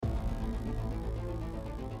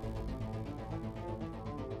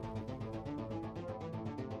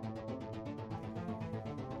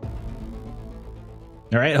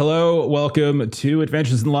All right, hello, welcome to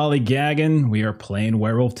Adventures in Lollygagging. We are playing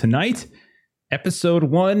Werewolf tonight. Episode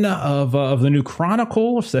 1 of the new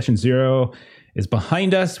Chronicle of Session 0 is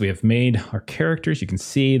behind us. We have made our characters. You can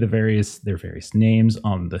see their various names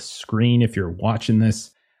on the screen if you're watching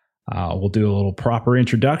this. We'll do a little proper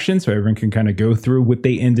introduction so everyone can kind of go through what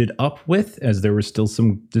they ended up with, as there were still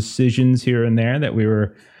some decisions here and there that we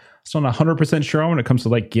were still not 100% sure on when it comes to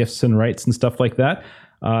like gifts and rights and stuff like that.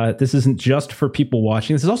 This isn't just for people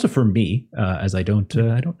watching. This is also for me, as I don't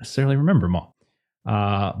necessarily remember them all.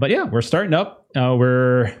 But yeah, we're starting up.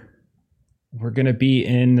 We're going to be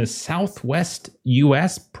in the Southwest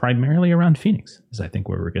U.S., primarily around Phoenix, is I think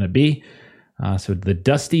where we're going to be. So the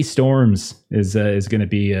Dusty Storms is going to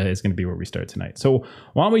be where we start tonight. So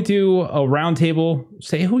why don't we do a round table?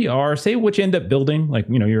 Say who you are. Say what you end up building, like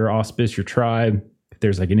your auspice, your tribe. If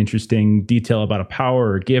there's like an interesting detail about a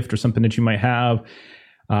power or gift or something that you might have.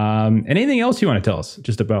 And anything else you want to tell us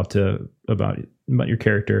just about your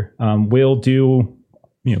character. We'll do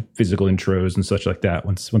physical intros and such like that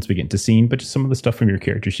once we get into scene, but just some of the stuff from your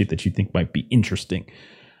character sheet that you think might be interesting.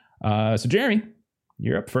 So Jeremy,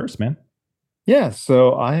 you're up first, man. Yeah,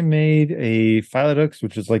 so I made a Philodux,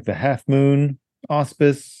 which is like the half moon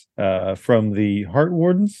auspice from the Heart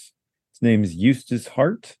Wardens. His name is Eustace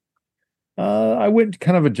Hart. I went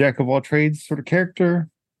kind of a jack of all trades sort of character.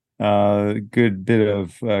 Good bit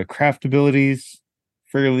of craft abilities,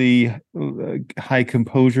 fairly high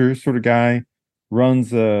composure sort of guy.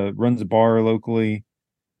 Runs a bar locally.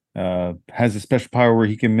 Has a special power where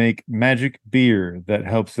he can make magic beer that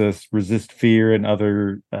helps us resist fear and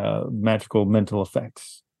other magical mental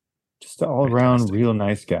effects. Just an all-around real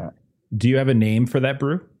nice guy. Do you have a name for that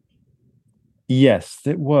brew? Yes,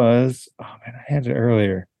 it was. Oh man, I had it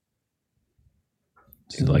earlier.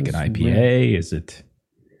 Is it like an IPA? Is it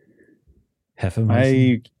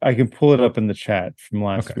Hefeweizen? I can pull it up in the chat from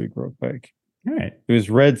last week real quick. All right. It was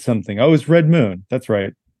Red something. Oh, it was Red Moon. That's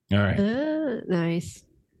right. All right. Nice.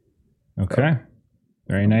 Okay.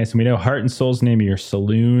 Very nice. And we know Heart and Soul's name of your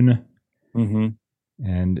saloon. Mm-hmm.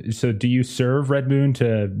 And so do you serve Red Moon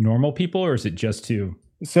to normal people, or is it just to...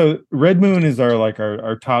 So Red Moon is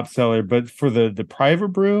our top seller, but for the private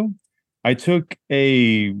brew, I took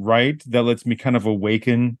a rite that lets me kind of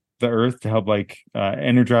awaken the earth to help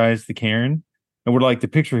energize the cairn. And what the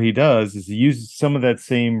picture he does is he uses some of that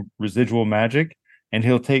same residual magic, and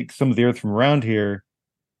he'll take some of the earth from around here,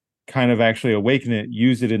 kind of actually awaken it,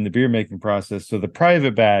 use it in the beer making process. So the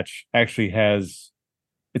private batch actually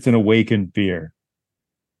it's an awakened beer.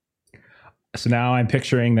 So now I'm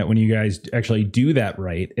picturing that when you guys actually do that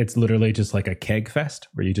right, it's literally just like a keg fest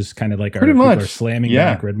where you just kind of like people are slamming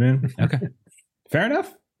back Red Moon. Okay. Fair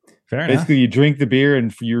enough. Basically, you drink the beer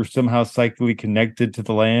and you're somehow psychically connected to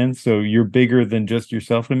the land. So you're bigger than just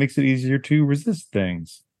yourself, and it makes it easier to resist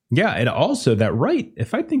things. Yeah. And also that right.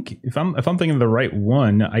 If I'm thinking of the right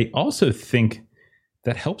one, I also think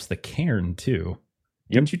that helps the cairn too.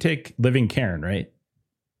 Didn't you take living cairn, right?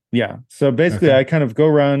 Yeah. So basically I kind of go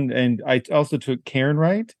around, and I also took cairn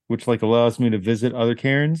right, which allows me to visit other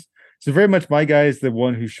cairns. So very much my guy is the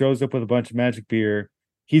one who shows up with a bunch of magic beer.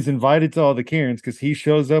 He's invited to all the cairns because he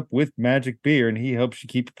shows up with magic beer, and he helps you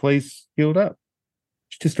keep the place healed up.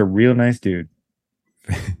 He's just a real nice dude.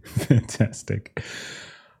 Fantastic.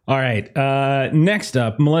 All right. Next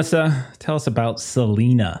up, Melissa, tell us about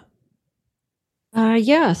Selena.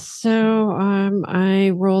 So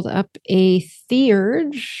I rolled up a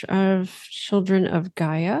Theurge of Children of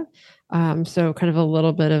Gaia. So kind of a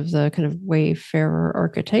little bit of the kind of wayfarer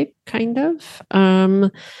archetype, kind of.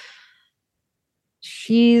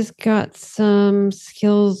 She's got some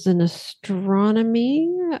skills in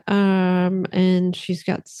astronomy, and she's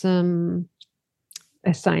got some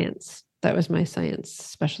science. That was my science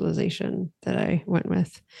specialization that I went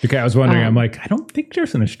with. Okay, I was wondering. I'm like, I don't think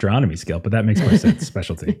there's an astronomy skill, but that makes more sense.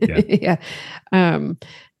 Specialty, yeah.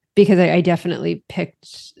 Because I definitely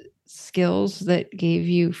picked skills that gave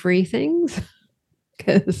you free things.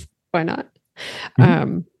 Because why not?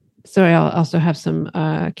 Mm-hmm. So I also have some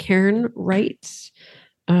cairn rites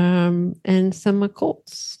and some occult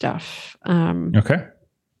stuff. Okay.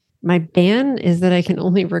 My ban is that I can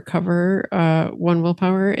only recover 1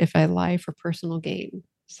 willpower if I lie for personal gain.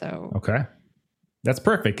 So okay, that's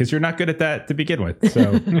perfect because you're not good at that to begin with.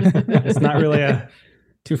 So it's not really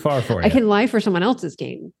too far for you. I can lie for someone else's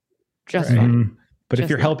gain, just fine. But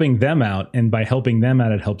if you're helping them out, and by helping them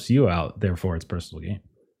out, it helps you out. Therefore, it's personal gain.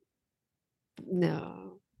 No.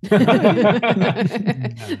 I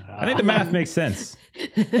think the math makes sense.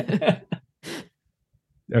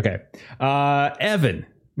 Okay. Evan,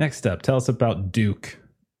 next up, tell us about Duke.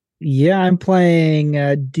 Yeah, I'm playing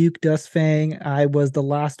Duke Dustfang. I was the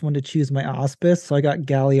last one to choose my auspice, so I got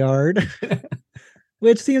Galliard,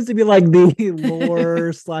 which seems to be like the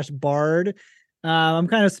lore slash bard. I'm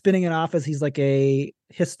kind of spinning it off as he's like a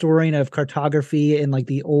historian of cartography and like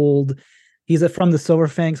the old. He's from the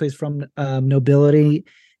Silverfang, so he's from nobility.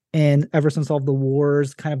 And ever since all the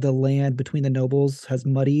wars, kind of the land between the nobles has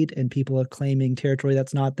muddied, and people are claiming territory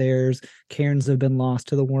that's not theirs. Cairns have been lost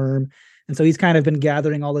to the worm. And so he's kind of been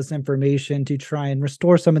gathering all this information to try and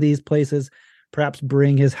restore some of these places, perhaps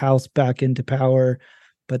bring his house back into power.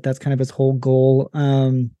 But that's kind of his whole goal.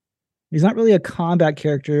 He's not really a combat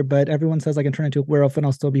character, but everyone says I can turn into a werewolf and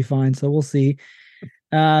I'll still be fine. So we'll see.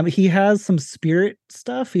 He has some spirit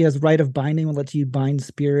stuff. He has Rite of Binding, will let you bind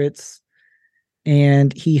spirits.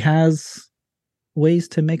 And he has ways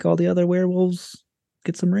to make all the other werewolves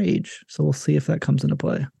get some rage. So we'll see if that comes into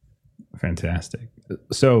play. Fantastic.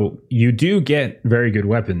 So you do get very good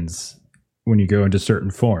weapons when you go into certain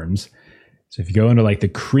forms. So if you go into like the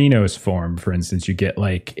Krynos form, for instance, you get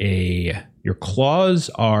like your claws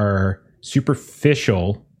are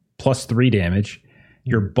superficial +3 damage.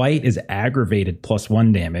 Your bite is aggravated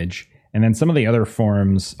 +1 damage. And then some of the other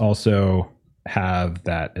forms also have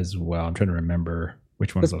that as well. I'm trying to remember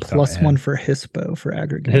which one's +1 for Hispo for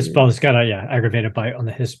aggregate. Hispo's got a aggravated bite on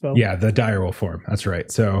the Hispo. Yeah, the direwolf form. That's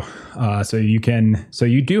right. So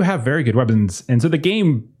you do have very good weapons, and so the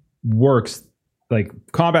game works like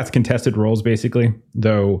combat's contested rolls basically.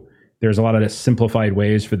 Though there's a lot of simplified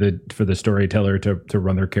ways for the storyteller to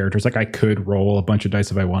run their characters. Like I could roll a bunch of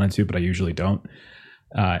dice if I wanted to, but I usually don't.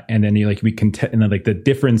 And then the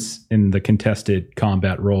difference in the contested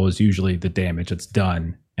combat roll is usually the damage that's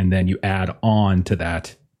done, and then you add on to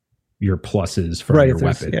that your pluses from your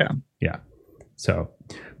weapon. Yeah. So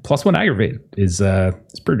 +1 aggravate is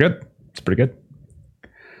it's pretty good. It's pretty good.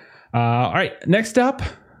 All right, next up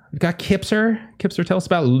we've got Kipser. Kipser, tell us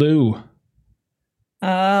about Lou.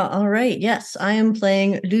 All right. Yes, I am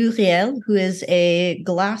playing Lou Riel, who is a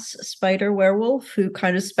glass spider werewolf who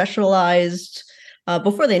kind of specialized.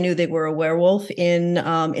 Before they knew they were a werewolf, in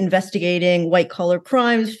investigating white-collar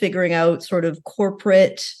crimes, figuring out sort of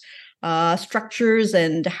corporate structures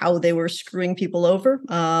and how they were screwing people over.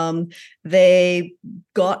 They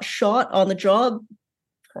got shot on the job,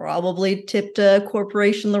 probably tipped a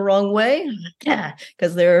corporation the wrong way,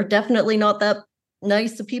 because they're definitely not that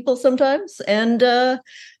nice to people sometimes, and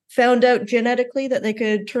found out genetically that they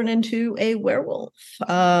could turn into a werewolf.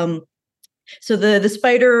 So the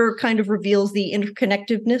spider kind of reveals the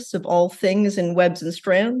interconnectedness of all things in webs and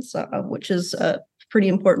strands, which is pretty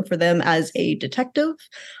important for them as a detective.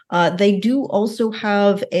 They do also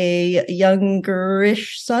have a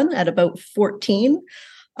youngerish son at about 14.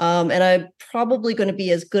 And I'm probably going to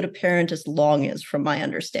be as good a parent as Long is, from my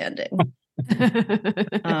understanding.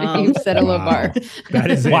 You've set a low bar.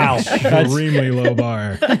 That is wow, extremely low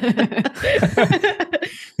bar.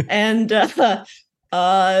 And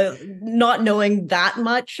not knowing that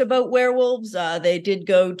much about werewolves, they did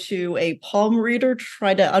go to a palm reader to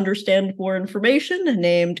try to understand more information,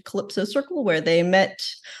 named Calypso Circle, where they met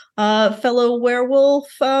fellow werewolf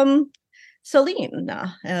Celine,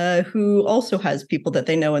 who also has people that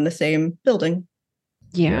they know in the same building.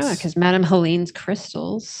 Yeah, because Madame Helene's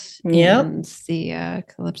crystals and the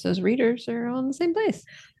Calypso's readers are all in the same place.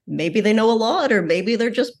 Maybe they know a lot, or maybe they're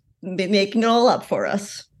just making it all up for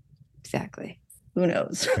us. Exactly. Who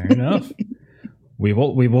knows? Fair enough. We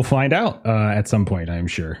will find out at some point, I'm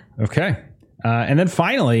sure. Okay. And then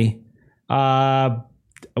finally, Aaron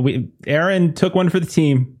took one for the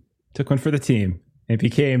team. And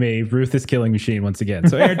became a ruthless killing machine once again.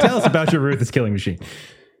 So Aaron, tell us about your ruthless killing machine.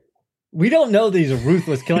 We don't know that he's a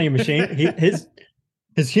ruthless killing machine.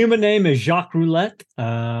 His human name is Jacques Roulette.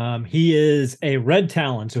 He is a red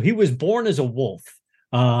talon. So he was born as a wolf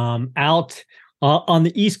out on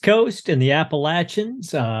the East Coast in the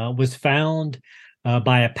Appalachians, was found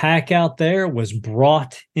by a pack out there, was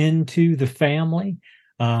brought into the family,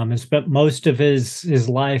 and spent most of his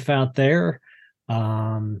life out there.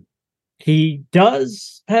 He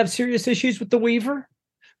does have serious issues with the Weaver,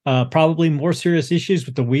 probably more serious issues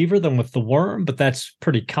with the Weaver than with the Worm, but that's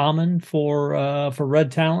pretty common for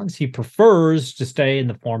red talons. He prefers to stay in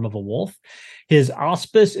the form of a wolf. His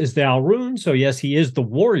auspice is the Alrune, so yes, he is the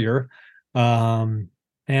warrior. And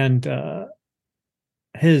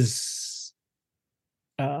his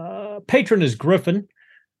patron is Griffin,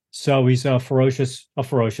 so he's a ferocious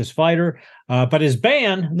fighter. But his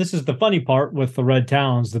ban, and this is the funny part with the red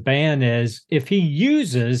talons, the ban is if he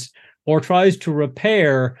uses or tries to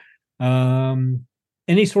repair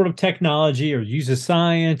any sort of technology or uses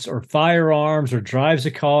science or firearms or drives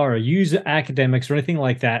a car or uses academics or anything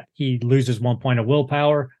like that, he loses 1 point of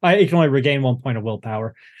willpower. He can only regain 1 point of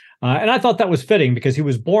willpower. And I thought that was fitting because he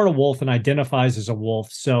was born a wolf and identifies as a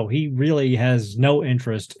wolf. So he really has no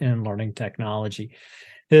interest in learning technology.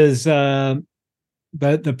 His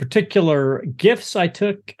the particular gifts I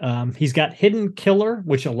took, he's got Hidden Killer,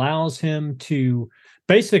 which allows him to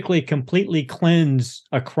basically completely cleanse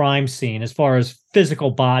a crime scene as far as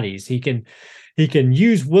physical bodies. He can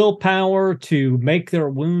use willpower to make their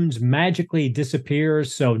wounds magically disappear,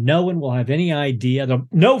 so no one will have any idea.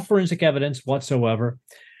 No forensic evidence whatsoever.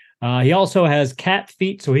 He also has cat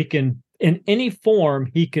feet, so he can, in any form,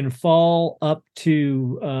 he can fall up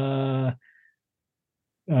to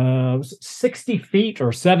 60 feet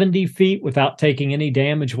or 70 feet without taking any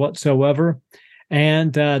damage whatsoever.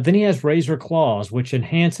 And then he has Razor Claws, which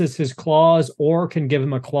enhances his claws or can give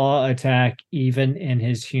him a claw attack even in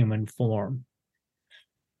his human form.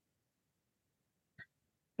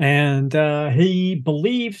 And he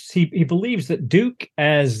believes that Duke,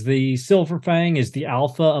 as the Silver Fang, is the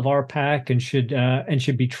alpha of our pack and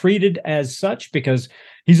should be treated as such because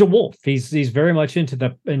he's a wolf. He's very much into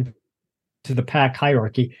the pack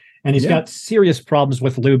hierarchy. And he's got serious problems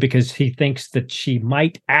with Lou because he thinks that she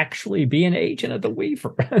might actually be an agent of the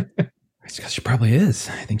Weaver. She probably is.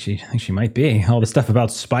 I think she might be. All the stuff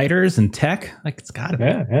about spiders and tech, like it's got to be.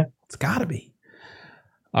 Yeah. It's got to be.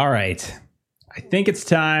 All right. I think it's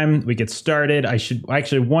time we get started. I should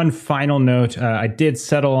actually one final note. I did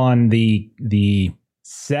settle on the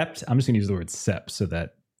sept. I'm just going to use the word sept so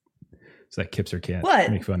that Kipser can't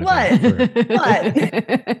make fun of it.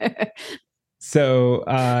 What? So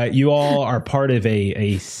you all are part of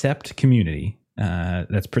a sept community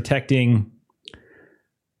that's protecting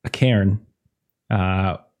a cairn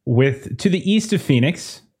to the east of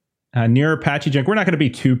Phoenix, near Apache Junk. We're not going to be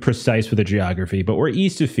too precise with the geography, but we're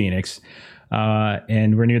east of Phoenix,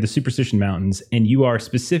 and we're near the Superstition Mountains. And you are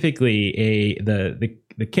specifically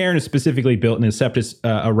the cairn is specifically built in a sept is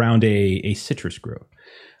around a citrus grove.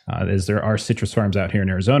 As there are citrus farms out here in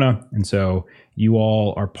Arizona, and so you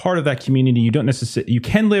all are part of that community. You don't necessarily, you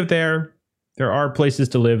can live there. There are places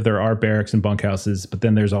to live. There are barracks and bunkhouses, but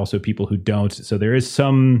then there's also people who don't. So there's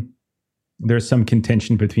some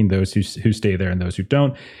contention between those who stay there and those who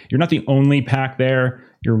don't. You're not the only pack there.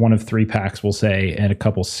 You're one of 3 packs, we'll say, and a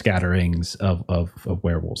couple scatterings of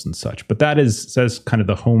werewolves and such. But says kind of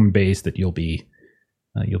the home base that you'll be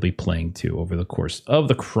playing to over the course of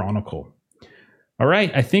the Chronicle. All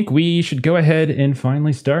right, I think we should go ahead and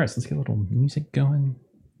finally start. So let's get a little music going,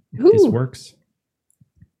 if this works.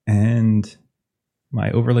 And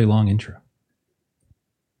my overly long intro.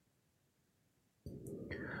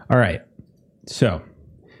 All right, so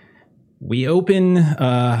we open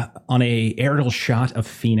on a aerial shot of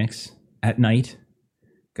Phoenix at night.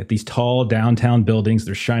 Got these tall downtown buildings.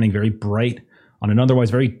 They're shining very bright on an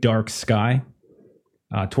otherwise very dark sky.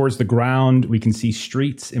 Towards the ground, we can see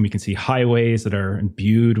streets and we can see highways that are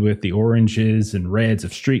imbued with the oranges and reds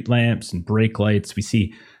of street lamps and brake lights. We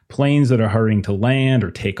see planes that are hurrying to land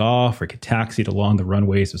or take off or get taxied along the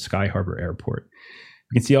runways of Sky Harbor Airport.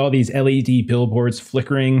 We can see all these LED billboards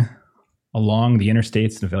flickering along the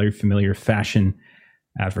interstates in a very familiar fashion,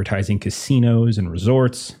 advertising casinos and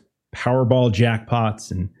resorts, Powerball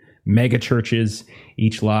jackpots, and mega churches,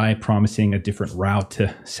 each lie promising a different route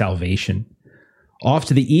to salvation. Off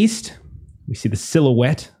to the east, we see the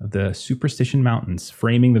silhouette of the Superstition Mountains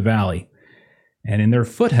framing the valley. And in their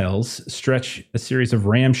foothills stretch a series of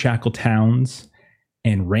ramshackle towns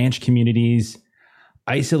and ranch communities,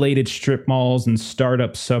 isolated strip malls and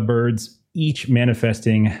startup suburbs, each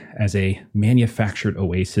manifesting as a manufactured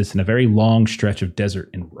oasis in a very long stretch of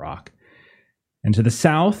desert and rock. And to the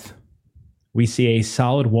south, we see a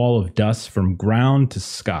solid wall of dust from ground to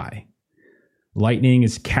sky. Lightning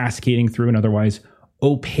is cascading through an otherwise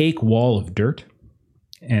opaque wall of dirt,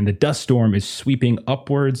 and the dust storm is sweeping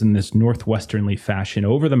upwards in this northwesternly fashion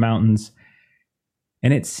over the mountains,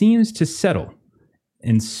 and it seems to settle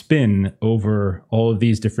and spin over all of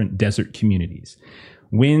these different desert communities.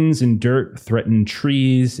 Winds and dirt threaten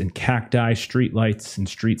trees and cacti, streetlights and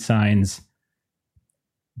street signs.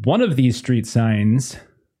 One of these street signs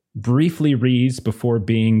briefly reads before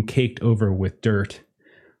being caked over with dirt,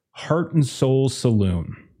 Heart and Soul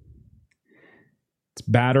Saloon.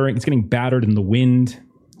 It's getting battered in the wind.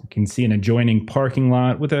 You can see an adjoining parking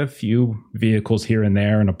lot with a few vehicles here and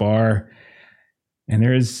there and a bar. And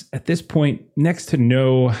there is, at this point, next to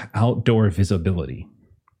no outdoor visibility.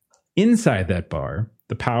 Inside that bar,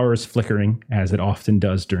 the power is flickering, as it often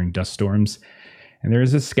does during dust storms. And there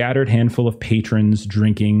is a scattered handful of patrons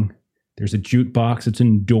drinking. There's a jukebox that's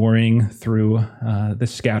enduring through the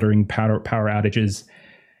scattering power outages.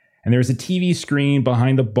 And there's a TV screen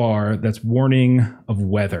behind the bar that's warning of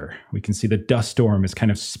weather. We can see the dust storm is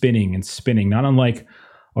kind of spinning and spinning, not unlike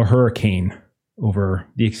a hurricane over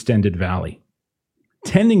the extended valley.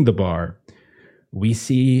 Tending the bar, we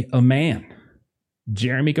see a man.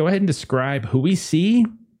 Jeremy, go ahead and describe who we see,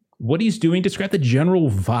 what he's doing. Describe the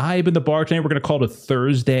general vibe in the bar tonight. We're going to call it a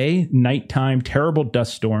Thursday, nighttime, terrible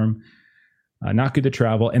dust storm. Not good to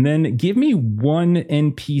travel. And then give me one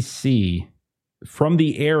NPC from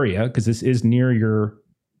the area, because this is near your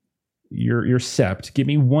sept. Give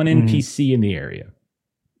me one NPC in the area.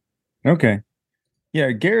 Okay.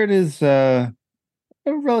 Yeah, Garrett is a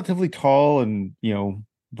relatively tall and,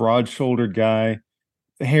 broad-shouldered guy.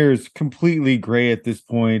 The hair is completely gray at this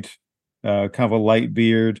point, kind of a light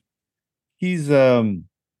beard. He's overall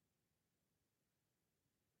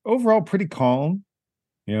pretty calm,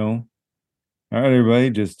 All right, everybody,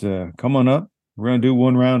 just come on up. We're going to do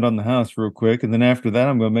one round on the house real quick. And then after that,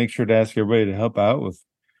 I'm going to make sure to ask everybody to help out with,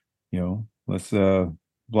 let's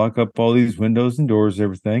block up all these windows and doors,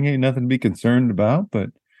 everything. Ain't nothing to be concerned about,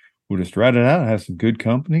 but we'll just ride it out, have some good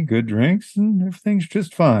company, good drinks, and everything's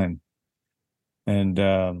just fine. And,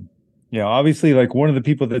 obviously, like one of the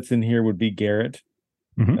people that's in here would be Garrett.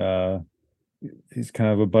 Mm-hmm. He's kind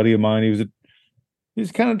of a buddy of mine. He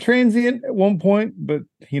was kind of transient at one point, but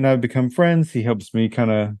he and I have become friends. He helps me kind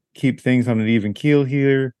of keep things on an even keel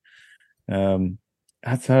here.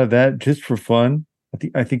 Outside of that, just for fun,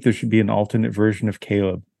 I think there should be an alternate version of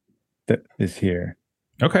Caleb that is here.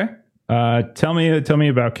 Okay. Tell me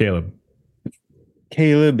about Caleb.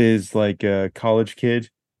 Caleb is like a college kid.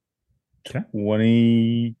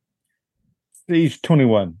 Okay. He's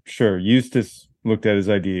 21. Sure. Eustace looked at his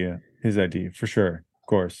ID for sure. Of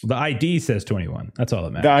course. The ID says 21. That's all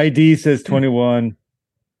that matters. The ID says 21.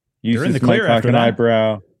 You're in the clear after that.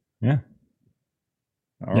 Eyebrow. Yeah.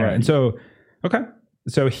 All right. And so, okay.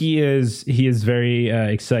 So he is very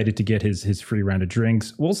excited to get his free round of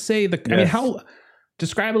drinks. We'll say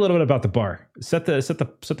describe a little bit about the bar. Set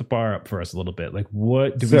the bar up for us a little bit. Like,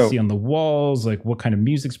 what do we see on the walls? Like, what kind of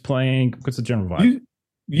music's playing? What's the general vibe?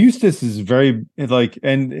 Eustace is very and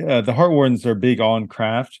the Heart Wardens are big on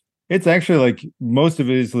craft. It's actually like most of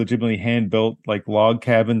it is legitimately hand built, like log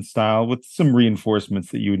cabin style, with some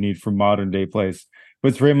reinforcements that you would need for modern day place. But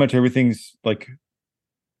it's very much everything's like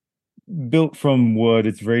built from wood.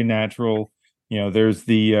 It's very natural. There's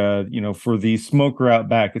the for the smoker out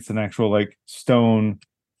back, it's an actual like stone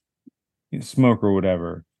smoker or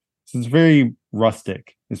whatever. So it's very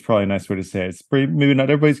rustic. It's probably a nice way to say it. It's maybe not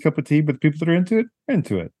everybody's cup of tea, but the people that are into it are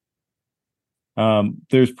into it.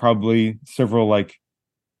 There's probably several like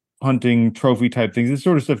hunting trophy type things, the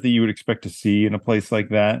sort of stuff that you would expect to see in a place like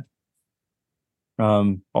that.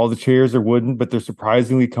 All the chairs are wooden, but they're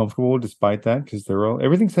surprisingly comfortable despite that, because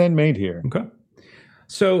everything's handmade here. Okay.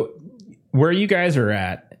 So where you guys are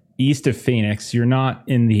at, east of Phoenix, you're not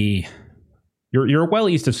in the you're well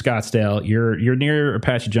east of Scottsdale. You're near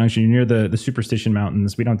Apache Junction, you're near the Superstition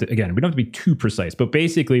Mountains. We don't have to be too precise, but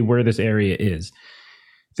basically where this area is,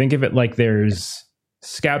 think of it like there's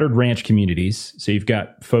scattered ranch communities. So you've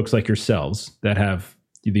got folks like yourselves that have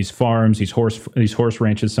these farms, these horse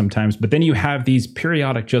ranches sometimes, but then you have these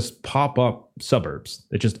periodic just pop up suburbs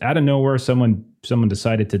that just out of nowhere someone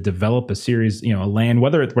decided to develop a series, a land,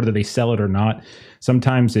 whether they sell it or not.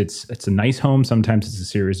 Sometimes it's a nice home, sometimes it's a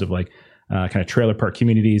series of like kind of trailer park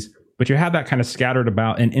communities, but you have that kind of scattered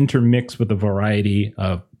about and intermixed with a variety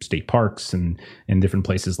of state parks and different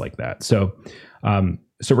places like that. So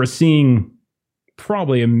we're seeing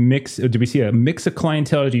probably a mix. Do we see a mix of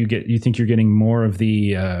clientele? Do you think you're getting more of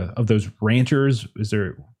the of those ranchers?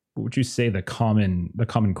 What would you say the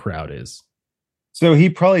common crowd is? So he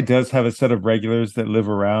probably does have a set of regulars that live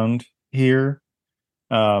around here,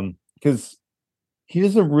 because he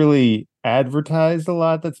doesn't really advertise a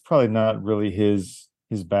lot. That's probably not really his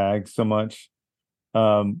bag so much.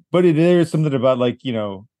 But there is something about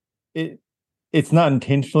it's not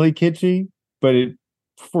intentionally kitschy, but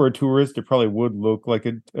for a tourist, it probably would look like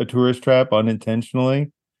a tourist trap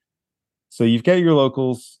unintentionally. So you've got your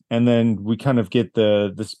locals, and then we kind of get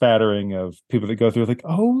the spattering of people that go through like,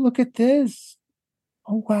 oh, look at this.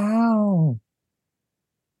 Oh, wow.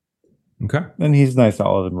 Okay. And he's nice to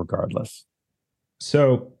all of them regardless.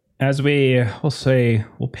 So as we'll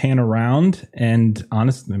pan around, and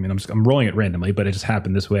honestly, I'm rolling it randomly, but it just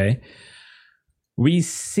happened this way. We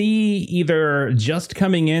see either just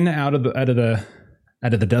coming in out of the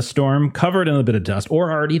dust storm, covered in a bit of dust,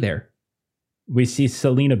 or already there. We see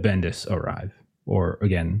Selena Bendis arrive. Or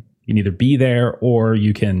again, you can either be there or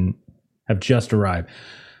you can have just arrived.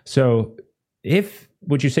 So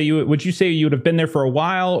would you say you would have been there for a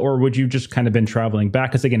while, or would you just kind of been traveling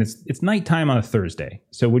back? Because again, it's nighttime on a Thursday.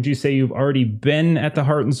 So would you say you've already been at the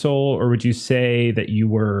Heart and Soul, or would you say that you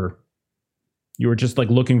were just like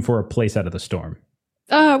looking for a place out of the storm?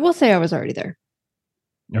 We'll say I was already there.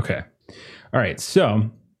 Okay. All right. So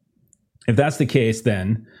if that's the case,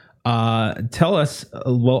 then tell us,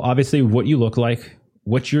 well, obviously what you look like,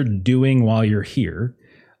 what you're doing while you're here,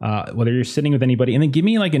 whether you're sitting with anybody, and then give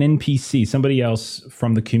me like an NPC, somebody else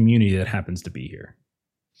from the community that happens to be here.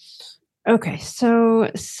 Okay. So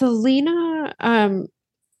Selena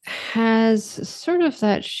has sort of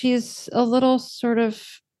that, she's a little sort of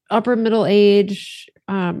upper middle age.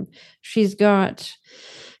 She's got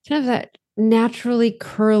kind of that naturally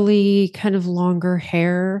curly, kind of longer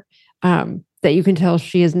hair that you can tell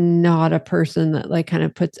she is not a person that like kind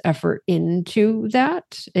of puts effort into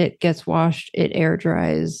that. It gets washed, it air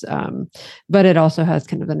dries, but it also has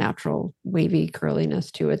kind of a natural wavy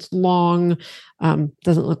curliness to it. It's long,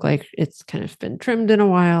 doesn't look like it's kind of been trimmed in a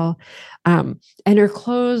while. And her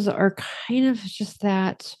clothes are kind of just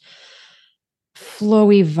that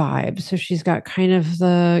flowy vibe. So she's got kind of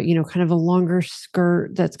kind of a longer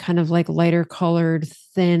skirt that's kind of like lighter colored,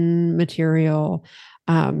 thin material.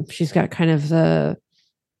 She's got kind of the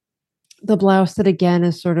blouse that again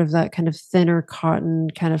is sort of that kind of thinner cotton,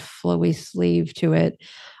 kind of flowy sleeve to it.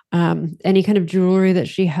 Any kind of jewelry that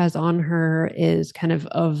she has on her is kind of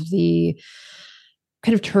the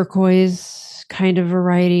kind of turquoise kind of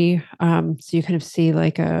variety. So you kind of see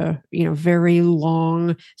like a, very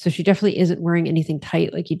long, so she definitely isn't wearing anything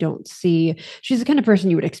tight. Like you don't see, she's the kind of person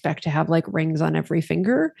you would expect to have like rings on every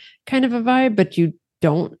finger kind of a vibe, but you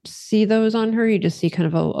don't see those on her. You just see kind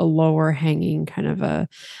of a lower hanging kind of a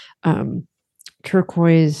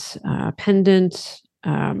turquoise pendant.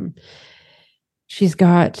 She's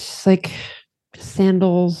got like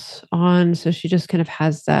sandals on, so she just kind of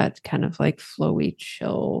has that kind of like flowy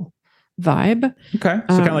chill vibe. Okay,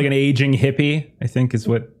 so kind of like an aging hippie, I think is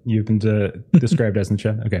what you've been described as in the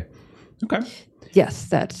chat. Okay. Yes,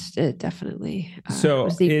 that's definitely. So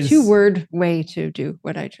was the 2-word way to do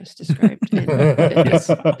what I just described. Yes,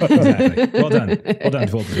 exactly. Well done,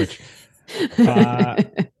 Voltage.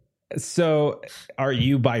 So, are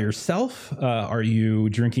you by yourself? Are you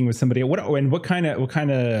drinking with somebody? What kind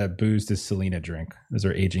of booze does Selena drink? Is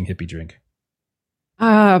her aging hippie drink?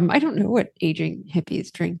 I don't know what aging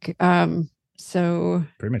hippies drink. So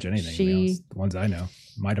pretty much anything. The ones I know,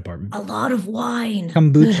 my department. A lot of wine.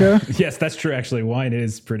 Kombucha. Yes, that's true. Actually, wine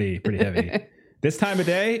is pretty heavy. This time of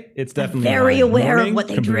day, it's definitely very aware of what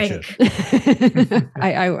they drink.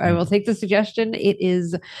 I will take the suggestion. It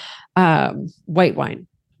is white wine.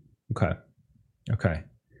 Okay.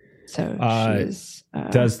 So she's,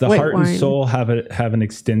 does the Heart and Soul have an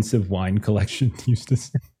extensive wine collection,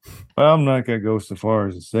 Eustace? Well, I'm not going to go so far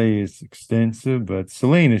as to say it's extensive, but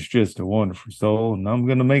Selena's just a wonderful soul, and I'm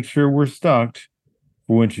going to make sure we're stocked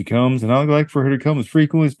for when she comes, and I'd like for her to come as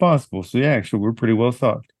frequently as possible. So, yeah, actually, we're pretty well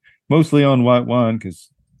stocked. Mostly on white wine, because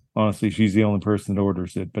honestly, she's the only person that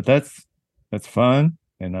orders it. But that's fine,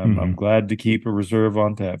 and I'm glad to keep a reserve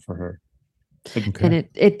on tap for her. Okay. And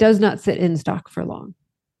it does not sit in stock for long.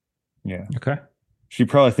 Yeah. Okay. She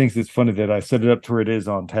probably thinks it's funny that I set it up to where it is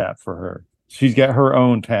on tap for her. She's got her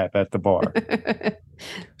own tap at the bar.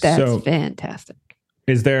 That's fantastic.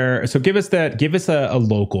 Is there? So give us a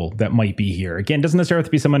local that might be here. Again, doesn't necessarily have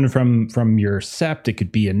to be someone from your sept. It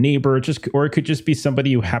could be a neighbor, or it could just be somebody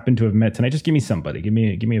you happen to have met tonight. Just give me somebody. Give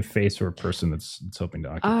me a face or a person that's hoping to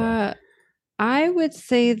occupy. I would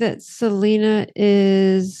say that Selena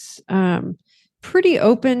is pretty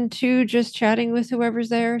open to just chatting with whoever's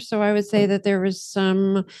there. So I would say that there was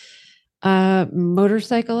some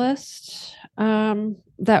motorcyclist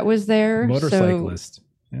that was there. Motorcyclist. So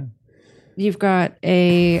yeah. You've got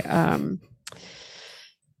a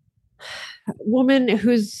woman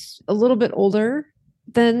who's a little bit older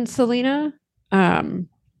than Selena.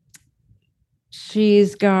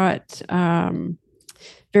 She's got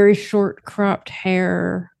very short cropped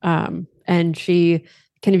hair. And she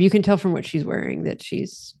you can tell from what she's wearing that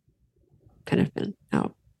she's kind of been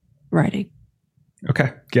out riding.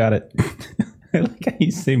 Okay, got it. I like how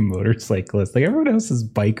you say motorcyclist. Like everyone else is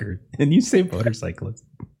biker, and you say motorcyclist.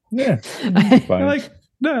 Yeah, I like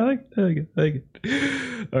it.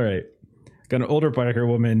 All right, got an older biker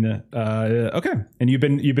woman. Okay, and you've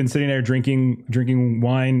been sitting there drinking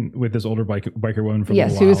wine with this older biker woman for a while.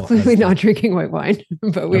 Yes, who was clearly not drinking white wine,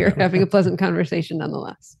 but we are having a pleasant conversation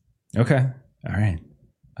nonetheless. Okay, all right.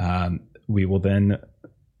 We will then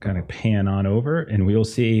kind of pan on over, and we will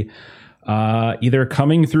see Either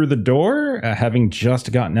coming through the door, having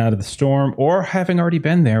just gotten out of the storm, or having already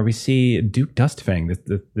been there, we see Duke Dustfang.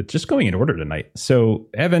 That's just going in order tonight. So,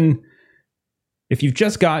 Evan, if you've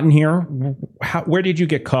just gotten here, where did you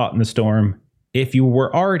get caught in the storm? If you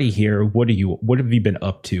were already here, what have you been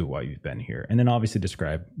up to while you've been here? And then obviously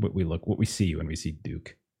describe what we see when we see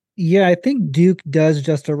Duke. Yeah, I think Duke does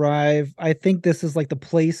just arrive. I think this is like the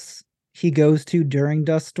place he goes to during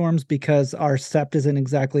dust storms because our sept isn't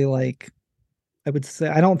exactly like, I would say,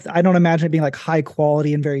 I don't imagine it being like high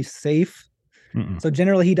quality and very safe. Mm-mm. So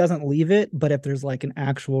generally he doesn't leave it, but if there's like an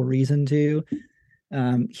actual reason to,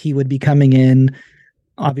 he would be coming in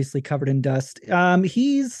obviously covered in dust.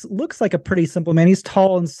 He's looks like a pretty simple man. He's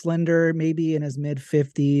tall and slender, maybe in his mid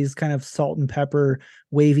 50s, kind of salt and pepper,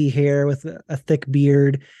 wavy hair with a thick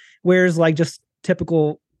beard, wears like just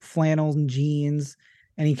typical flannels and jeans,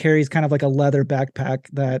 and he carries kind of like a leather backpack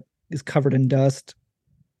that is covered in dust.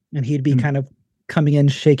 And he'd be kind of coming in,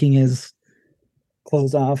 shaking his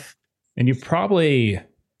clothes off. And your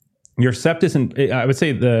sept isn't, I would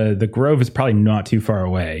say the grove is probably not too far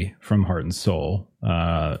away from Heart and Soul.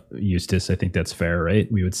 Eustace, I think that's fair, right?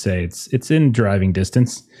 We would say it's in driving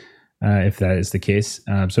distance, if that is the case.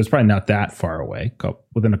 So it's probably not that far away,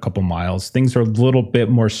 within a couple miles. Things are a little bit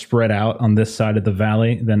more spread out on this side of the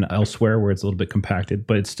valley than elsewhere where it's a little bit compacted,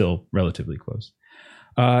 but it's still relatively close.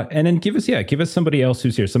 And then give us somebody else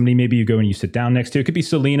who's here. Somebody maybe you go and you sit down next to. It could be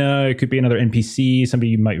Selena. It could be another NPC. Somebody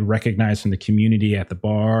you might recognize from the community at the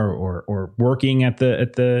bar or working at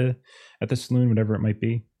the saloon, whatever it might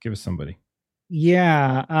be. Give us somebody.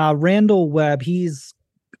 Yeah, Randall Webb. He's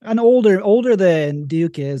an older than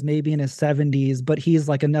Duke is, maybe in his 70s, but he's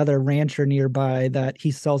like another rancher nearby that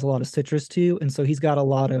he sells a lot of citrus to, and so he's got a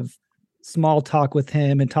lot of small talk with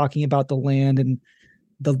him and talking about the land and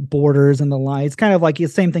the borders and the line. It's kind of like the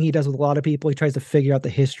same thing he does with a lot of people. He tries to figure out the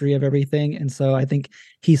history of everything. And so I think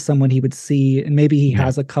he's someone he would see, and maybe he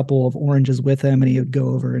has a couple of oranges with him and he would go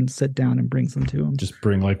over and sit down and brings them to him. Just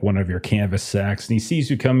bring like one of your canvas sacks, and he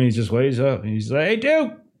sees you coming. He just waves up and he's like, "Hey,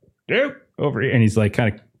 Duke, over here." And he's like,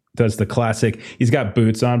 kind of does the classic. He's got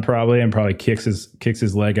boots on probably, and probably kicks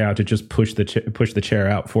his leg out to just push the chair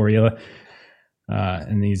out for you.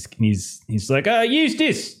 And he's like,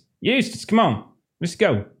 Eustace, come on. Let's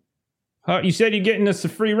go. You said you're getting us a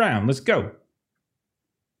free round. Let's go.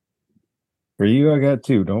 For you, I got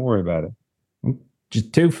 2. Don't worry about it.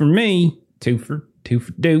 Just 2 for me, 2 for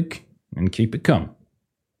Duke, and keep it coming.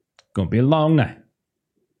 Gonna be a long night.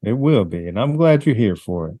 It will be, and I'm glad you're here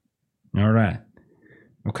for it. All right.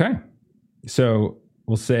 Okay. So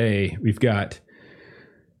we'll say we've got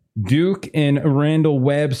Duke and Randall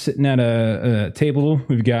Webb sitting at a table.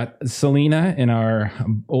 We've got Selena and our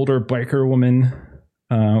older biker woman.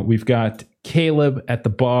 We've got Caleb at the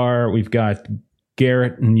bar. We've got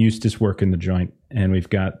Garrett and Eustace working the joint, and we've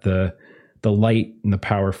got the light and the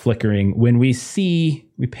power flickering. When we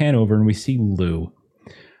pan over and we see Lou.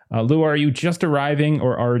 Lou, are you just arriving,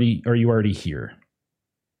 or are you already here?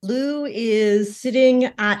 Lou is sitting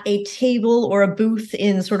at a table or a booth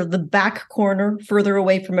in sort of the back corner, further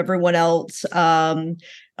away from everyone else.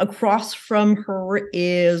 Across from her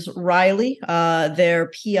is Riley, their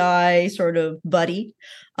PI sort of buddy.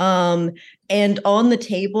 And on the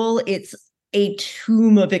table, it's a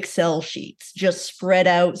tomb of Excel sheets just spread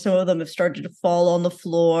out. Some of them have started to fall on the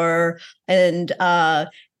floor. And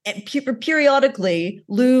periodically,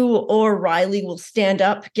 Lou or Riley will stand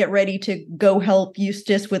up, get ready to go help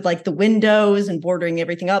Eustace with like the windows and bordering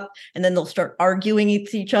everything up. And then they'll start arguing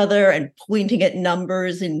with each other and pointing at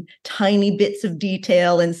numbers and tiny bits of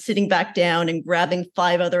detail and sitting back down and grabbing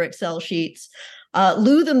 5 other Excel sheets.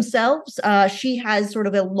 Lou themselves, she has sort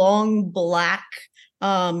of a long black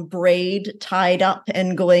braid tied up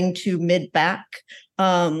and going to mid-back.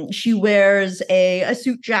 She wears a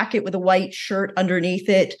suit jacket with a white shirt underneath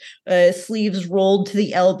it, sleeves rolled to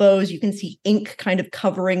the elbows. You can see ink kind of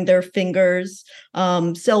covering their fingers,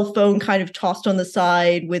 cell phone kind of tossed on the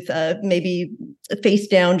side with maybe face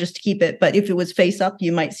down just to keep it. But if it was face up,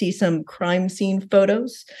 you might see some crime scene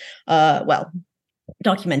photos.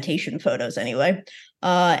 Documentation photos anyway.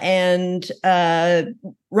 And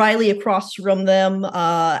Riley across from them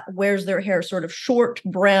wears their hair sort of short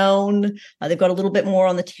brown. They've got a little bit more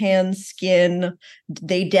on the tan skin.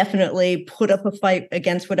 They definitely put up a fight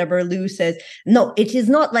against whatever Lou says. No, it is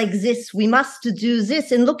not like this. We must do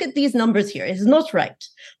this. And look at these numbers here. It's not right.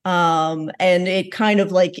 And it kind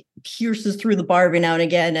of like pierces through the bar every now and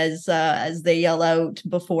again as they yell out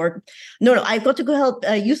before. No, I've got to go help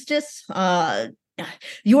Eustace.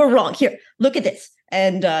 You're wrong. Here, look at this.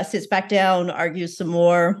 And sits back down, argues some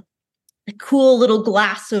more. a cool little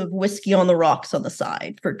glass of whiskey on the rocks on the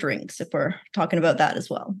side for drinks, if we're talking about that as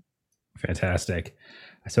well. Fantastic.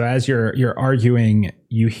 So as you're arguing,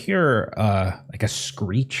 you hear like a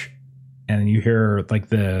screech, and you hear like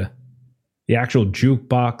the actual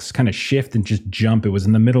jukebox kind of shift and just jump. It was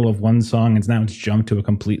in the middle of one song, and now it's jumped to a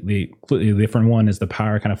completely different one as the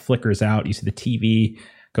power kind of flickers out. You see the TV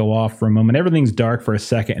go off for a moment. Everything's dark for a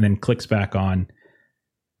second and then clicks back on.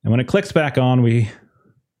 And when it clicks back on, we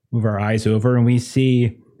move our eyes over and we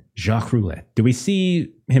see Jacques Roulette. Do we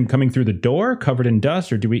see him coming through the door covered in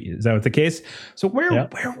dust, or is that the case? So where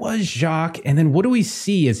was Jacques? And then what do we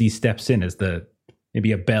see as he steps in, as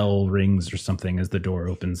maybe a bell rings or something as the door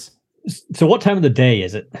opens? So what time of the day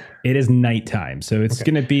is it? It is nighttime. So it's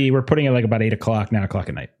going to be, we're putting it like about 8 o'clock, 9 o'clock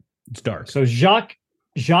at night. It's dark. So Jacques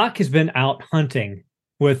has been out hunting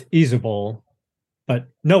with Isabel, but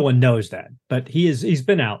no one knows that. But he's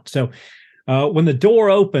been out. So when the door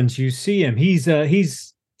opens, you see him. He's a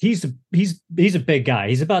big guy.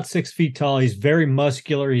 He's about 6 feet tall. He's very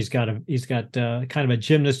muscular. He's got kind of a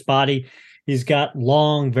gymnast body. He's got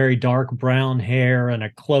long, very dark brown hair and a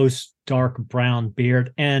close dark brown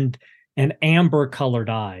beard and amber colored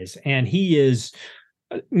eyes. And he is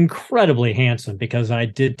incredibly handsome, because I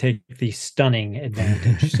did take the stunning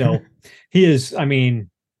advantage. So he's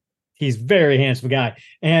very handsome guy.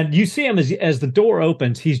 And you see him as the door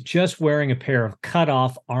opens, he's just wearing a pair of cut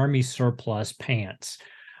off army surplus pants.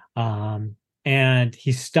 And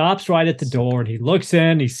he stops right at the door and he looks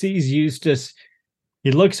in, he sees Eustace,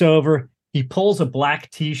 he looks over, he pulls a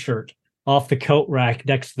black t-shirt off the coat rack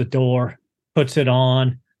next to the door, puts it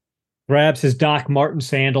on, grabs his Doc Martin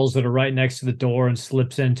sandals that are right next to the door and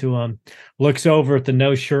slips into them, looks over at the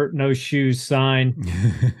no shirt, no shoes sign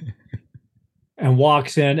and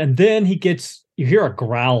walks in. And then you hear a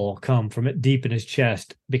growl come from it deep in his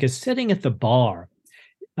chest, because sitting at the bar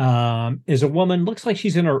is a woman, looks like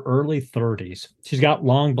she's in her early 30s. She's got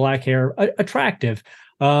long black hair, attractive,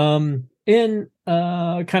 in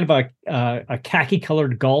kind of a khaki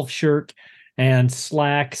colored golf shirt and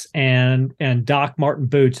slacks and Doc Martin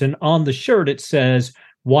boots. And on the shirt, it says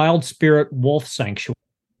Wild Spirit Wolf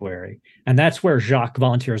Sanctuary. And that's where Jacques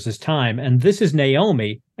volunteers his time. And this is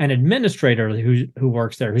Naomi, an administrator who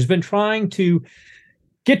works there, who's been trying to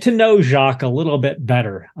get to know Jacques a little bit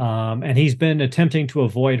better. And he's been attempting to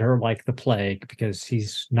avoid her like the plague, because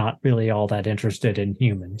he's not really all that interested in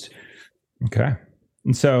humans. Okay.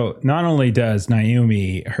 And so not only does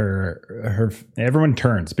Naomi, everyone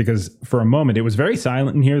turns, because for a moment it was very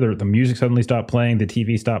silent in here. The music suddenly stopped playing. The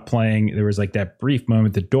TV stopped playing. There was like that brief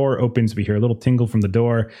moment. The door opens. We hear a little tingle from the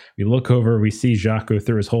door. We look over. We see Jacques go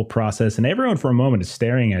through his whole process, and everyone for a moment is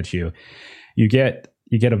staring at you. You get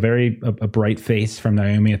a very bright face from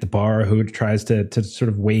Naomi at the bar, who tries to sort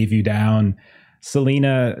of wave you down.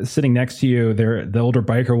 Selena, sitting next to you, the older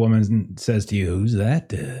biker woman, says to you, "Who's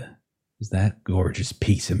that? Is that gorgeous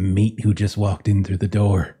piece of meat who just walked in through the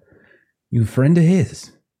door? You a friend of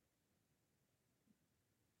his?"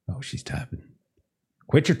 Oh, she's typing.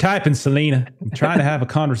 Quit your typing, Selena. I'm trying to have a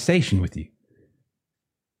conversation with you.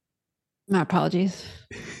 My apologies.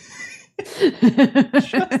 Just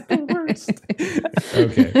the worst.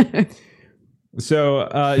 Okay.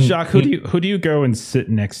 So, Jacques, who do you go and sit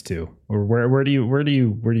next to, or where do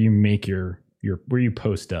you make your where you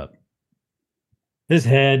post up? His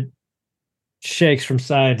head shakes from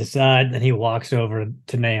side to side, and then he walks over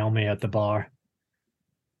to Naomi at the bar.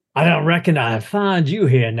 "I don't reckon I'd find you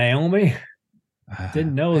here, Naomi.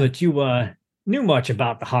 Didn't know that you knew much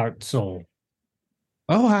about the heart and soul."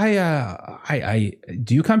 "Oh, I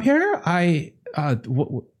do you come here?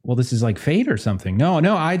 Well, this is like fate or something." No,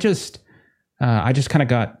 I just kind of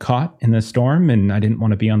got caught in the storm, and I didn't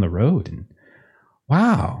want to be on the road. And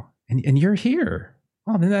wow, and you're here.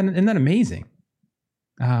 Oh, isn't that amazing?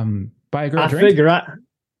 Buy a girl a drink? Figure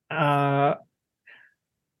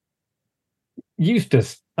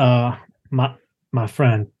Eustace, my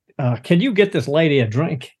friend, can you get this lady a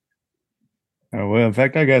drink? Well, in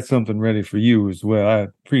fact, I got something ready for you as well. I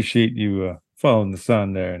appreciate you following the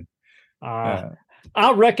sun there. I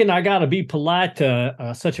reckon I got to be polite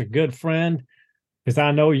to such a good friend, because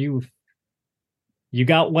I know you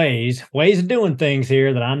got ways of doing things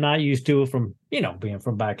here that I'm not used to from, being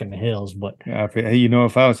from back in the hills. But hey,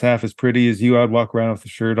 if I was half as pretty as you, I'd walk around with the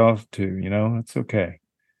shirt off too. It's okay.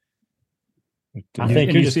 I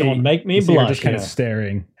think you're just going to make me blush. Just kind of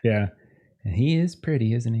staring. Yeah. And he is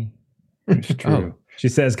pretty, isn't he? It's true. Oh, she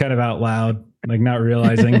says kind of out loud, like not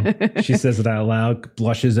realizing. She says it out loud,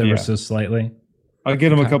 blushes ever so slightly. I'll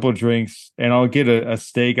get him a couple of drinks, and I'll get a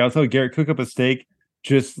steak. I'll tell Garrett, cook up a steak.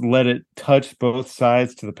 Just let it touch both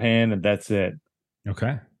sides to the pan, and that's it.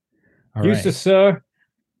 Okay. All Eustace, sir,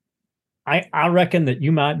 I reckon that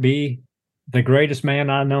you might be the greatest man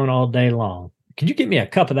I've known all day long. Could you get me a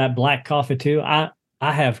cup of that black coffee too? I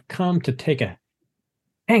have come to take a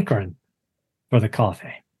hankering for the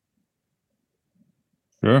coffee.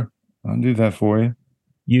 Sure, I'll do that for you.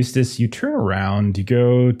 Eustace, you turn around, you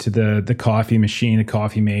go to the coffee machine, the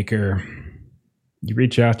coffee maker. You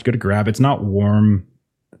reach out, you go to grab it. It's not warm.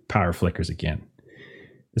 Power flickers again.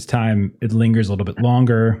 This time it lingers a little bit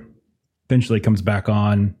longer. Eventually comes back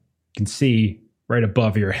on. You can see right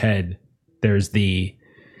above your head there's the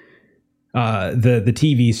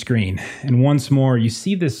TV screen. And once more you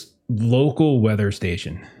see this local weather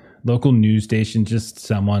station, local news station, just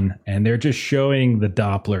someone, and they're just showing the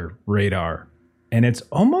Doppler radar. And it's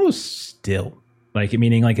almost still. Like,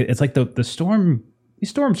 meaning like it's like the storm, these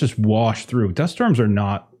storms just wash through. Dust storms are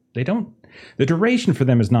not, the duration for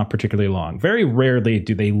them is not particularly long. Very rarely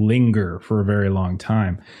do they linger for a very long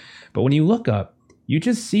time. But when you look up, you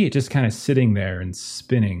just see it just kind of sitting there and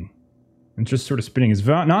spinning. And just sort of spinning. It's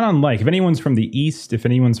not unlike, if anyone's from the east, if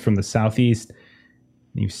anyone's from the southeast,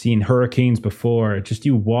 you've seen hurricanes before, just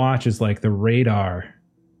you watch as like the radar,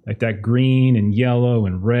 like that green and yellow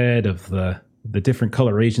and red of the different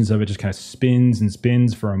colorations of it just kind of spins and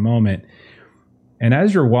spins for a moment. And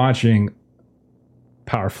as you're watching,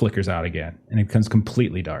 power flickers out again and it becomes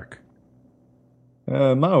completely dark.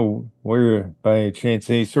 Am I aware by chance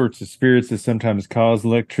any sorts of spirits that sometimes cause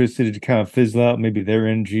electricity to kind of fizzle out? Maybe their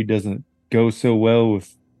energy doesn't go so well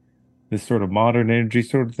with this sort of modern energy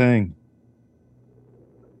sort of thing.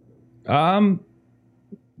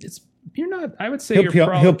 You're not, I would say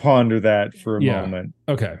he'll ponder that for a moment.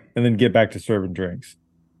 Okay. And then get back to serving drinks.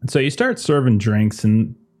 And so you start serving drinks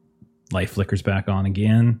and light flickers back on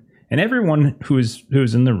again. And everyone who's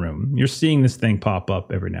in the room, you're seeing this thing pop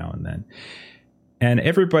up every now and then. And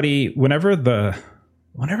everybody, whenever the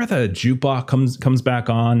jukebox comes back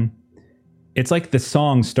on, it's like the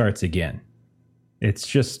song starts again. It's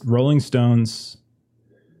just Rolling Stones,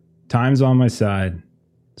 Time's on My Side,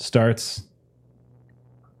 starts,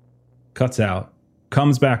 cuts out,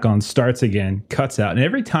 comes back on, starts again, cuts out. And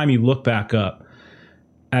every time you look back up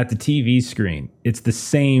at the TV screen, it's the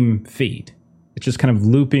same feed. It's just kind of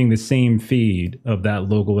looping the same feed of that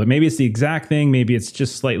logo. Maybe it's the exact thing. Maybe it's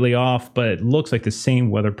just slightly off, but it looks like the same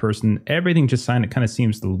weather person. Everything just kind of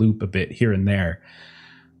seems to loop a bit here and there.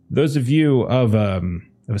 Those of you of a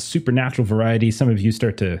supernatural variety, some of you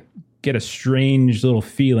start to get a strange little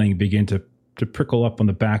feeling begin to prickle up on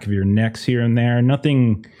the back of your necks here and there.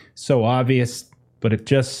 Nothing so obvious, but it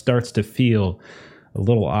just starts to feel a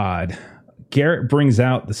little odd. Garrett brings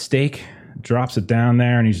out the steak, drops it down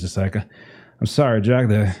there, and he's just like, I'm sorry, Jack,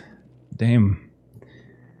 the damn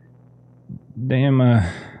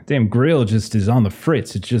grill just is on the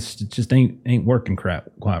fritz. It just ain't working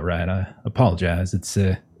quite right. I apologize. It's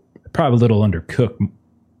probably a little undercooked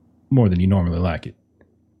more than you normally like it.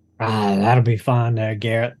 That'll be fine there,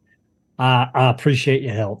 Garrett. I appreciate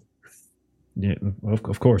your help. Yeah,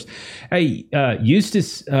 of course. Hey,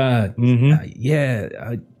 Eustace, I went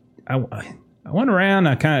around,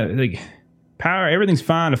 I kind of like power, everything's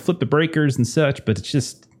fine. I flipped the breakers and such, but it's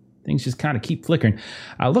just, things just kind of keep flickering.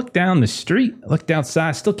 I look down the street, I looked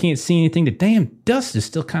outside, still can't see anything. The damn dust is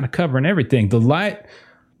still kind of covering everything. The light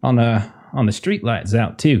on the street light's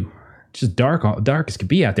out too. It's just dark as could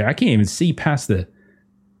be out there. I can't even see past the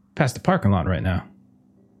parking lot right now.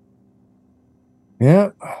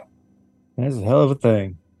 Yeah, that's a hell of a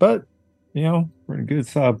thing. But, we're in a good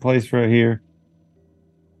solid place right here.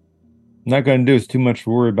 Not going to do us too much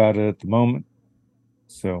to worry about it at the moment.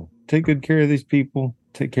 So take good care of these people.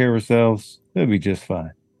 Take care of ourselves. It'll be just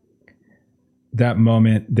fine. That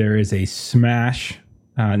moment, there is a smash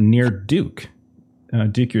near Duke.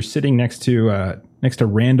 Duke, you're sitting next to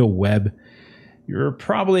Randall Webb. You're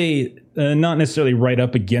probably not necessarily right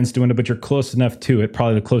up against the window, but you're close enough to it,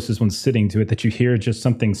 probably the closest one sitting to it, that you hear just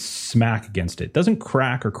something smack against it. It doesn't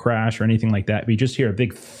crack or crash or anything like that, but you just hear a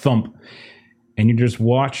big thump. And you just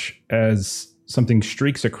watch as something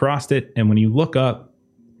streaks across it. And when you look up,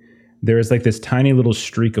 there is like this tiny little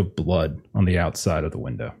streak of blood on the outside of the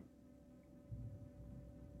window.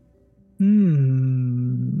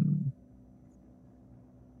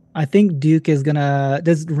 I think Duke is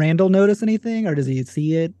does Randall notice anything, or does he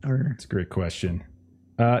see it? Or That's a great question.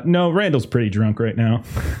 No, Randall's pretty drunk right now.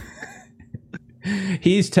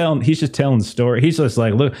 He's just telling the story. He's just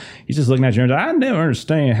like, look, he's just looking at you and I never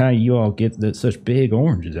understand how you all get such big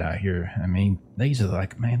oranges out here. I mean, these are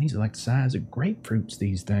like the size of grapefruits,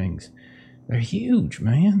 these things. They're huge,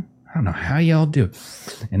 man. I don't know how y'all do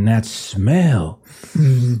it. And that smell.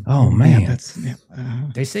 Mm, Oh, man. That's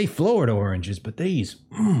They say Florida oranges, but these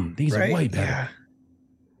are way better.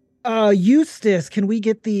 Eustace, can we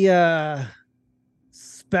get the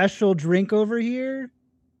special drink over here?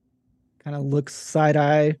 Kind of looks side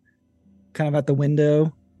eye, kind of at the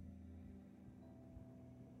window.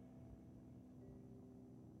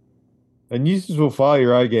 And Eustace will follow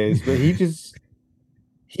your eye gaze, but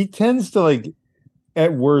he tends to like,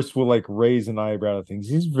 at worst, will like raise an eyebrow at things.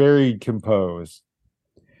 He's very composed.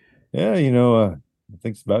 Yeah, I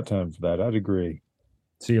think it's about time for that. I'd agree.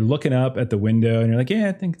 So you're looking up at the window and you're like, yeah,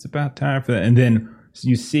 I think it's about time for that. And then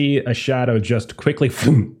you see a shadow just quickly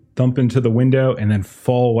thump into the window and then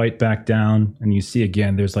fall right back down. And you see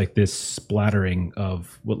again, there's like this splattering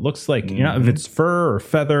of what looks like, if it's fur or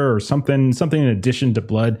feather or something in addition to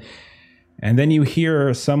blood. And then you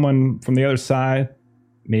hear someone from the other side.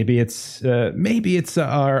 Maybe it's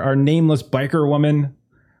our nameless biker woman.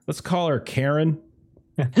 Let's call her Karen.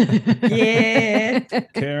 Yeah.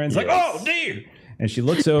 Karen's like, oh, dude. And she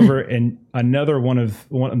looks over and another one of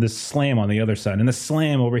the slam on the other side and the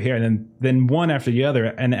slam over here. And then one after the other.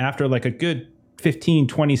 And after like a good 15,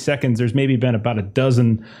 20 seconds, there's maybe been about a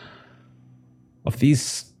dozen of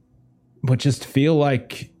these what just feel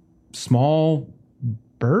like small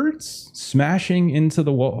birds smashing into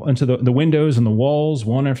the wall, into the windows and the walls,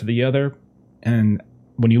 one after the other. And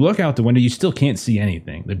when you look out the window, you still can't see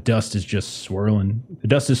anything. The dust is just swirling. The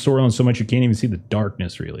dust is swirling so much you can't even see the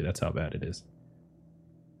darkness, really. That's how bad it is.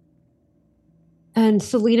 And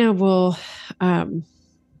Selena will, kind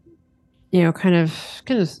of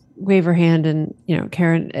wave her hand and,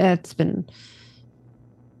 Karen, it's been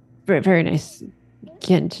very, very nice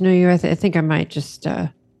getting to know you. I think I might just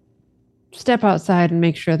step outside and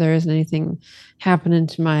make sure there isn't anything happening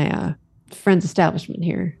to my friend's establishment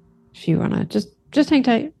here. If you want to just hang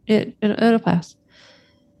tight, it'll pass.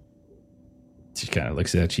 She kind of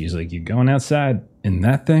looks at you. She's like, you going outside in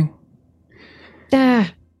that thing?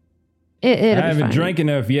 I haven't drank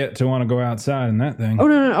enough yet to want to go outside in that thing. Oh,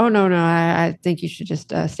 no. I think you should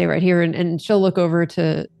just stay right here. And she'll look over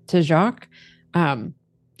to Jacques, and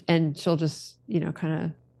she'll just,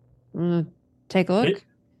 kind of take a look.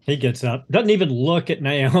 He gets up, doesn't even look at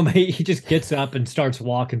Naomi. He just gets up and starts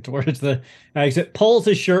walking towards the exit, pulls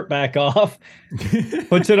his shirt back off,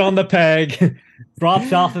 puts it on the peg,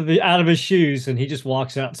 drops out of his shoes, and he just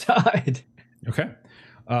walks outside. Okay.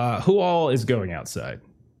 Who all is going outside?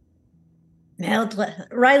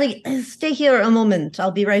 Riley, stay here a moment. I'll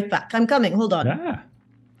be right back. I'm coming. Hold on.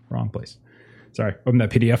 Wrong place. Sorry, open that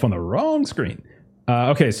PDF on the wrong screen.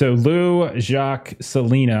 Okay, so Lou, Jacques,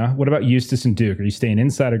 Selena. What about Eustace and Duke? Are you staying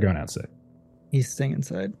inside or going outside? He's staying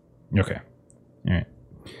inside. Okay. All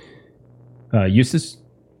right. Eustace?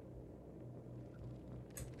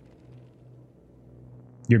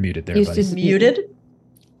 You're muted there, Eustace buddy. Muted?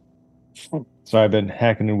 Sorry, I've been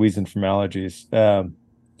hacking and wheezing from allergies.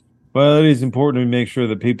 Well, it is important to make sure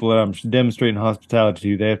that people that I'm demonstrating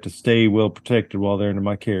hospitality to, they have to stay well protected while they're under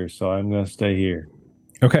my care. So I'm going to stay here.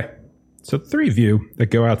 Okay. So 3 of you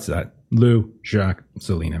that go outside, Lou, Jacques,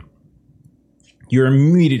 Selena. You're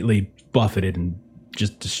immediately buffeted and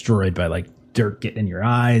just destroyed by like dirt getting in your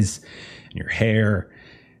eyes and your hair.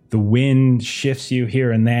 The wind shifts you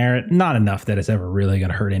here and there. Not enough that it's ever really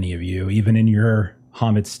going to hurt any of you. Even in your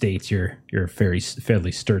Hamid states, you're fairly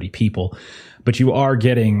sturdy people. But you are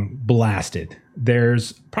getting blasted.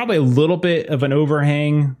 There's probably a little bit of an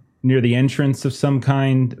overhang near the entrance of some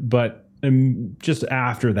kind, but just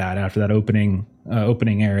after that opening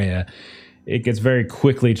area, it gets very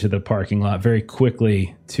quickly to the parking lot, very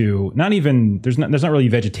quickly to there's not really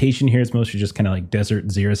vegetation here. It's mostly just kind of like desert,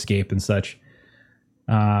 xeriscape and such.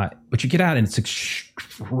 But you get out and it's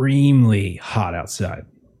extremely hot outside.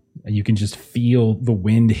 And you can just feel the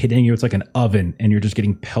wind hitting you. It's like an oven and you're just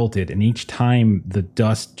getting pelted. And each time the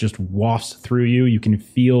dust just wafts through you, you can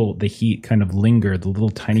feel the heat kind of linger. The little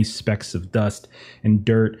tiny specks of dust and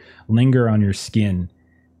dirt linger on your skin.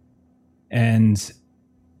 And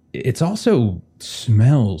it's also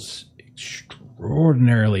smells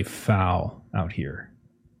extraordinarily foul out here.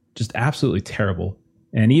 Just absolutely terrible.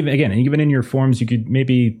 And even in your forms, you could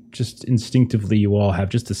maybe just instinctively, you all have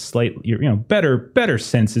just a slight, better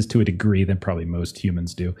senses to a degree than probably most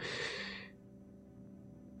humans do.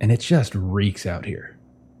 And it just reeks out here.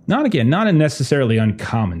 Not a necessarily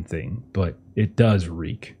uncommon thing, but it does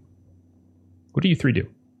reek. What do you 3 do?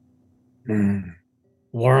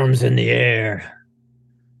 Worms in the air.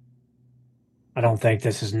 I don't think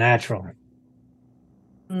this is natural.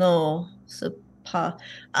 No. So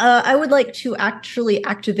I would like to actually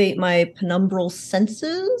activate my penumbral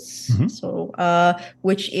senses,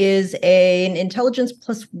 which is an intelligence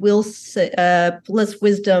plus plus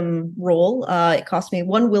wisdom roll. It costs me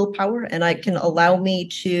 1 willpower, and I can allow me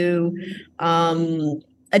to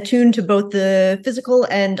attune to both the physical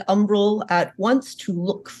and umbral at once to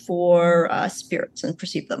look for spirits and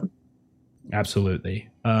perceive them. Absolutely.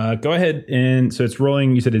 Go ahead, and so it's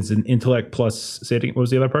rolling. You said it's an intellect plus. Say it again. What was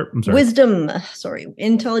the other part? I'm sorry. Wisdom. Sorry,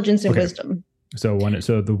 intelligence and wisdom. So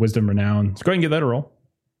the wisdom renown. Let's go ahead and give that a roll.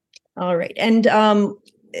 All right, and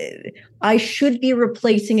I should be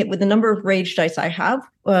replacing it with the number of rage dice I have.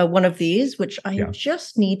 One of these, which I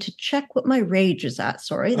just need to check what my rage is at.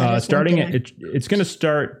 Sorry, starting it's going to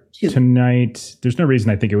start 2 tonight. There's no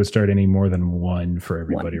reason I think it would start any more than 1 for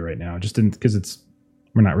everybody right now. Just because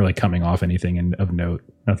we're not really coming off anything of note.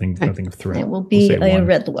 Nothing of threat. It will be a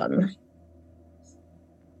red one.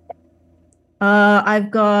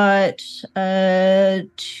 I've got 2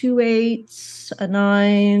 8s, a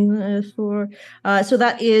 9, a 4. So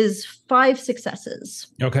that is 5 successes.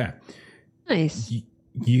 Okay. Nice.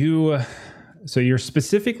 So you're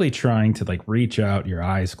specifically trying to like reach out, your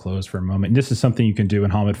eyes closed for a moment. And this is something you can do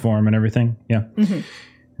in helmet form and everything. Yeah. Mm-hmm.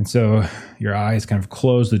 And so your eyes kind of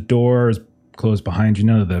close, the doors closed behind you.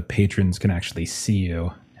 None of the patrons can actually see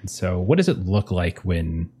you. And so what does it look like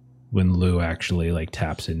when Lou actually like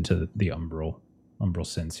taps into the umbral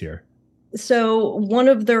sense here? So one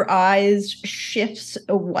of their eyes shifts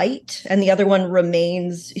white and the other one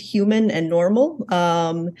remains human and normal.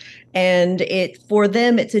 And for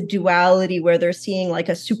them, it's a duality where they're seeing like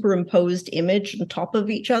a superimposed image on top of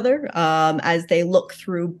each other as they look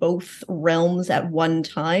through both realms at one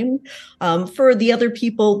time. For the other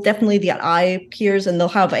people, definitely the eye appears and they'll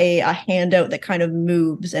have a handout that kind of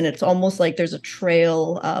moves, and it's almost like there's a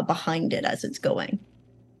trail behind it as it's going.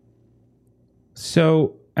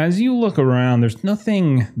 So as you look around, there's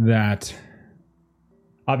nothing that,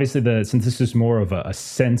 obviously, since this is more of a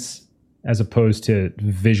sense as opposed to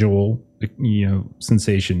visual,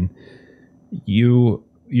 sensation, you're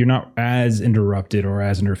not as interrupted or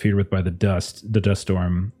as interfered with by the dust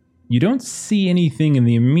storm. You don't see anything in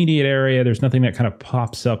the immediate area. There's nothing that kind of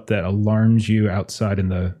pops up that alarms you outside in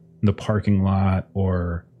the parking lot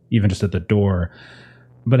or even just at the door.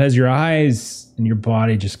 But as your eyes and your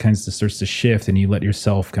body just kind of starts to shift and you let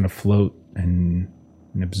yourself kind of float and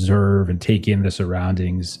observe and take in the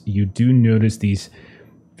surroundings, you do notice these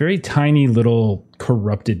very tiny little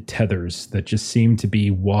corrupted tethers that just seem to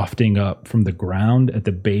be wafting up from the ground at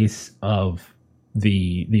the base of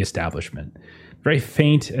the establishment. Very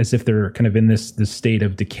faint, as if they're kind of in this state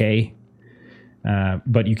of decay.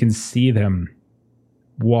 But you can see them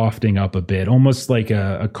wafting up a bit, almost like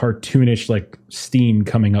a cartoonish like steam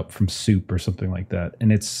coming up from soup or something like that.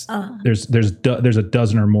 And it's there's a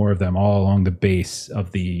dozen or more of them all along the base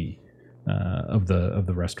of the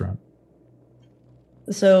restaurant.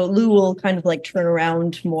 So Lou will kind of like turn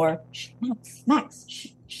around more. Max.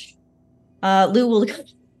 Lou will.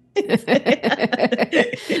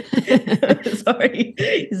 Sorry,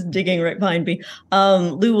 he's digging right behind me.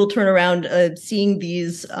 Lou will turn around, seeing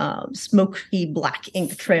these smoky black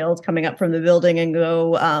ink trails coming up from the building, and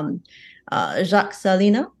go, Jacques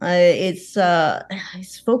Salina. It's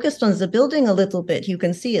focused on the building a little bit. You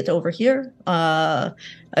can see it over here. I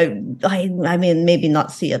mean, maybe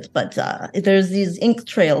not see it, but there's these ink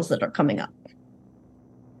trails that are coming up.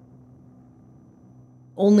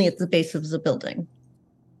 Only at the base of the building.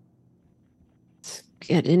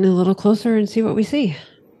 Get in a little closer and see what we see.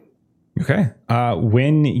 Okay.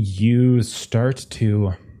 When you start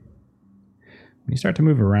to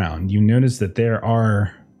move around, you notice that there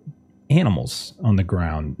are animals on the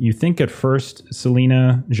ground. You think at first,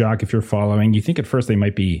 Selena, Jacques, if you're following, you think at first they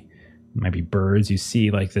might be birds. You see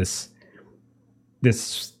like this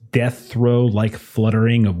death throw like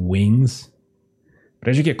fluttering of wings. But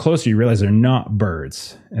as you get closer, you realize they're not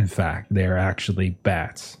birds. In fact, they're actually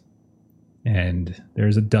bats. And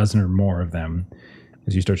there's a dozen or more of them.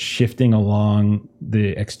 As you start shifting along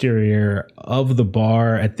the exterior of the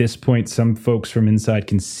bar, at this point, some folks from inside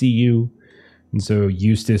can see you. And so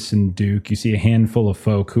Eustace and Duke, you see a handful of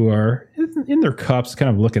folk who are in their cups, kind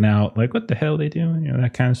of looking out, like, what the hell are they doing?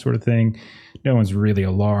 That kind of sort of thing. No one's really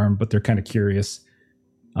alarmed, but they're kind of curious.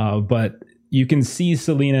 But you can see,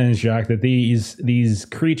 Selena and Jacques, that these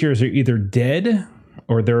creatures are either dead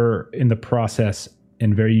or they're in the process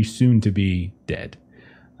and very soon to be dead.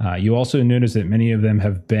 You also notice that many of them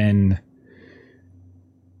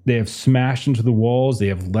they have smashed into the walls. They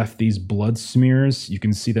have left these blood smears. You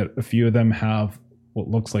can see that a few of them have what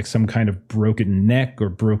looks like some kind of broken neck or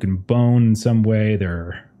broken bone in some way.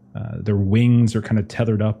 They're Their wings are kind of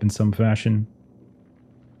tethered up in some fashion.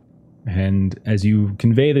 And as you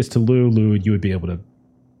convey this to Lulu, you would be able to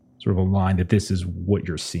sort of align that this is what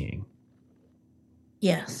you're seeing.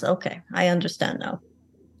 Yes, okay. I understand now.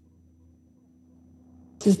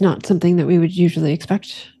 This is not something that we would usually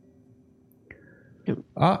expect.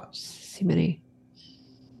 See many.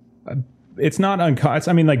 It's not uncommon.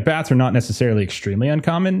 I mean, like bats are not necessarily extremely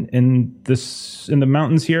uncommon in the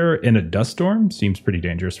mountains here. In a dust storm, seems pretty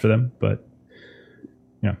dangerous for them. But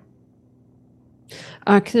yeah.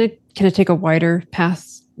 Can I take a wider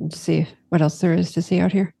path to see what else there is to see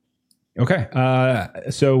out here? Okay.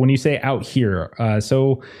 So when you say out here,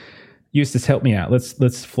 so Eustace, help me out.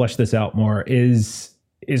 Let's flesh this out more. Is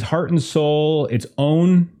Heart and Soul its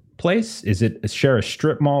own place? Is it share a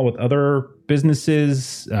strip mall with other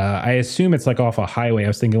businesses? I assume it's like off a highway. I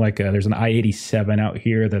was thinking like there's an I-87 out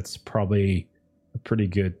here. That's probably a pretty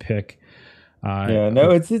good pick.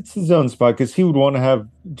 It's his own spot because he would want to have,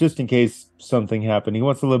 just in case something happened, he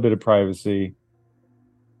wants a little bit of privacy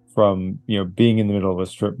from being in the middle of a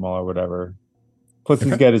strip mall or whatever. Plus,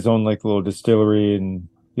 he's got his own like little distillery and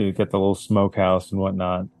got the little smokehouse and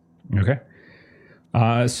whatnot. Okay.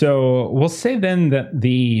 So we'll say then that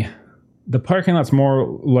the parking lot's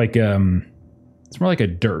more like it's more like a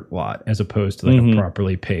dirt lot as opposed to like a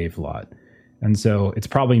properly paved lot, and so it's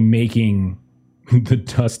probably making the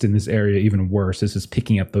dust in this area even worse. This is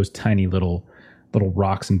picking up those tiny little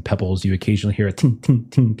rocks and pebbles. You occasionally hear a tink tink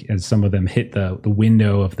tink as some of them hit the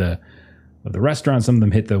window of the restaurant. Some of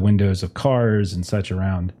them hit the windows of cars and such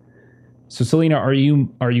around. So, Selena, are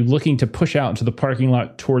you looking to push out into the parking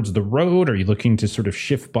lot towards the road? Are you looking to sort of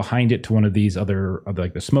shift behind it to one of these other,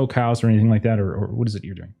 like the smokehouse or anything like that? Or what is it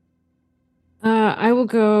you're doing? I will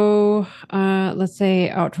go, let's say,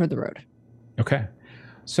 out toward the road. Okay.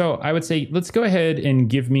 So I would say let's go ahead and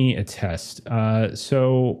give me a test.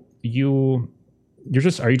 So are you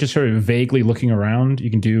just sort of vaguely looking around? You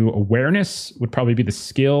can do awareness would probably be the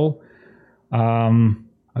skill.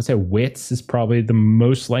 I'd say wits is probably the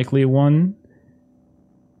most likely one.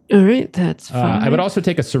 All right, that's fine. I would also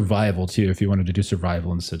take a survival too if you wanted to do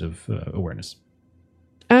survival instead of awareness.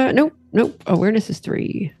 Nope. Awareness is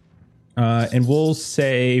 3. And we'll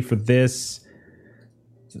say for this,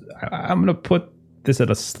 I'm going to put this at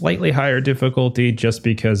a slightly higher difficulty just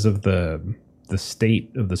because of the state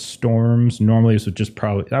of the storms. Normally, this would just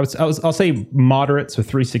probably I'll say moderate, so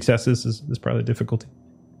 3 successes is probably the difficulty.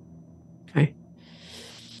 Okay.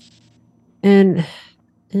 And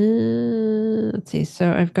let's see.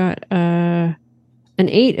 So I've got an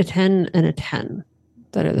 8, a 10, and a 10.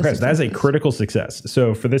 That are the okay, so that's a critical success.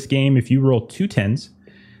 So for this game, if you roll 2 10s,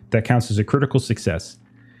 that counts as a critical success.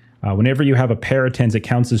 Whenever you have a pair of 10s, it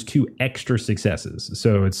counts as 2 extra successes.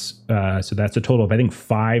 So it's so that's a total of I think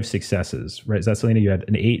 5 successes, right? Is that Selena? You had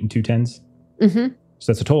an 8 and 2 10s. Mm-hmm.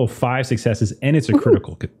 So that's a total of 5 successes, and it's a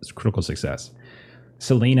critical success.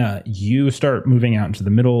 Selena, you start moving out into the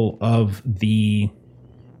middle of the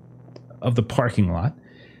parking lot,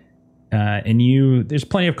 and there's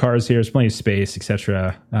plenty of cars here. There's plenty of space,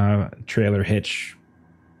 etc. Trailer hitch,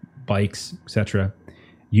 bikes, etc.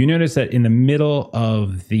 You notice that in the middle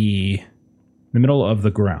of the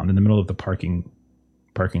ground, in the middle of the parking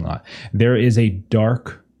lot, there is a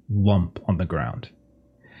dark lump on the ground.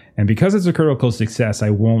 And because it's a critical success, I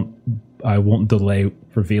won't delay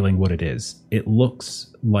revealing what it is. It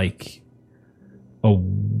looks like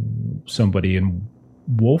somebody in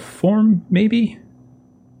wolf form, maybe?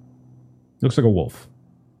 Looks like a wolf.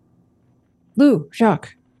 Lou,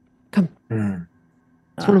 Jacques, come.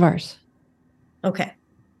 It's one of ours. Okay.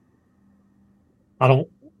 I don't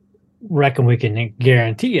reckon we can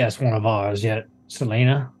guarantee that's one of ours yet,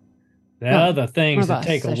 Selena. There are other things that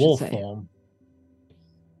take a wolf form.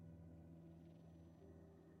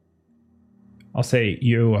 I'll say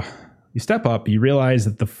you step up, you realize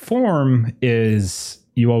that the form is,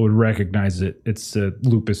 you all would recognize it. It's a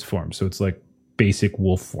lupus form, so it's like basic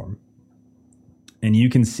wolf form. And you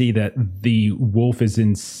can see that the wolf is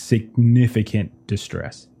in significant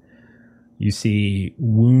distress. You see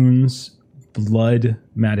wounds, blood,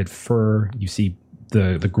 matted fur. You see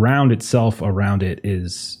the ground itself around it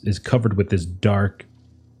is covered with this dark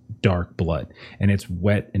blood, and it's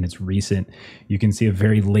wet and it's recent. You can see a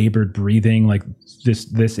very labored breathing, like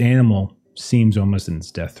this animal seems almost in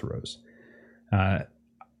its death throes. I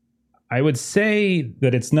would say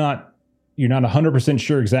that you're not 100%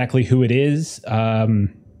 sure exactly who it is,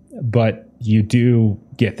 but you do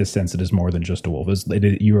get the sense it is more than just a wolf.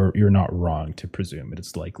 You're not wrong to presume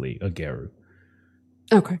it's likely a Geru.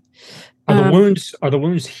 Okay. Are the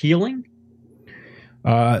wounds healing?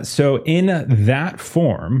 So in that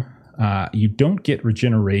form, You don't get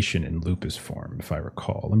regeneration in lupus form, if I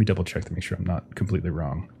recall. Let me double check to make sure I'm not completely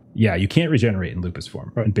wrong. Yeah, you can't regenerate in lupus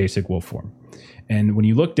form, in basic wolf form. And when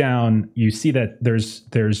you look down, you see that there's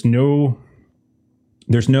not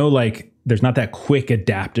that quick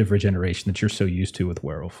adaptive regeneration that you're so used to with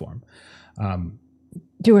werewolf form. Can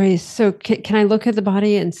I look at the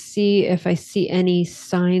body and see if I see any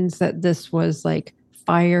signs that this was like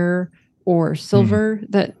fire or silver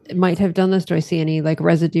that might have done this? Do I see any like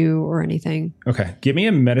residue or anything? Okay. Give me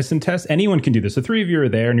a medicine test. Anyone can do this. The three of you are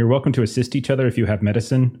there and you're welcome to assist each other if you have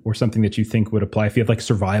medicine or something that you think would apply. If you have like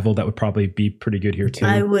survival, that would probably be pretty good here too.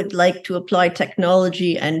 I would like to apply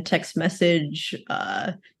technology and text message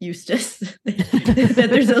Eustace that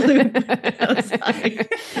there's a loop outside.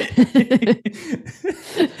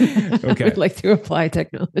 Okay. I would like to apply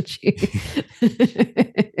technology.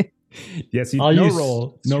 Yes, I'll no use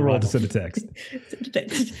roll to send a text.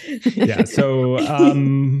 Text. Yeah, so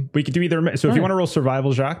we could do either. So if you want to roll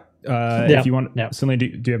survival, Jacques, if you want, Selena,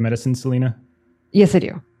 do you have medicine, Selena? Yes, I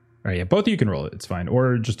do. All right, yeah, both of you can roll it. It's fine,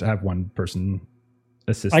 or just have one person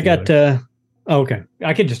assist. I got. Okay,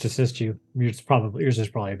 I can just assist you. Yours is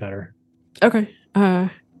probably better. Okay.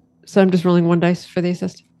 So I'm just rolling one dice for the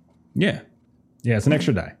assist. Yeah, it's an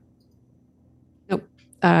extra die. Nope.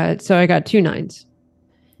 So I got 2 9s.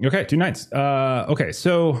 Okay, 2 9s. Okay,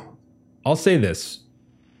 so I'll say this.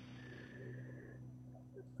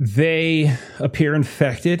 They appear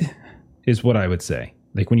infected, is what I would say.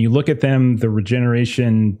 Like when you look at them, the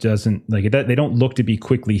regeneration doesn't they don't look to be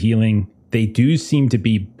quickly healing. They do seem to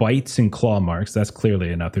be bites and claw marks. That's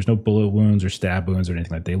clearly enough. There's no bullet wounds or stab wounds or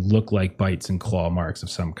anything like that. They look like bites and claw marks of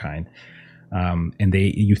some kind. And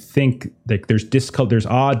you think that there's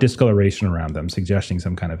odd discoloration around them, suggesting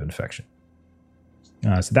some kind of infection.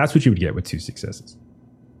 So that's what you would get with 2 successes.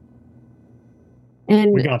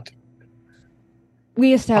 And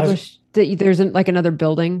we established that there's like another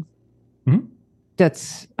building. Mm-hmm.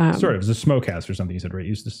 That's sorry, it was a smokehouse or something you said, right,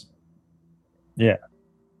 Eustace? Yeah.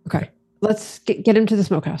 Okay. Let's get him to the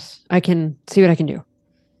smokehouse. I can see what I can do.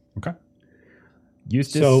 Okay.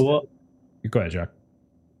 Eustace. So go ahead, Jacques.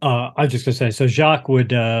 I was just gonna say, so Jacques would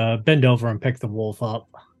bend over and pick the wolf up.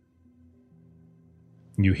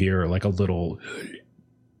 You hear like a little,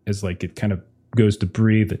 as like it kind of goes to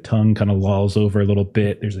breathe, the tongue kind of lolls over a little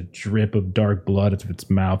bit. There's a drip of dark blood out of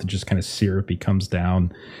its mouth. It just kind of syrupy comes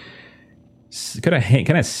down.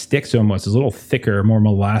 Kind of sticks almost. It's a little thicker, more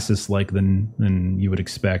molasses-like than you would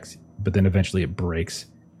expect. But then eventually it breaks.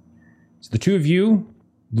 So the two of you,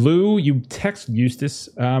 Lou, you text Eustace.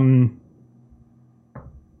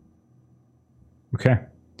 Okay.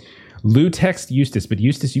 Lou texts Eustace, but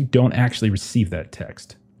Eustace, you don't actually receive that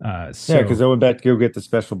text. Yeah, because I went back to go get the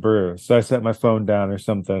special brew. So I set my phone down or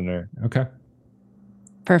something. Okay.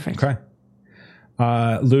 Perfect. Okay.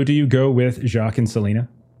 Lou, do you go with Jacques and Selena?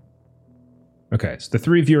 Okay, so the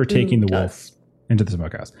three of you are taking the wolf into the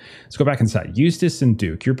smokehouse. Let's go back inside. Eustace and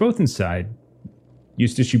Duke, you're both inside.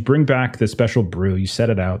 Eustace, you bring back the special brew. You set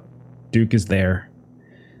it out. Duke is there.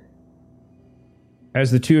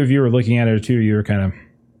 As the two of you are looking at it, the two of you are kind of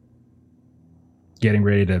getting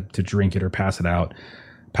ready to drink it or pass it out.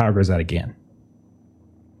 Power goes out again.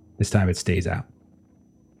 This time it stays out.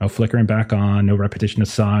 No flickering back on, no repetition of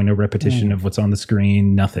song, no repetition of what's on the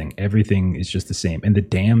screen, nothing. Everything is just the same. And the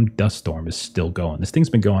damn dust storm is still going. This thing's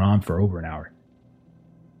been going on for over an hour.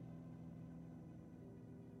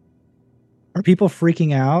 Are people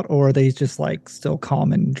freaking out, or are they just like still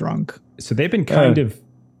calm and drunk? So they've been kind of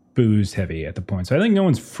booze heavy at the point. So I think no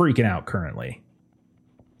one's freaking out currently.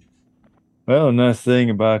 Well, nice thing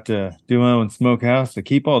about doing my own smokehouse, to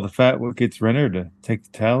keep all the fat what gets rendered, to take the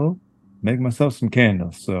tallow, make myself some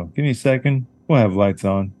candles. So give me a second. We'll have lights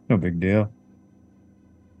on. No big deal.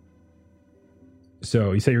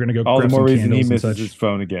 So you say you're going to go all grab the more some reason he candles and misses such? his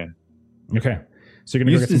phone again. Okay. So you're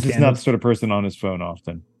going to go get some Eustace candles? is not the sort of person on his phone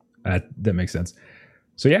often. That makes sense.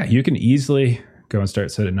 So yeah, you can easily go and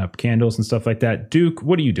start setting up candles and stuff like that. Duke,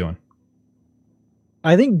 what are you doing?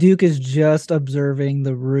 I think Duke is just observing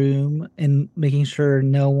the room and making sure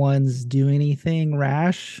no one's doing anything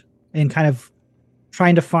rash, and kind of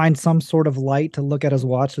trying to find some sort of light to look at his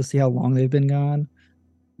watch to see how long they've been gone.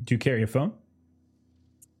 Do you carry a phone?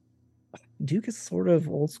 Duke is sort of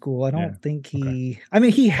old school. I don't think he... Okay. I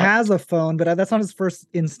mean, he has a phone, but that's not his first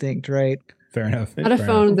instinct, right? Fair enough. Not a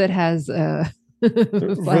phone that has a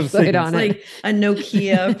flashlight on it. Like a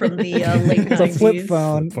Nokia from the late 90s. It's a flip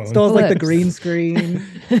phone. Still has like the green screen.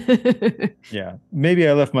 Yeah. Maybe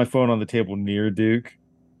I left my phone on the table near Duke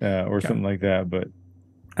or something like that. But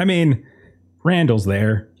I mean, Randall's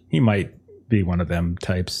there. He might be one of them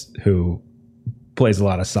types who plays a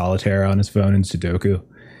lot of solitaire on his phone and Sudoku.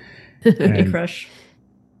 Candy Crush.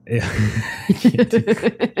 Yeah.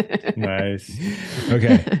 Nice.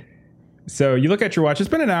 Okay. So you look at your watch. It's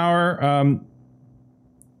been an hour.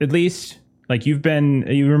 At least, like you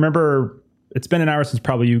remember. It's been an hour since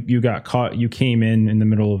probably you got caught. You came in the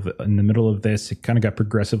middle of this. It kind of got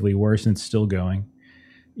progressively worse, and it's still going.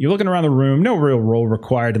 You're looking around the room. No real roll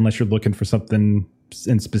required unless you're looking for something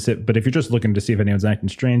in specific. But if you're just looking to see if anyone's acting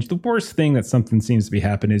strange, the worst thing that something seems to be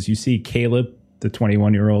happening is you see Caleb, the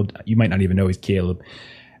 21-year-old. You might not even know he's Caleb.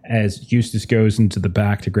 As Eustace goes into the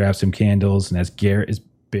back to grab some candles, and as Garrett is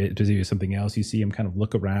busy with something else, you see him kind of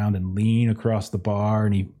look around and lean across the bar,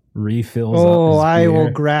 and he refills up his beer. I will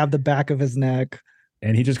grab the back of his neck.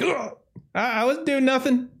 And he just goes, oh, I wasn't doing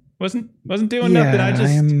nothing. Wasn't doing nothing. I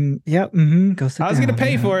just go sit down. I was gonna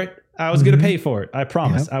pay for it. I was gonna pay for it. I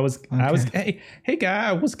promise. Yep. I was hey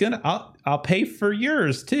guy, I'll pay for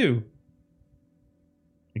yours too.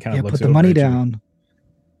 He kind of looks put the money down.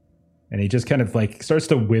 And he just kind of like starts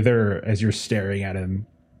to wither as you're staring at him.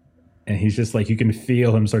 And he's just like, you can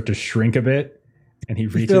feel him start to shrink a bit. And he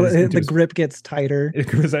reaches the grip gets tighter.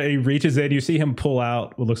 He reaches in, you see him pull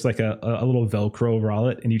out what looks like a little Velcro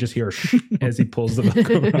wallet, and you just hear as he pulls the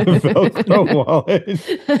Velcro wallet.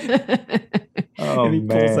 Oh, and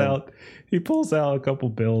man. He pulls out a couple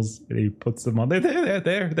bills and he puts them on. They're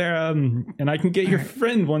and I can get your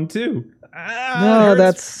friend one too. No,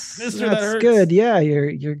 that's good. Yeah,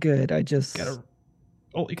 you're good. I just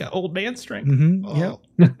you got old man strength.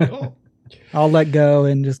 Yep. I'll let go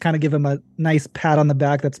and just kind of give him a nice pat on the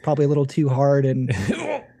back. That's probably a little too hard. And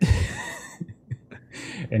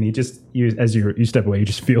and as you step away, you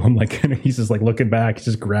just feel him like he's just like looking back. He's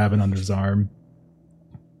just grabbing under his arm.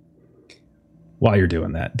 While you're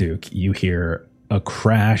doing that, Duke, you hear a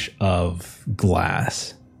crash of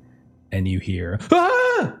glass, and you hear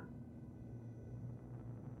ah!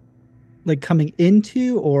 Like coming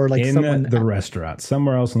into or like in someone the restaurant,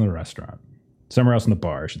 somewhere else in the restaurant. Somewhere else in the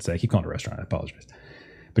bar, I should say. I keep calling it a restaurant. I apologize.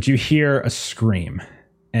 But you hear a scream,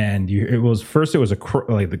 and it was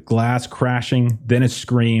the glass crashing, then a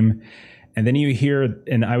scream, and then you hear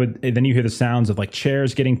the sounds of like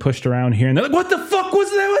chairs getting pushed around here, and they're like, "What the fuck was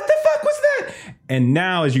that? What the fuck was that?" And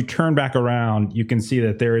now, as you turn back around, you can see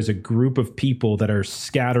that there is a group of people that are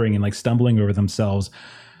scattering and like stumbling over themselves,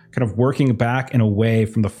 kind of working back and away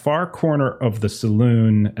from the far corner of the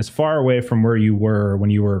saloon, as far away from where you were when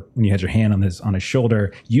you had your hand on his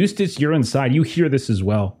shoulder. Eustace, you're inside. You hear this as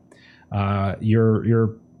well.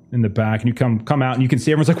 You're in the back, and you come out, and you can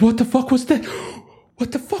see everyone's like, "What the fuck was that?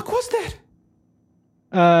 What the fuck was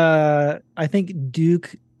that?" I think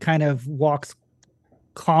Duke kind of walks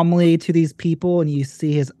calmly to these people, and you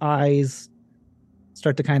see his eyes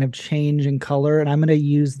start to kind of change in color, and I'm going to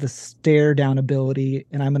use the stare down ability,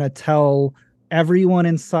 and I'm going to tell everyone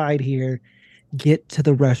inside here, get to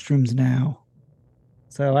the restrooms now.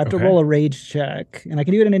 So I have to roll a rage check, and I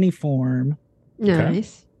can do it in any form.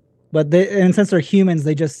 Nice. But since they're humans,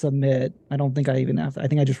 they just submit. I don't think I even have to. I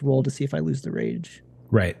think I just roll to see if I lose the rage.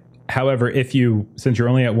 Right. However, since you're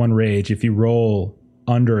only at one rage, if you roll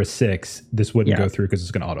under a 6, this wouldn't go through because it's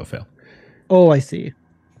going to auto fail. Oh, I see.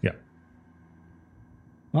 Yeah.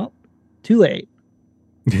 Well, too late.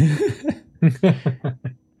 So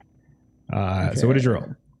what did you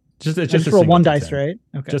roll? Just roll one dice, D10. right?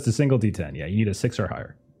 Okay. Just a single D10. Yeah, you need a 6 or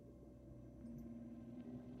higher.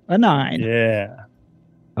 A 9. Yeah.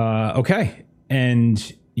 Okay.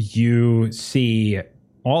 And you see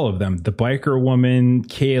all of them. The biker woman,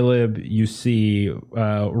 Caleb, you see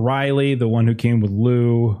Riley, the one who came with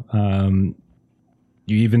Lou.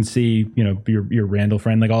 You even see, your Randall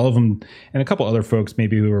friend, like all of them, and a couple other folks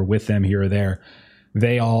maybe who were with them here or there.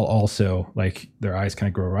 They all also, like, their eyes kind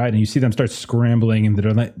of grow wide, and you see them start scrambling in the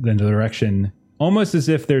direction, almost as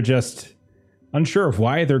if they're just unsure of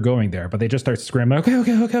why they're going there, but they just start scrambling.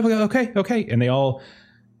 Okay. And they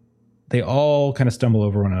all kind of stumble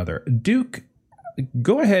over one another. Duke,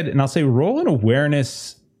 go ahead, and I'll say roll an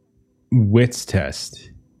awareness wits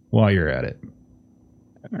test while you're at it.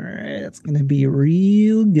 All right, that's going to be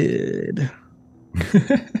real good.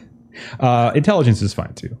 Intelligence is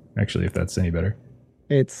fine too, actually, if that's any better.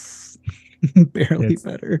 It's barely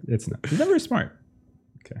better. It's not. He's not very smart.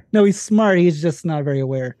 Okay. No, he's smart. He's just not very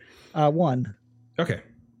aware. 1. Okay.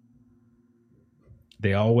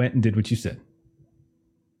 They all went and did what you said.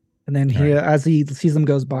 And then as he sees them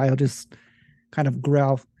goes by, he'll just kind of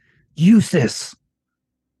growl, Eustace.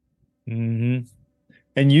 Mm-hmm.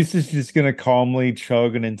 And Eustace is just going to calmly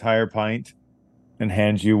chug an entire pint and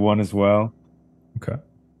hand you one as well. Okay.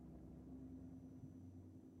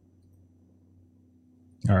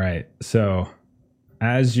 All right. So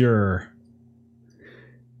as you're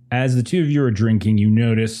As the two of you are drinking, you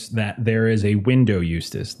notice that there is a window,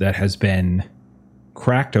 Eustace, that has been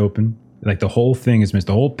cracked open. Like the whole thing is missed.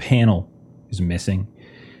 The whole panel is missing.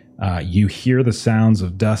 You hear the sounds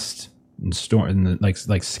of dust and storm, and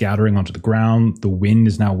like scattering onto the ground. The wind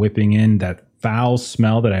is now whipping in. That foul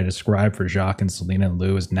smell that I described for Jacques and Selena and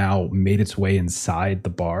Lou has now made its way inside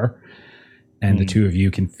the bar, and the two of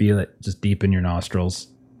you can feel it just deep in your nostrils,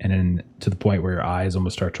 and then to the point where your eyes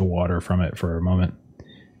almost start to water from it for a moment,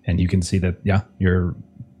 and you can see that your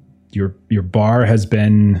bar has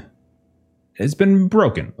been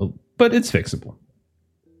broken, but it's fixable.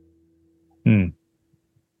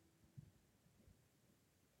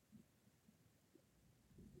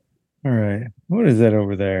 All right. What is that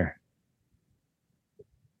over there?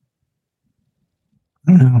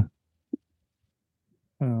 I don't know.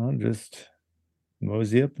 I'll just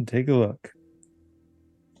mosey up and take a look.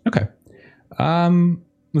 Okay.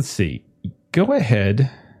 Let's see. Go ahead.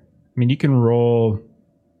 I mean, you can roll.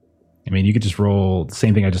 I mean, you could just roll the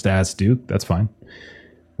same thing I just asked Duke. That's fine.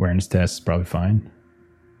 Awareness test is probably fine.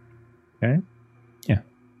 Okay. Yeah.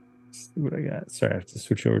 Let's see what I got. Sorry, I have to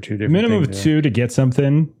switch over to different Minimum of things 2 to get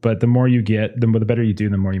something, but the more you get, the better you do,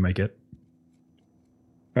 the more you might get.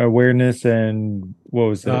 Awareness and what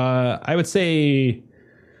was it? I would say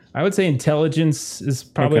intelligence is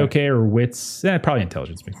probably okay, or wits. Probably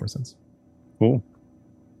intelligence makes more sense. Cool.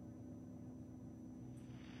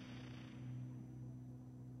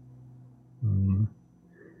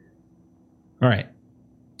 All right.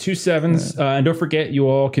 2 7s. And don't forget, you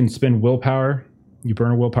all can spend willpower. You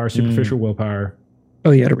burn a willpower, superficial willpower.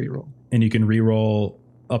 Oh, yeah, to reroll. And you can reroll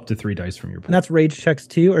up to 3 dice from your pool. And that's rage checks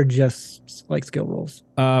too, or just like skill rolls?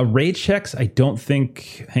 Rage checks, I don't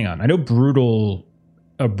think. Hang on. I know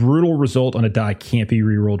a brutal result on a die can't be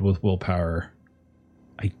rerolled with willpower.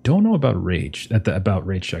 I don't know about rage. About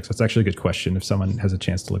rage checks. That's actually a good question. If someone has a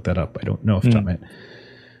chance to look that up, I don't know if it's on it.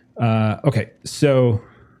 Okay, so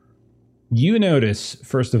you notice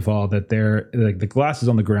first of all that the glass is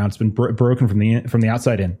on the ground. It's been broken from the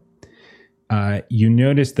outside in. You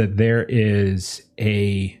notice that there is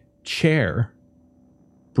a chair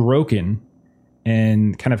broken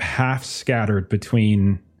and kind of half scattered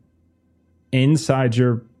between inside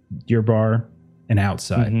your bar and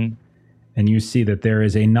outside. Mm-hmm. And you see that there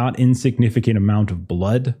is a not insignificant amount of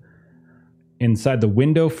blood inside the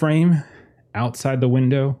window frame, outside the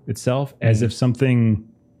window itself, as if something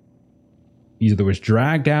either was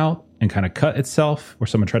dragged out and kind of cut itself, or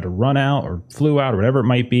someone tried to run out or flew out or whatever it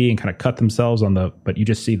might be and kind of cut themselves but you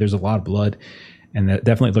just see there's a lot of blood, and that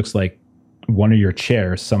definitely looks like one of your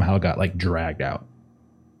chairs somehow got like dragged out.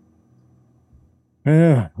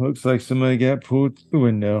 Yeah, looks like somebody got pulled through the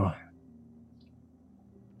window.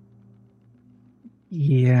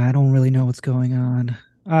 Yeah, I don't really know what's going on.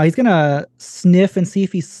 He's gonna sniff and see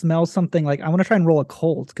if he smells something. Like, I want to try and roll a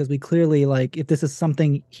cult, because we clearly, like, if this is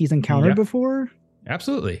something he's encountered before.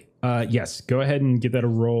 Absolutely. Yes. Go ahead and give that a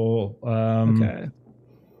roll. Okay.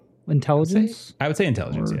 Intelligence? I would say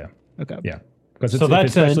intelligence. Yeah. Okay. Yeah. Because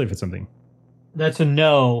especially if it's something. That's a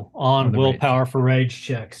no on willpower for rage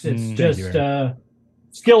checks. It's just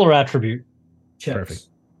skill or attribute checks. Perfect.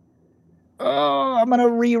 Oh, I'm gonna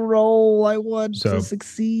re-roll. I want to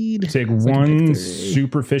succeed. Take 1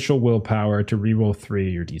 superficial willpower to re-roll 3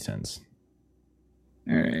 of your d10s.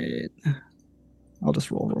 All right. I'll just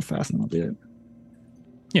roll real fast and I'll do it.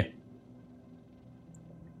 Yeah.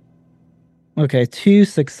 Okay, 2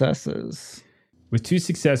 successes. With 2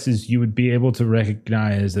 successes, you would be able to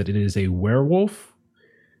recognize that it is a werewolf,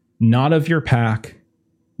 not of your pack,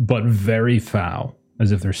 but very foul,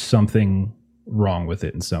 as if there's something wrong with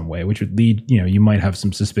it in some way, which would lead, you might have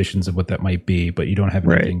some suspicions of what that might be, but you don't have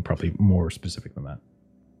anything probably more specific than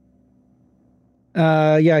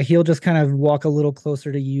that. Yeah, he'll just kind of walk a little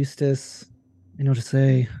closer to Eustace, and he'll just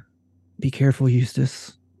say, "Be careful,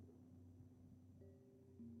 Eustace."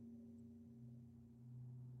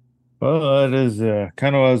 Well, that is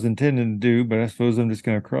kind of what I was intending to do, but I suppose I'm just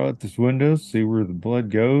going to crawl out this window, see where the blood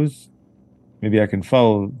goes. Maybe I can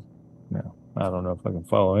follow. No, I don't know if I can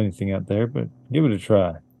follow anything out there, but give it a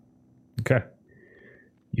try. Okay.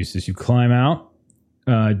 Eustace, you climb out.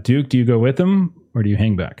 Duke, do you go with him or do you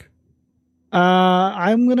hang back?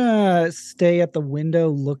 I'm gonna stay at the window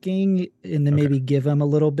looking, and then maybe give him a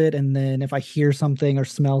little bit, and then if I hear something or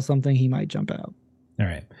smell something, he might jump out. All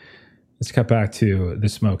right. Let's cut back to the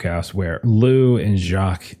smokehouse where Lou and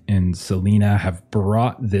Jacques and Selena have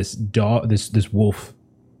brought this dog, this wolf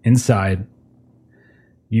inside.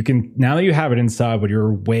 You can, now that you have it inside, but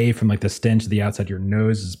you're away from like the stench of the outside, your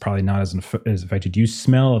nose is probably not as affected. You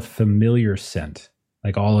smell a familiar scent,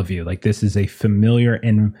 like all of you. Like this is a familiar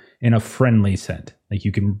and a friendly scent. Like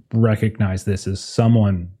you can recognize this as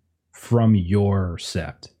someone from your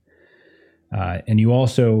sept. And you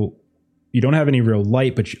don't have any real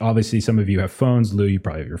light, but obviously some of you have phones. Lou, you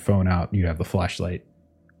probably have your phone out. You have the flashlight.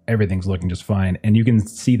 Everything's looking just fine. And you can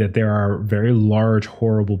see that there are very large,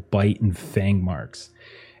 horrible bite and fang marks.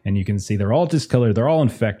 And you can see they're all discolored. They're all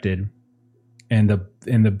infected. And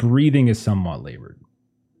the breathing is somewhat labored.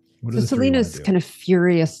 So Selena's kind of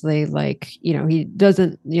furiously he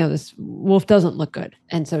doesn't, this wolf doesn't look good.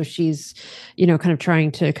 And so she's, kind of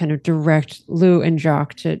trying to kind of direct Lou and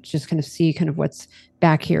Jacques to just kind of see kind of what's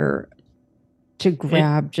back here to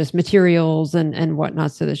grab just materials and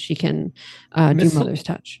whatnot so that she can do Mother's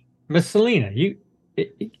Touch. Miss Selena, you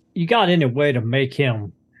got any way to make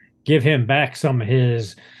him give him back some of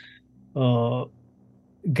his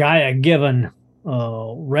Gaia-given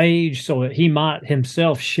rage so that he might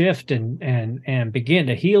himself shift and begin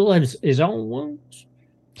to heal his own wounds?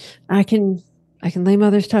 I can lay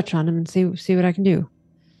Mother's Touch on him and see what I can do.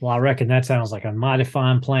 Well, I reckon that sounds like a mighty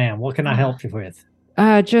fine plan. What can I help you with?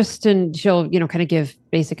 And she'll, kind of give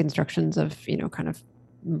basic instructions of, kind of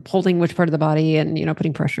holding which part of the body and,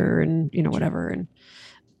 putting pressure and, whatever. And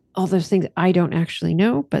all those things I don't actually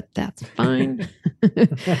know, but that's fine.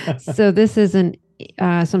 So this is so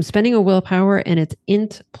I'm spending a willpower and it's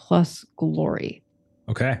int plus glory.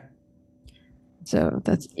 Okay. So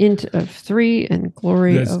that's int of 3 and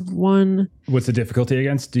glory of 1. What's the difficulty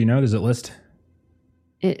against? Do you know? Does it list?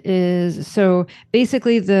 It is. So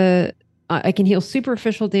basically I can heal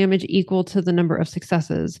superficial damage equal to the number of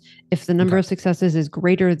successes. If the number of successes is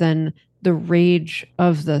greater than the rage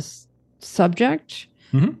of the subject,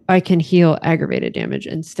 I can heal aggravated damage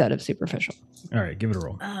instead of superficial. All right, give it a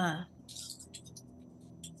roll.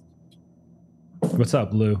 What's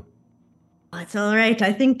up, Lou? It's all right.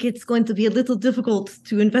 I think it's going to be a little difficult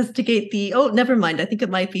to investigate never mind. I think it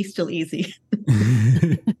might be still easy.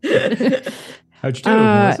 How'd you do,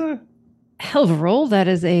 Melissa? Hell of a roll. That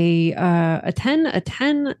is a 10,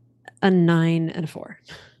 a 9, and a 4.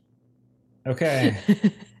 Okay.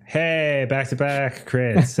 Hey, back to back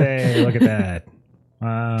crits. Hey, look at that.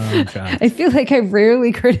 I feel like I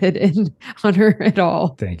rarely critted in Hunter at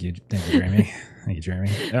all. Thank you, Jeremy.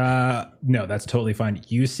 No, that's totally fine.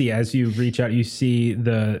 You see, as you reach out, you see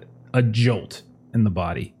a jolt in the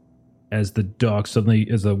body as the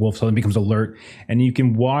wolf suddenly becomes alert, and you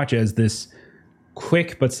can watch as this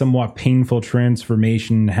quick but somewhat painful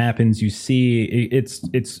transformation happens. You see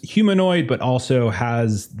it's humanoid, but also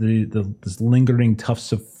has this lingering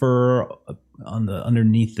tufts of fur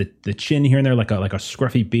underneath the chin here and there, like a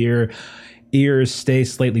scruffy beard. Ears stay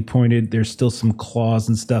slightly pointed. There's still some claws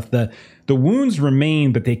and stuff. The wounds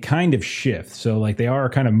remain, but they kind of shift. So like they are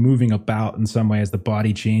kind of moving about in some way as the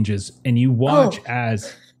body changes. And you watch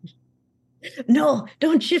as... No,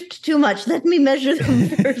 don't shift too much. Let me measure them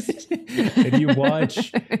first. And you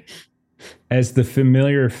watch as the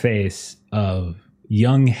familiar face of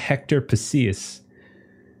young Hector Pacius,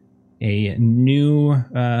 a new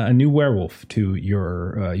werewolf to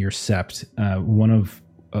your sept,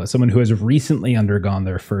 someone who has recently undergone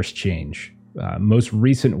their first change. Most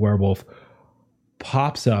recent werewolf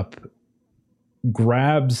pops up,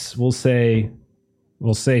 grabs, we'll say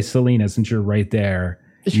Selena, since you're right there.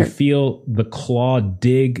 Sure. You feel the claw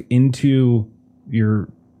dig into your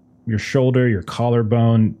shoulder, your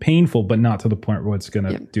collarbone, painful, but not to the point where it's going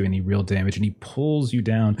to do any real damage. And he pulls you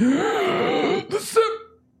down. The sept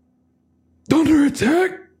under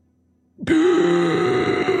attack.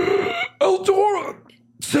 Eldora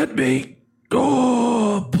sent me.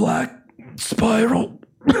 Oh, black spiral.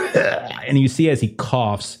 And you see as he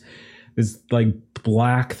coughs, this like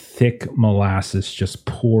black, thick molasses just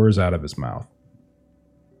pours out of his mouth.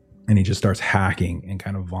 And he just starts hacking and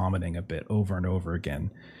kind of vomiting a bit over and over again.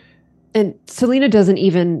 And Selena doesn't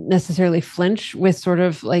even necessarily flinch with sort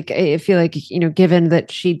of like, I feel like, given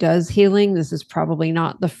that she does healing, this is probably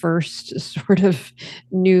not the first sort of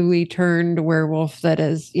newly turned werewolf that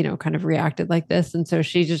has, kind of reacted like this. And so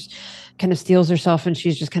she just kind of steels herself and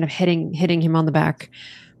she's just kind of hitting him on the back.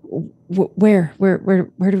 Where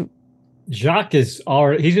do... Jacques is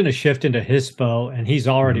already, he's going to shift into Hispo and he's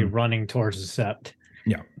already running towards the sept.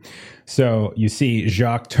 Yeah. So you see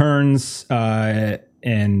Jacques turns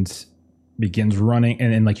and begins running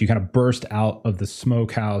and like you kind of burst out of the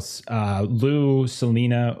smokehouse. Lou,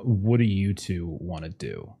 Selena, what do you two want to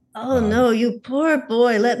do? Oh, no, you poor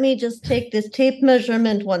boy. Let me just take this tape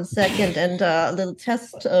measurement 1 second and a little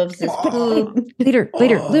test of this poop. Later,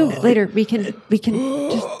 Lou, later. We can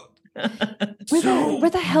just... Where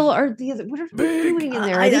the hell are the other... What are they doing in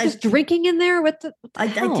there? Are they just drinking in there? What the I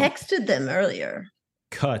hell? texted them earlier.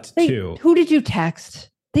 Cut to... Who did you text?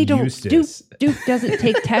 They don't. Eustace. Duke doesn't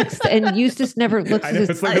take text, and Eustace never looks I at know, his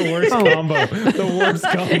it's like the worst phone. combo. The worst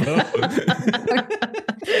combo.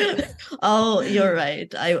 Oh, you're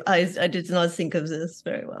right. I did not think of this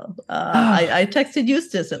very well. I texted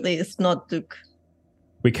Eustace at least, not Duke.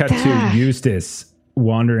 We cut to Eustace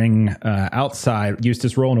wandering outside.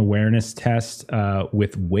 Eustace, roll an awareness test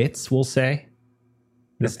with wits, we'll say,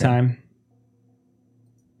 this time.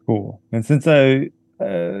 Cool. And since I,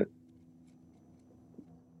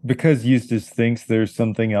 because Eustace thinks there's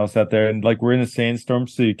something else out there, and like we're in a sandstorm,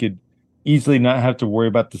 so you could easily not have to worry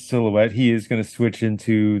about the silhouette, he is going to switch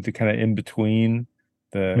into the kind of in between.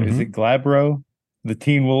 Is it Glabro? The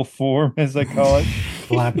Teen Wolf form, as I call it.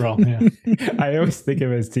 Glabro, yeah. I always think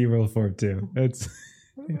of it as T-Roll form too. It's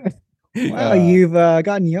Wow, you've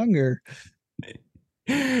gotten younger.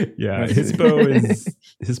 yeah.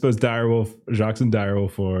 Hispo's direwolf, Jacques and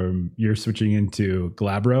direwolf form. You're switching into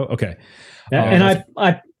Glabro. Okay. And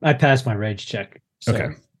I passed my rage check. So. Okay.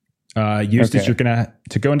 Eustace, you're gonna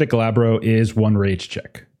to go into Glabro is one rage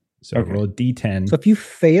check. So roll a D10. So if you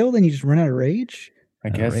fail, then you just run out of rage? I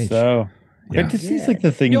guess rage. so. Yeah. It just seems like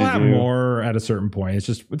the thing You'll to have do. more at a certain point.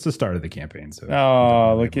 It's the start of the campaign. So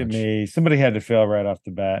Oh, look at me! Somebody had to fail right off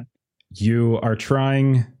the bat. You are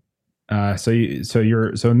trying. So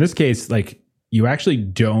in this case, like you actually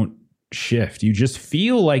don't shift. You just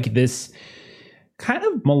feel like this kind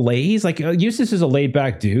of malaise. Like Eustace is a laid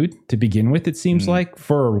back dude to begin with. It seems like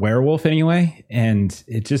for a werewolf anyway, and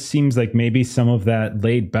it just seems like maybe some of that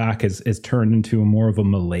laid back has turned into more of a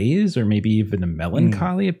malaise, or maybe even a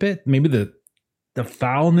melancholy a bit. Maybe the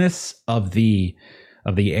foulness of the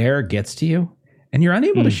air gets to you, and you're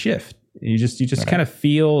unable to shift. You just kind of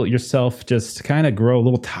feel yourself just kind of grow a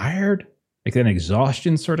little tired. Like an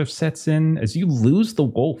exhaustion sort of sets in as you lose the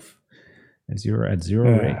wolf, as you're at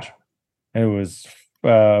 0 rage. It was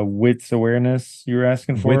wits awareness you were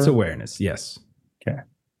asking for? Wits awareness, yes.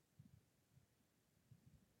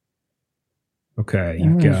 Okay,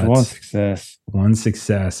 you've got one success. One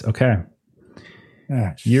success. Okay.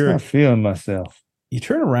 You're not feeling myself. You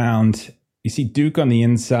turn around, you see Duke on the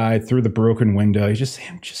inside through the broken window. You just say,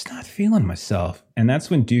 I'm just not feeling myself. And that's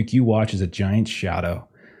when Duke, you watch as a giant shadow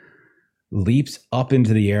leaps up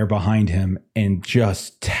into the air behind him and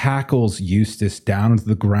just tackles Eustace down to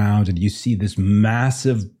the ground. And you see this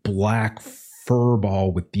massive black fur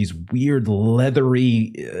ball with these weird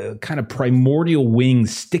leathery kind of primordial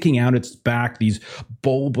wings sticking out its back, these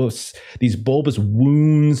bulbous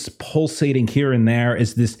wounds pulsating here and there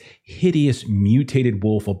as this hideous mutated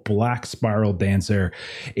wolf, a black spiral dancer,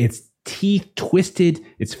 its teeth twisted,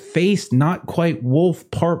 its face not quite wolf,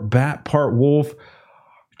 part bat, part wolf,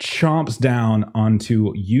 chomps down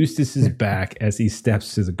onto Eustace's back as he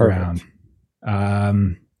steps to the ground.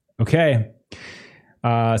 Okay.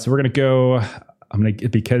 So we're going to go,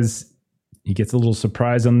 because he gets a little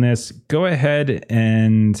surprise on this, go ahead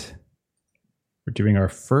and we're doing our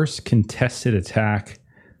first contested attack.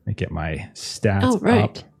 Let me get my stats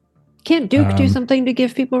up. Can't Duke do something to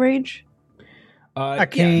give people rage? I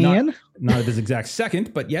can. Yeah, not at this exact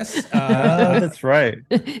second, but yes. That's right.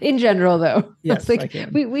 In general, though. Yes, like, I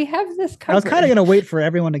can. We have this covered. I was kind of going to wait for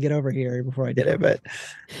everyone to get over here before I did it, but...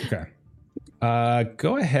 Okay.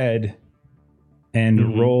 Go ahead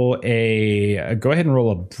and roll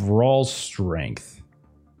a brawl strength.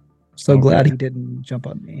 So glad he didn't jump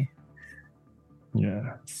on me.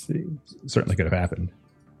 Yeah. Let's see. Certainly could have happened.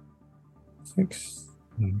 6.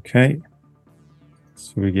 Okay.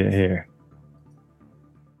 So we get here.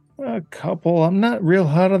 A couple. I'm not real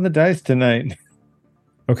hot on the dice tonight.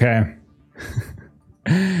 Okay.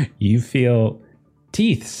 You feel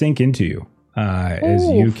teeth sink into you as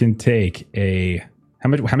you can take a... How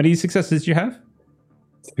many successes did you have?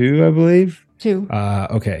 2, I believe. 2.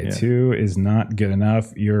 Okay, yeah. 2 is not good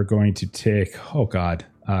enough. You're going to take... Oh, God.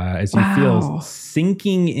 As you feel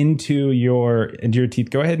sinking into your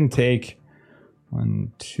teeth, go ahead and take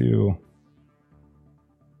 1, 2...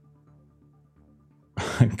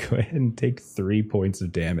 Go ahead and take 3 points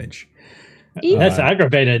of damage. That's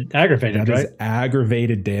aggravated, that right? Is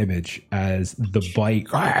aggravated damage as the bite,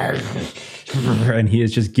 and he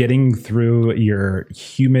is just getting through your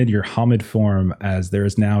humid form as there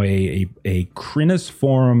is now a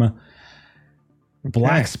criniform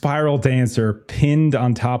black spiral dancer pinned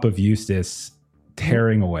on top of Eustace,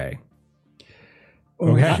 tearing away.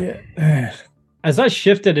 Okay. As I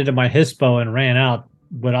shifted into my Hispo and ran out,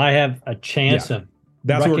 would I have a chance of?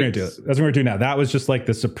 That's what we're going to do. That's what we're going to do now. That was just like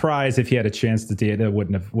the surprise. If he had a chance to do it, it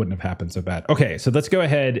wouldn't have happened so bad. Okay, so let's go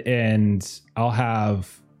ahead and I'll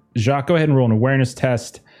have Jacques go ahead and roll an awareness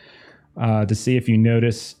test to see if you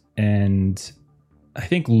notice. And I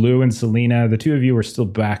think Lou and Selena, the two of you were still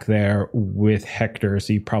back there with Hector,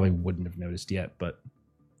 so you probably wouldn't have noticed yet, but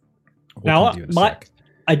we'll Now, come to you in a sec.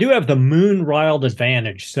 I do have the moon riled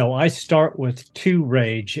advantage, so I start with 2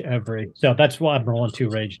 rage every. So that's why I'm rolling 2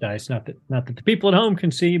 rage dice. Not that the people at home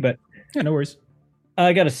can see, but Yeah, no worries.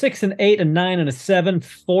 I got a 6, an 8, a 9, and a 7.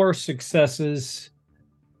 4 successes.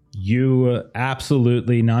 You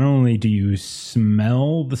absolutely, not only do you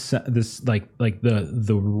smell this like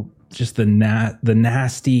the just the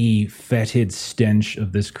nasty fetid stench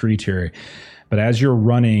of this creature, but as you're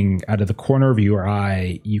running, out of the corner of your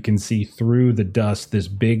eye, you can see through the dust this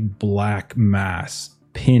big black mass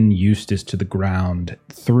pin Eustace to the ground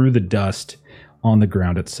through the dust on the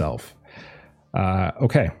ground itself.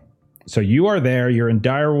 Okay, so you are there. You're in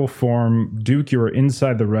direwolf form. Duke, you are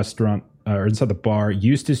inside the restaurant. Or inside the bar.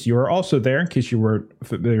 Eustace, you are also there in case you weren't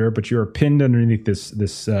familiar, but you are pinned underneath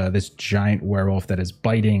this giant werewolf that is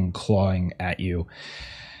biting, clawing at you.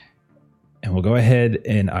 And we'll go ahead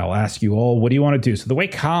and I'll ask you all, what do you want to do? So the way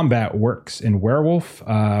combat works in Werewolf,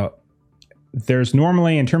 there's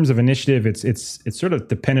normally, in terms of initiative, it's sort of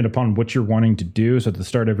dependent upon what you're wanting to do. So at the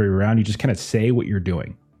start of every round, you just kind of say what you're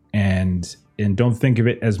doing, and don't think of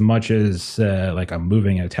it as much as like a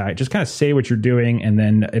moving attack. Just kind of say what you're doing, and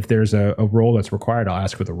then if there's a roll that's required, I'll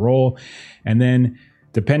ask for the roll. And then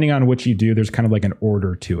depending on what you do, there's kind of like an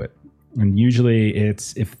order to it. And usually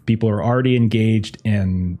it's if people are already engaged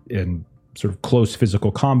in sort of close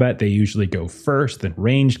physical combat, they usually go first, then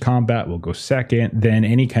ranged combat will go second, then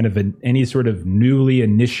any sort of newly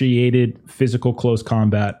initiated physical close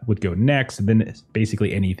combat would go next, and then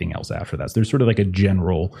basically anything else after that. So there's sort of like a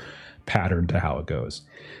general pattern to how it goes.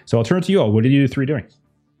 So I'll turn it to you all. What are you 3 doing?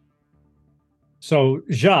 So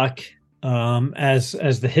Jacques, as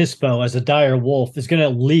the Hispo, as a dire wolf, is going to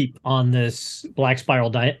leap on this black spiral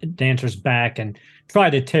dancer's back and try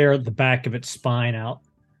to tear the back of its spine out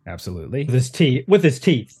Absolutely. with his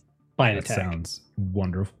teeth by an That attack. sounds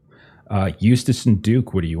wonderful. Eustace and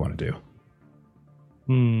Duke, what do you want to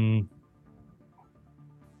do?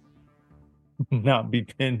 Not be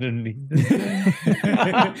pinned underneath.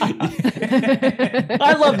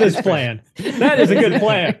 I love this plan. That is a good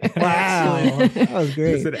plan. Wow, that was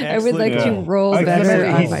great. I would like to roll I was gonna better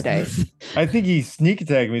say, on he's- my dice. I think he's sneak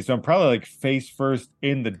attacking me, so I'm probably like face first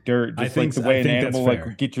in the dirt, I just think like the so. way I an think that's animal fair.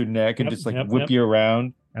 like get your neck and Yep, just like yep, whip yep. you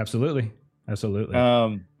around. Absolutely.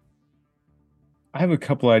 I have a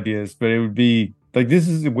couple ideas, but it would be like this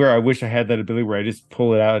is where I wish I had that ability where I just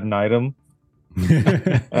pull it out and item.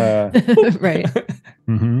 Right.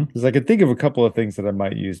 Mm-hmm. Because I could think of a couple of things that I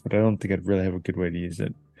might use, but I don't think I'd really have a good way to use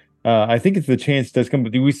it. I think if the chance does come,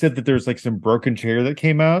 we said that there's like some broken chair that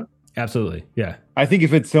came out. Absolutely. Yeah. I think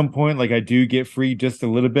if at some point like I do get free just a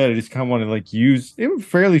little bit, I just kind of want to like use a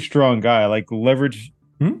fairly strong guy, like leverage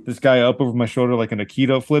this guy up over my shoulder like an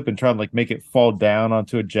Aikido flip and try and like make it fall down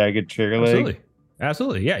onto a jagged chair leg.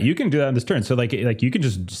 Absolutely. Yeah, you can do that on this turn. So like you can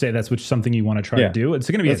just say that's something you want to try to do. It's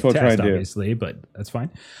going to be That's a what I'll try test, and do. obviously, but that's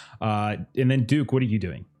fine. And then Duke, what are you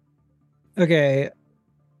doing? Okay,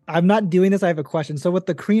 I'm not doing this. I have a question. So with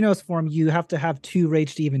the Krynos form, you have to have 2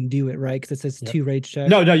 rage to even do it, right? Because it says 2 rage checks.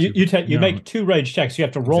 No, you No. make 2 rage checks. You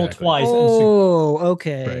have to roll Exactly. twice. Oh,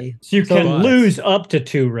 okay. Right. So you can But- lose up to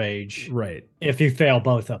 2 rage Right. if you fail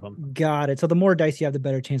both of them. Got it. So the more dice you have, the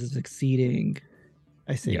better chance of succeeding.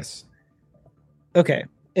 I see. Yes. Okay.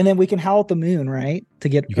 And then we can howl at the moon, right? To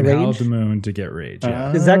get You can howl at rage. the moon to get rage.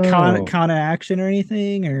 Yeah. Is that Oh. con action or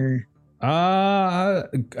anything? Or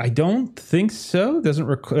I don't think so. It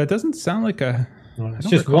doesn't sound like a. It's don't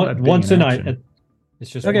just recall that being once a an night. action.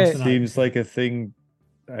 It's just Okay. once a night. Seems like a thing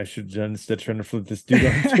I should have done instead of trying to flip this dude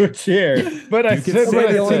onto a chair. But I You can said say what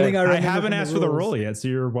I the only said. thing I I remember haven't from the asked for the rules. roll yet, so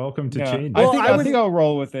you're welcome to Yeah. change. I it. think, I I would- think I'll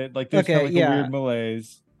roll with it. Like there's Okay, kind of like yeah. a weird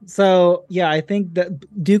malaise. so yeah, I think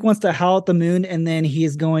that Duke wants to howl at the moon, and then he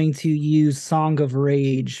is going to use Song of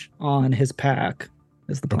Rage on his pack.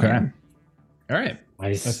 Is the Okay. plan? All right.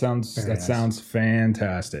 Nice. That sounds Very that nice. sounds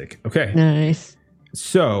fantastic. Okay. Nice.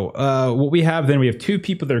 So what we have then, we have 2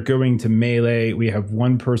 people that are going to melee. We have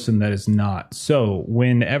 1 person that is not. So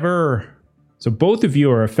both of you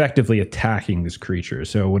are effectively attacking this creature.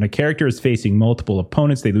 So when a character is facing multiple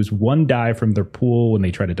opponents, they lose 1 die from their pool when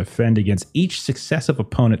they try to defend against each successive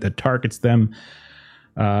opponent that targets them.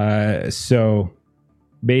 So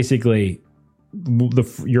basically,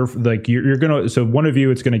 you're gonna. So one of you,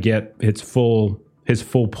 it's gonna get his full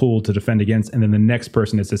pool to defend against, and then the next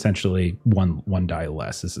person is essentially one die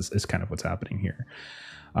less. This is kind of what's happening here.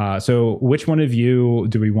 So which one of you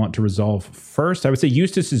do we want to resolve first? I would say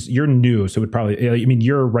Eustace you're new, so it would probably, I mean,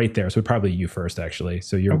 you're right there. So it'd probably you first, actually.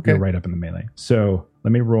 So you're right up in the melee. So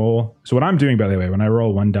let me roll. So what I'm doing, by the way, when I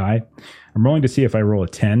roll one die, I'm rolling to see if I roll a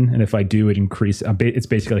 10. And if I do, it's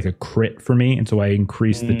basically like a crit for me. And so I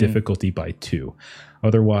increase the difficulty by 2.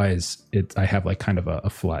 Otherwise, I have like kind of a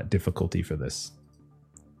flat difficulty for this.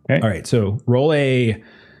 Okay. All right. So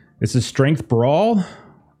this is strength brawl.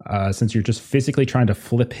 Since you're just physically trying to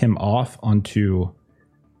flip him off onto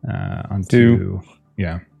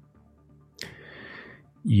yeah.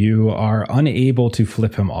 You are unable to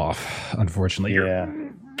flip him off, unfortunately. Yeah.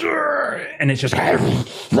 And it's just and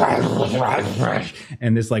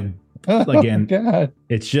this again, God.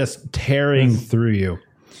 it's just tearing through you.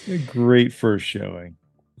 A great first showing.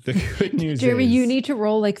 The good news Jeremy, is you need to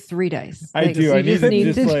roll like 3 dice. I do. So I you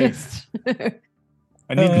need to just I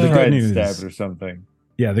need the to try good and news. stab it or something.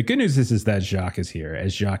 Yeah, the good news is that Jacques is here.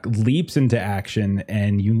 As Jacques leaps into action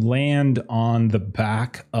and you land on the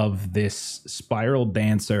back of this spiral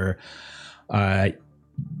dancer,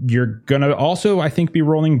 you're going to also, I think, be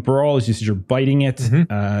rolling brawl as you're biting it.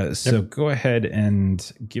 So go ahead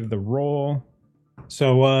and give the roll.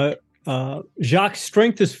 So Jacques'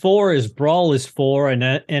 strength is 4, his brawl is 4, and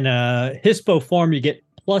in a Hispo form, you get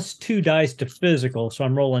 +2 dice to physical. So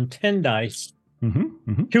I'm rolling 10 dice.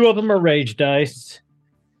 2 of them are rage dice.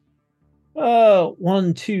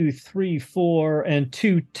 1, 2, 3, 4, and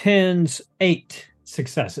 2 10s, 8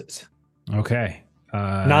 successes. Okay.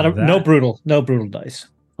 No brutal dice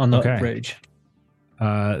on the rage.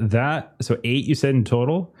 So 8 you said in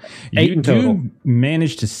total. 8 you in total.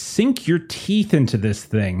 Manage to sink your teeth into this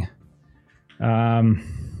thing.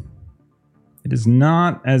 It is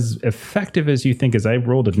not as effective as you think, as I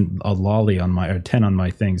rolled a lolly on my, or 10 on my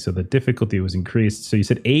thing, so the difficulty was increased. So you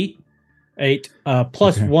said 8? 8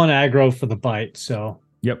 plus 1 aggro for the bite. So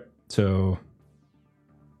yep. So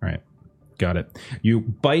all right, got it. You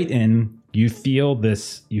bite in. You feel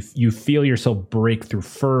this. You feel yourself break through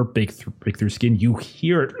fur, break through skin. You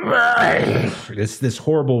hear it. This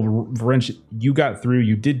horrible wrench. You got through.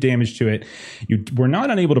 You did damage to it. You were not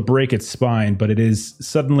unable to break its spine, but it is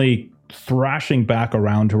suddenly thrashing back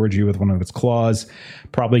around towards you with one of its claws,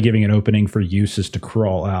 probably giving an opening for Eustace to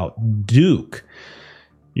crawl out. Duke,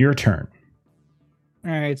 your turn. All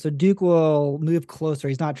right, so Duke will move closer.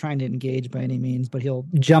 He's not trying to engage by any means, but he'll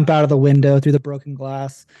jump out of the window through the broken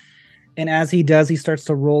glass. And as he does, he starts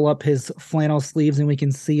to roll up his flannel sleeves, and we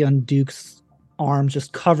can see on Duke's arms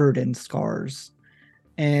just covered in scars.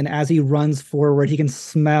 And as he runs forward, he can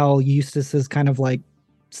smell Eustace's kind of like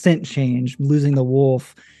scent change, losing the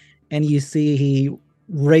wolf. And you see he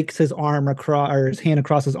rakes his arm across, or his hand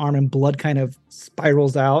across his arm, and blood kind of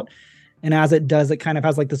spirals out. And as it does, it kind of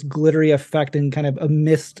has like this glittery effect, and kind of a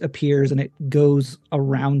mist appears and it goes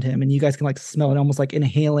around him. And you guys can like smell it, almost like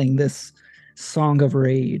inhaling this song of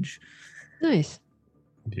rage. Nice.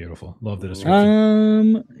 Beautiful. Love the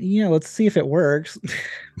description. Yeah, let's see if it works.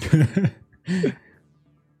 All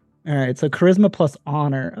right, so charisma plus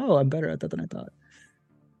honor. Oh, I'm better at that than I thought.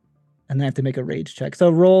 And then I have to make a rage check. So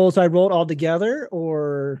I rolled all together,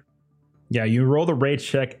 or yeah, you roll the rage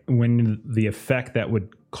check when the effect that would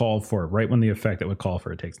call for it, right when the effect that would call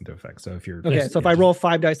for it takes into effect. So if you're okay, so if I roll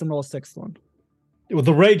 5 dice and roll a 6th one. Well,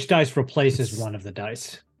 the rage dice replaces one of the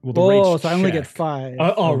dice. Well, the rage so I only get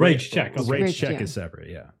 5. Rage check. Okay. Okay. Rage check is separate,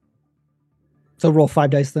 yeah. So roll 5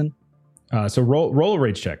 dice then? So roll a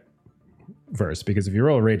rage check first, because if you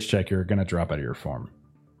roll a rage check, you're going to drop out of your form.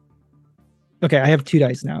 Okay, I have 2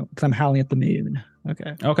 dice now because I'm howling at the moon.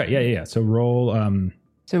 Okay. Okay, yeah. So roll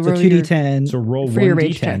So 2d10. So roll for 1d10. your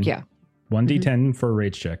rage check, yeah. 1d10 for a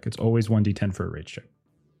rage check. It's always 1d10 for a rage check.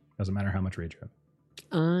 Doesn't matter how much rage you have.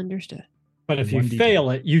 Understood. But if you 1d10. fail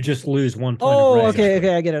it, you just lose 1 point of rage.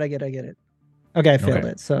 Okay, I get it. Okay, I failed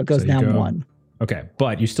it. So it goes down 1. Okay,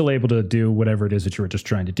 but you're still able to do whatever it is that you were just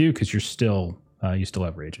trying to do, because you're still you still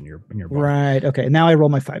have rage in your body. Right. Okay. Now I roll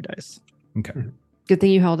my 5 dice. Okay. Good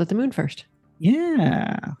thing you held at the moon first.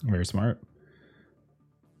 Yeah. Very smart.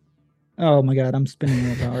 Oh my God, I'm spinning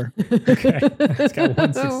willpower. Okay. It's got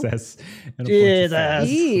 1 success and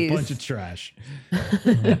a bunch of trash.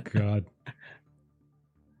 Oh God.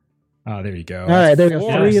 Oh, there you go. All right, there we go.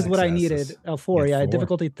 4 3 is what I successes. needed. Oh, 4. Yeah, Yeah, 4.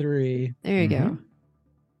 difficulty 3. There you go.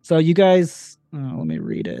 So you guys, let me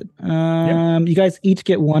read it. You guys each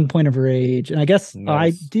get 1 point of rage, and I guess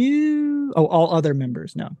Nice. I do. Oh, all other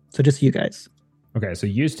members, no. So just you guys. Okay, so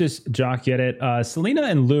Eustace, Jock get it. Selena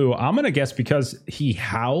and Lou, I'm gonna guess because he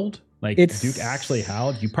howled, like Duke actually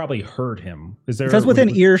howled. You probably heard him. Is there? It says within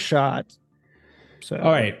earshot. So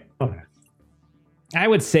All right. Okay. I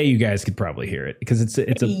would say you guys could probably hear it because it's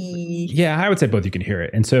a yeah, I would say both you can hear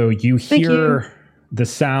it. And so you hear the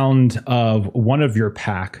sound of one of your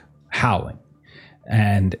pack howling.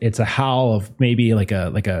 And it's a howl of maybe like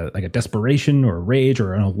a desperation or rage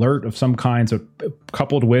or an alert of some kind. So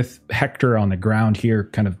coupled with Hector on the ground here,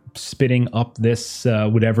 kind of spitting up this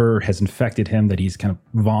whatever has infected him, that he's kind of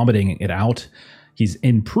vomiting it out. He's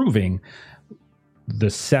improving. The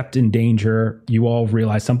sept in danger. You all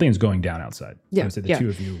realize something is going down outside. Yeah, I would say the two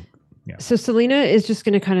of you. Yeah. So Selena is just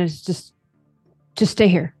going to kind of just stay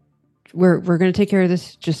here. We're going to take care of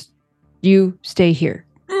this. Just you stay here.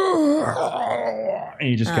 And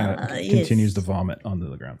he just kind of continues to vomit onto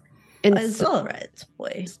the ground. And it's all right,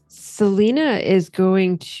 boy. Selena is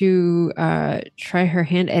going to try her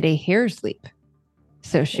hand at a hair's leap.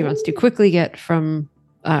 So she wants to quickly get from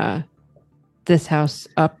this house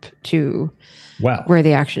up to where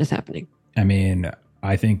the action is happening. I mean,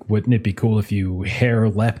 I think, wouldn't it be cool if you hair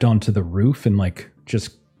leapt onto the roof and like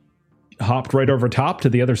just hopped right over top to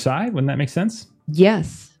the other side? Wouldn't that make sense?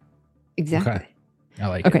 Yes, exactly. Okay. I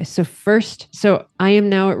like it. So I am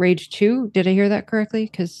now at rage 2. Did I hear that correctly?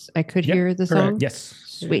 Because I could hear the song. Yes.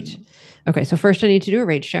 Sweet. Okay, so first I need to do a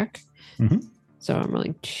rage check. Mm-hmm. So I'm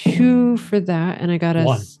rolling 2 for that, and I got a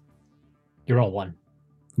 1. You roll 1.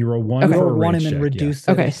 You roll 1 okay. for a one rage and then check, reduce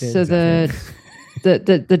yeah. it. Okay, so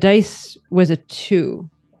the dice was a 2.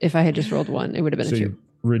 If I had just rolled 1, it would have been so a 2. You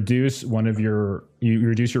reduce you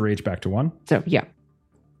reduce your rage back to 1. So yeah.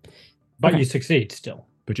 But you succeed still.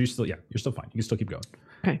 But you're still fine. You can still keep going.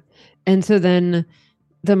 Okay. And so then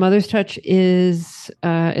the Mother's Touch is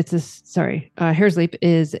Hair's Leap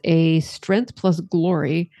is a strength plus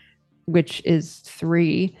glory, which is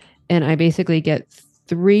 3. And I basically get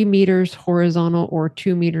 3 meters horizontal or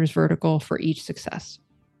 2 meters vertical for each success.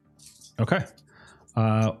 Okay.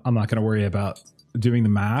 I'm not going to worry about doing the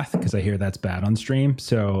math because I hear that's bad on stream.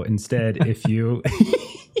 So instead, if you're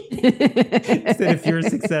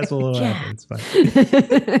successful, it's fine.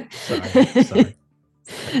 Sorry.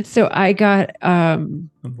 So I got a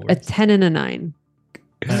 10 and a 9.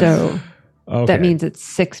 So that means it's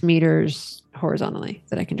 6 meters horizontally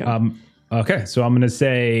that I can jump. Okay, so I'm gonna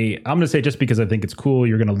say just because I think it's cool,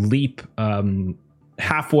 you're gonna leap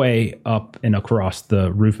halfway up and across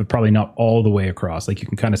the roof, but probably not all the way across. Like you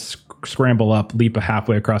can kind of scramble up, leap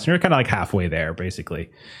halfway across, and you're kind of like halfway there, basically.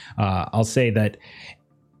 I'll say that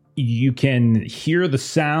you can hear the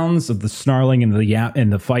sounds of the snarling and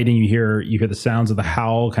the fighting. You hear the sounds of the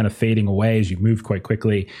howl kind of fading away as you move quite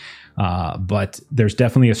quickly. But there's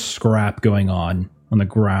definitely a scrap going on the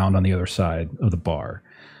ground on the other side of the bar.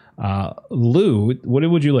 Lou, what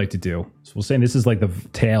would you like to do? So we'll say this is like the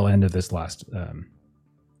tail end of this last.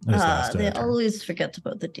 They always forget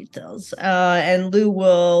about the details. And Lou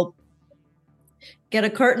will get a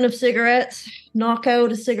carton of cigarettes, knock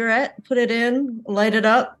out a cigarette, put it in, light it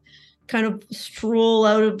up, kind of stroll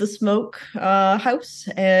out of the smoke house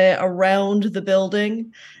around the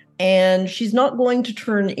building. And she's not going to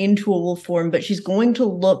turn into a wolf form, but she's going to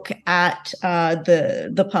look at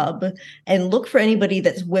the pub and look for anybody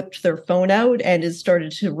that's whipped their phone out and has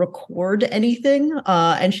started to record anything.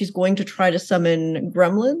 And she's going to try to summon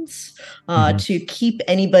gremlins to keep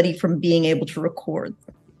anybody from being able to record.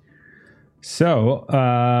 So,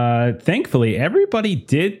 thankfully, everybody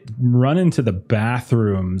did run into the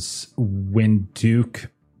bathrooms when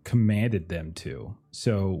Duke commanded them to.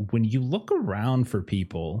 So when you look around for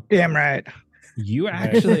people, damn right, you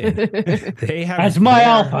actually they have that's my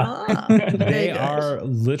alpha. They are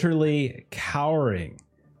literally cowering,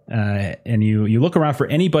 and you look around for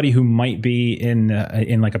anybody who might be in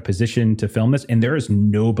like a position to film this, and there is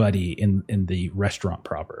nobody in the restaurant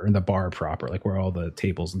proper, in the bar proper, like where all the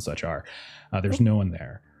tables and such are. There's no one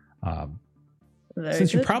there.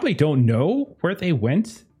 Since you probably don't know where they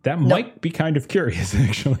went, that might be kind of curious,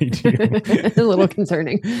 actually, to you. A little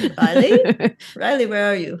concerning. Riley, where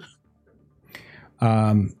are you?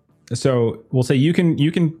 So we'll say you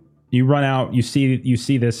run out. You see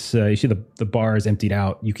this. You see the bar is emptied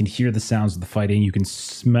out. You can hear the sounds of the fighting. You can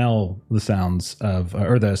smell the sounds of,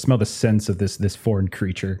 smell the sense of this foreign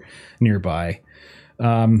creature nearby.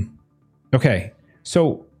 Okay,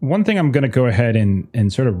 so one thing I'm going to go ahead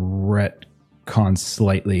and sort of retcon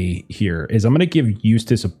slightly here is I'm going to give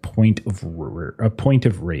Eustace a point of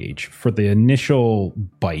rage for the initial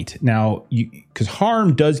bite. Now, because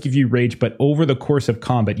harm does give you rage, but over the course of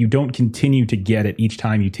combat, you don't continue to get it each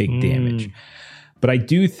time you take damage. But I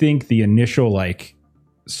do think the initial like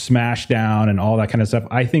smash down and all that kind of stuff,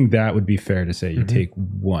 I think that would be fair to say you take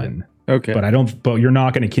 1. Okay, but you're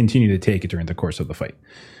not going to continue to take it during the course of the fight.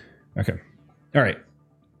 Okay, all right.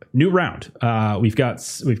 New round. We've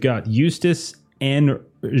got Eustace and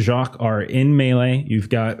Jacques are in melee. You've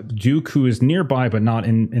got Duke, who is nearby, but not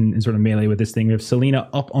in sort of melee with this thing. We have Selena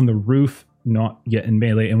up on the roof, not yet in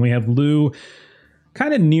melee. And we have Lou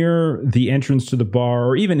kind of near the entrance to the bar,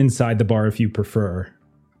 or even inside the bar if you prefer.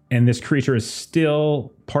 And this creature is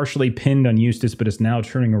still partially pinned on Eustace, but is now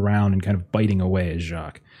turning around and kind of biting away at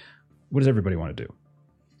Jacques. What does everybody want to do?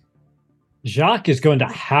 Jacques is going to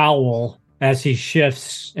howl as he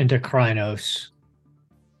shifts into Krynos.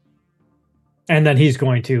 And then he's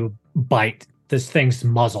going to bite this thing's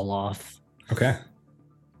muzzle off. Okay.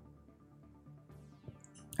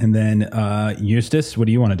 And then Eustace, what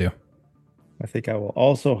do you want to do? I think I will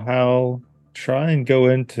also howl, try and go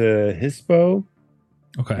into Hispo,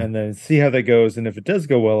 Okay. and then see how that goes. And if it does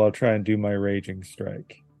go well, I'll try and do my Raging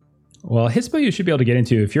Strike. Well, Hispo you should be able to get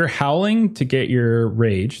into. If you're howling to get your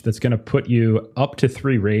rage, that's going to put you up to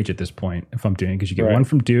 3 rage at this point, if I'm doing it, because you get Right. 1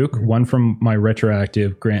 from Duke, 1 from my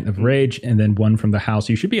retroactive grant of rage, and then 1 from the house.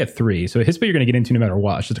 You should be at 3. So Hispo you're going to get into no matter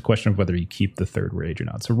what. It's just a question of whether you keep the 3rd rage or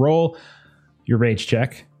not. So roll your rage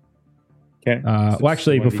check. Okay. Well,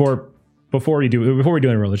 actually, before we do a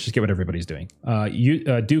roll, let's just get what everybody's doing.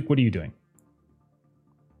 Duke, what are you doing?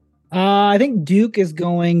 I think Duke is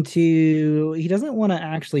going to. He doesn't want to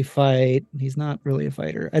actually fight. He's not really a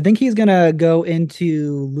fighter. I think he's gonna go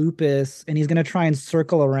into Lupus and he's gonna try and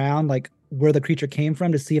circle around like where the creature came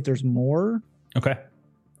from to see if there's more. Okay.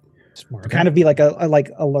 Smart. To kind of be like a like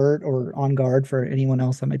alert or on guard for anyone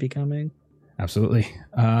else that might be coming. Absolutely.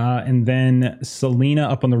 And then Selena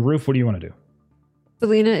up on the roof. What do you want to do?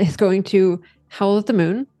 Selena is going to howl at the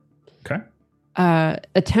moon. Okay.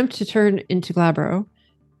 Attempt to turn into Glabro.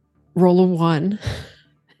 Roll a 1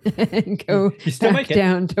 and go You still back make it.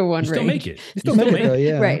 down to 1 You rage. still make it. You still make it though,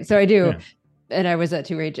 yeah. Right. So I do. Yeah. And I was at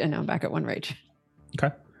 2 rage and now I'm back at 1 rage.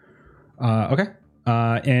 Okay. Okay.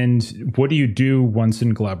 And what do you do once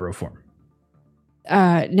in Glabro form?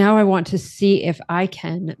 Now I want to see if I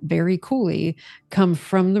can very coolly come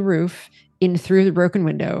from the roof in through the broken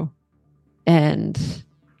window and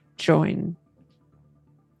join.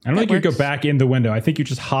 I don't That think you go works. back in the window. I think you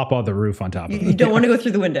just hop on the roof on top of You it. don't want to go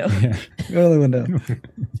through the window. Yeah. Go to the window. I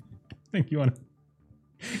think you want to.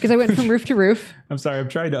 Because I went from roof to roof. I'm sorry. I'm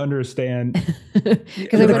trying to understand. Because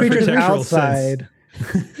I The went from creature's the roof. outside.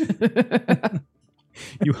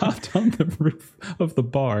 You hopped on the roof of the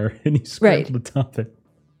bar and you Right. scrambled atop it.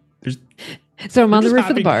 So I'm on the You're roof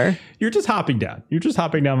just of the bar. You're just hopping down. You're just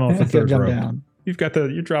hopping down off the Can't third jump rope. down.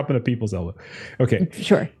 You're dropping a people's elbow. Okay.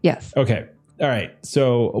 Sure. Yes. Okay. All right.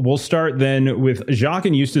 So we'll start then with Jacques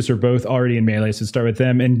and Eustace are both already in melee. So start with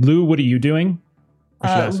them. And Lou, what are you doing? Or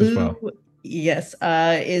should I ask as well? Lou, yes,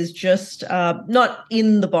 is just not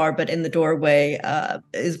in the bar, but in the doorway,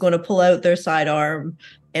 is going to pull out their sidearm,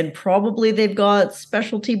 and probably they've got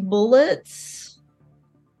specialty bullets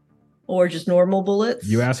or just normal bullets.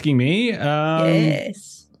 You asking me?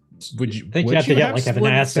 Yes. Would you? I think would you have to get like an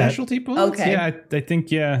asset. specialty bullets? Okay. Yeah, I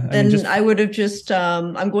think yeah. Then I would have just.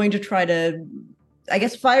 I'm going to try to. I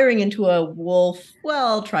guess firing into a wolf. Well,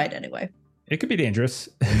 I'll try it anyway. It could be dangerous,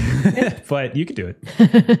 but you could do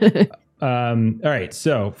it. All right.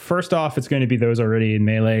 So first off, it's going to be those already in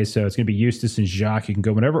melee. So it's going to be Eustace and Jacques. You can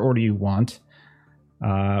go whatever order you want. Who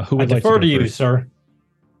I would like defer to to go you, first? sir.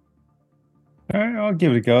 All right, I'll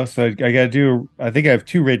give it a go. So I got to do. I think I have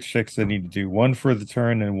 2 rage checks I need to do. 1 for the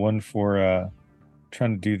turn and 1 for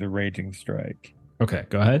trying to do the Raging Strike. Okay,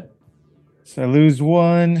 go ahead. So I lose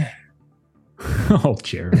 1, Oh,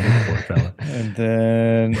 Jeremy, poor fella. and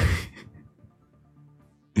then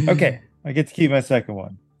okay, I get to keep my second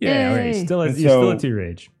one. Yeah, all right. Yay. Still, And you're still so- at 2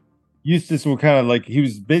 rage. Eustace will kind of like he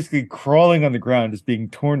was basically crawling on the ground, just being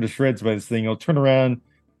torn to shreds by this thing. He'll turn around,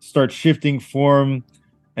 start shifting form,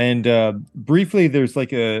 and briefly there's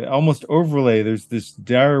like a almost overlay. There's this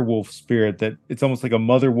dire wolf spirit that it's almost like a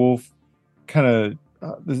mother wolf, kind of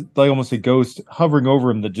like almost a ghost hovering over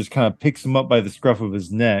him that just kind of picks him up by the scruff of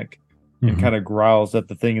his neck and Mhm. kind of growls at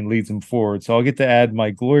the thing and leads him forward. So I'll get to add my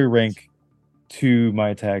glory rank to my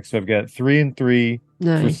attack. So I've got 3 and 3 for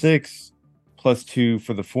Nice. 6, +2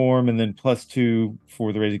 for the form, and then +2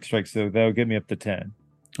 for the Raging Strike. So that'll get me up to 10.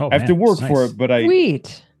 Oh, I have to man, work nice. for it, but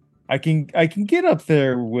Sweet. I can get up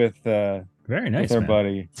there with Very nice, our man.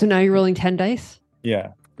 buddy. So now you're rolling 10 dice? Yeah.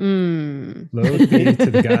 Mm. Low beat to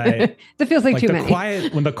the guy. That feels like, Like too the many.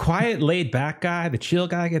 when the quiet, laid back guy, the chill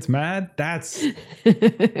guy gets mad. That's a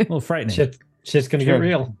little frightening. Shit's gonna Sure. get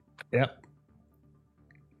real. Yep.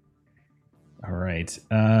 All right.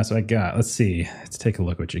 So I got. Let's see. Let's take a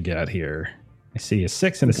look what you got here. I see a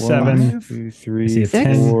 6 and a 7. 1, 2, I 3, see a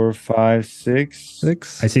 10. 4, 5, 6.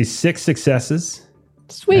 6. I see 6 successes.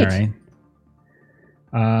 Sweet.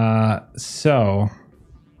 All right. So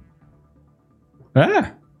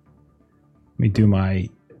Let me do my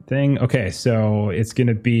thing. Okay, so it's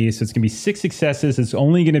gonna be 6 successes. It's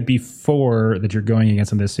only gonna be 4 that you're going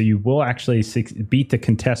against on this. So you will actually beat the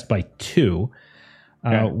contest by 2.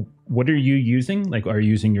 What are you using? Like, are you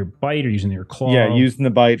using your bite or using your claw? Yeah, using the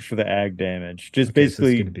bite for the ag damage. Just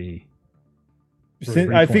basically, so it's gonna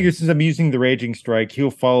be. I figure since I'm using the Raging Strike,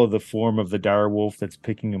 he'll follow the form of the dire wolf that's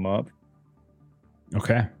picking him up.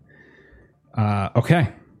 Okay. Okay.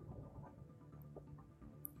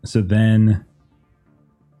 So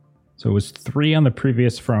it was 3 on the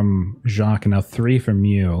previous from Jacques, and now 3 from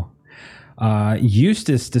you.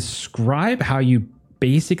 Eustace, describe how you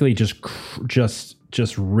basically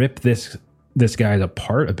just rip this guy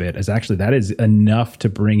apart a bit. As actually that is enough to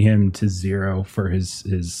bring him to 0 for his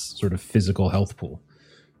sort of physical health pool.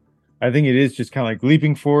 I think it is just kind of like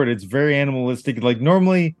leaping forward. It's very animalistic. Like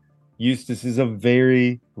normally, Eustace is a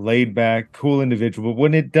very laid back, cool individual, but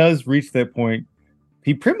when it does reach that point,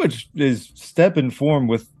 he pretty much is step in form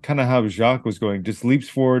with kind of how Jacques was going. Just leaps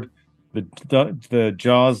forward, the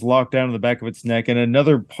jaws lock down in the back of its neck, and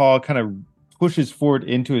another paw kind of pushes forward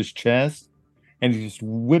into his chest, and he's just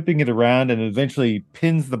whipping it around and eventually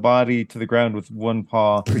pins the body to the ground with one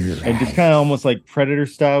paw, and just kind of almost like Predator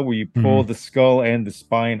style, where you pull the skull and the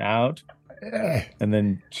spine out, and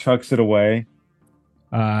then chucks it away.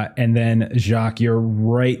 And then Jacques, you're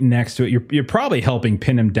right next to it. You're probably helping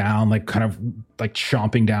pin him down, like kind of like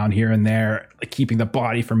chomping down here and there, like keeping the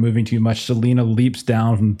body from moving too much. Selena leaps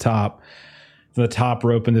down from the top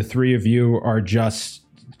rope, and the 3 of you are just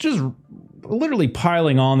literally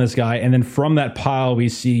piling on this guy. And then from that pile, we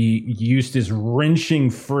see Eustace wrenching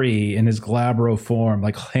free in his glabro form,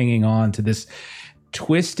 like hanging on to this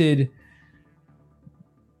twisted.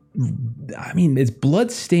 I mean, it's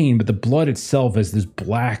blood stained, but the blood itself is this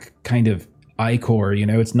black kind of ichor. You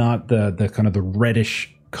know, it's not the kind of the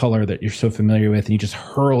reddish color that you're so familiar with. And you just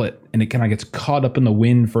hurl it, and it kind of gets caught up in the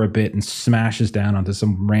wind for a bit and smashes down onto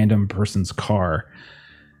some random person's car.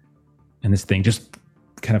 And this thing just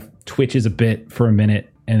kind of twitches a bit for a minute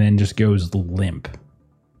and then just goes limp.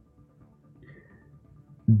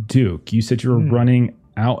 Duke, you said you were running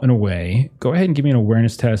out and away. Go ahead and give me an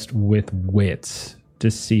awareness test with wits to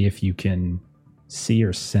see if you can see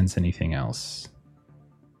or sense anything else.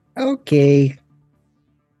 Okay.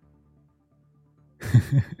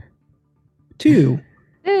 2.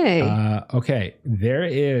 Hey. Okay, there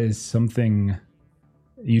is something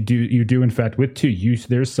you do in fact with 2.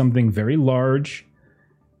 There's something very large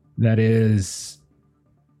that is,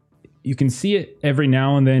 you can see it every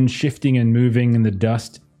now and then shifting and moving in the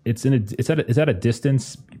dust. It's at a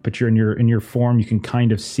distance, but you're in your form. You can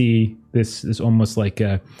kind of see this almost like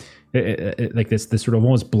this sort of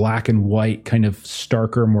almost black and white kind of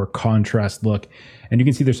starker, more contrast look. And you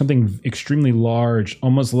can see there's something extremely large,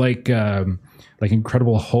 almost like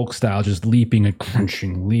Incredible Hulk style, just leaping and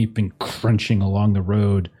crunching along the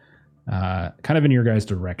road, kind of in your guys'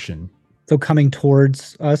 direction. So coming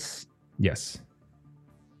towards us? Yes.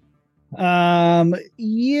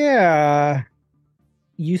 Yeah.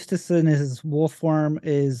 Eustace in his wolf form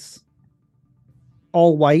is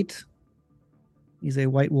all white. He's a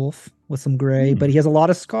white wolf with some gray, but he has a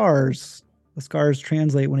lot of scars. The scars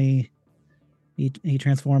translate when he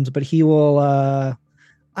transforms, but he will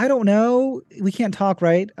I don't know. We can't talk,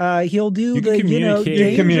 right? He'll do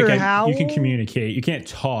danger howl. You can communicate. You can't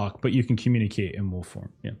talk, but you can communicate in wolf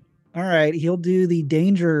form. Yeah. All right. He'll do the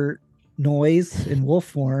danger noise in wolf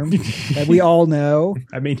form that we all know.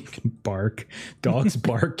 I mean, you can bark. Dogs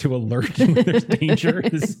bark to alert you when there's danger.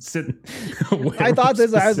 I thought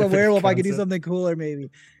this I was a werewolf. I could do something cooler, maybe.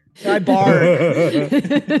 I bark.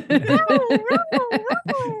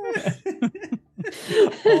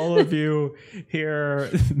 All of you hear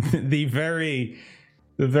the very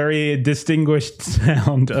distinguished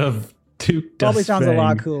sound of Duke Probably sounds a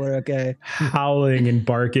lot Dustfang cooler. Okay. howling and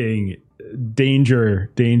barking,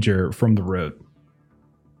 danger from the road.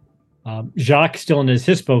 Jacques, still in his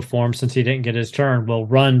Hispo form, since he didn't get his turn, will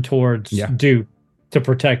run towards Duke to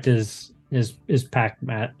protect his pack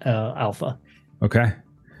alpha. Okay.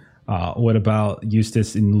 What about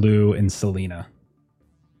Eustace and Lou and Selena?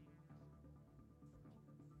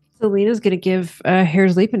 Selena's going to give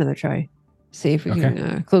Hair's Leap another try. See if we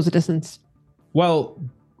can close the distance. Well,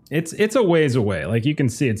 it's a ways away. Like you can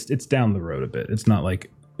see, it's down the road a bit. It's not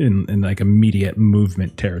like in like immediate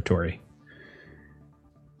movement territory.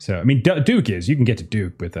 So I mean, Duke is. You can get to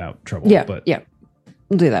Duke without trouble. Yeah, but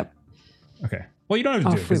we'll do that. Okay. Well, you don't have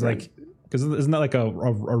to do it because isn't that like a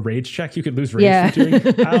rage check? You could lose rage Yeah. for doing.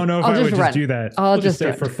 I don't know if I would just do that. I'll just say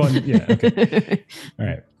run. for fun. Yeah. Okay. All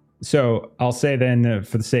right. So I'll say then,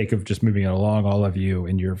 for the sake of just moving it along, all of you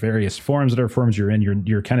in your various forms, whatever forms you're in,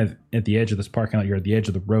 you're kind of at the edge of this parking lot. You're at the edge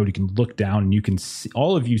of the road. You can look down and you can see,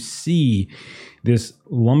 all of you see this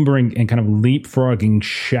lumbering and kind of leapfrogging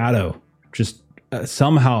shadow, just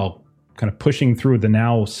somehow kind of pushing through the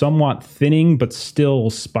now somewhat thinning but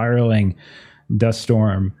still spiraling dust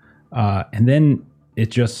storm. And then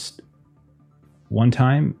it just, one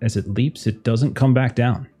time as it leaps, it doesn't come back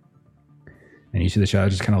down. And you see the shadow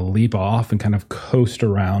just kind of leap off and kind of coast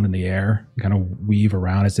around in the air, kind of weave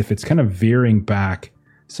around as if it's kind of veering back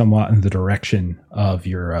somewhat in the direction of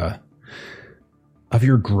your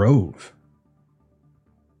grove.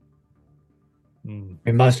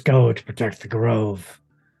 We must go to protect the grove.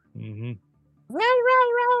 Mm-hmm.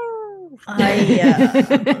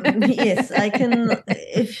 Yes, I can.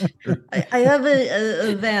 If I have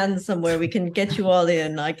a van somewhere, we can get you all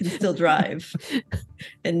in. I can still drive,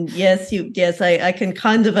 and yes, I can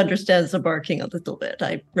kind of understand the barking a little bit.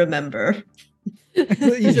 I remember.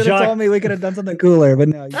 You should have told me we could have done something cooler, but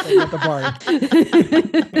no, you said not the part.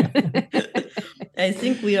 I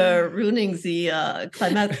think we are ruining the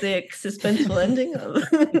climactic, suspenseful ending of.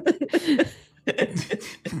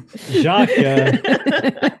 Jacques,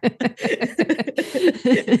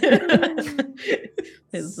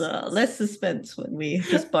 is less suspense when we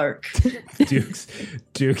just bark. Duke's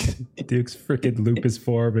freaking lupus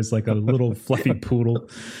form is like a little fluffy poodle.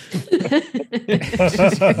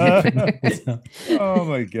 Oh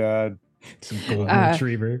my god. Some golden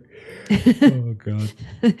retriever. Oh god.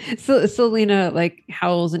 So Selena like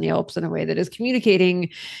howls and yelps in a way that is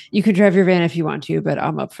communicating, you can drive your van if you want to, but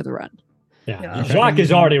I'm up for the run. Yeah. Jacques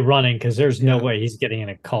is already running because there's no way he's getting in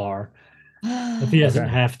a car if he doesn't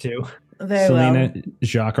have to. Very Selena, well.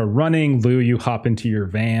 Jacques are running. Lou, you hop into your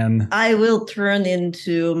van. I will turn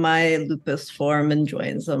into my lupus form and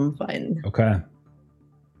join them. Fine. Okay.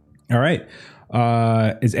 All right.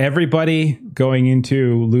 Is everybody going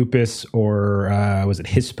into lupus or was it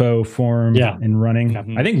Hispo form in running? Yeah.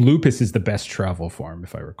 I think lupus is the best travel form,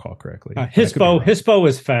 if I recall correctly. Hispo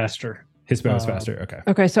is faster. Hispo is faster. Okay.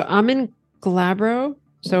 Okay, so I'm in Glabro,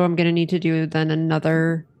 so I'm going to need to do then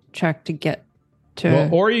another check to get to. Well,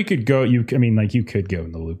 or you could go. You could go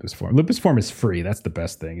in the lupus form. Lupus form is free. That's the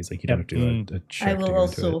best thing. Is like you don't have to do a check. I will to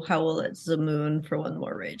also howl at the moon for one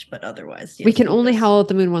more rage, but otherwise, yes, we can only howl at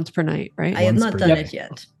the moon once per night, right? I have not done it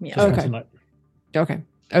yet. Yeah. Okay.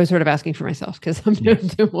 I was sort of asking for myself because I'm doing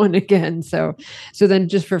one again. So then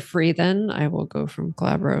just for free, then I will go from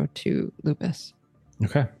Glabro to lupus.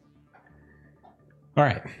 Okay. All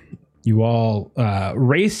right. You all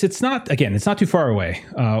race. It's not too far away.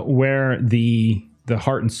 Where the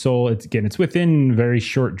heart and soul, it's within very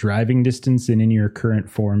short driving distance, and in your current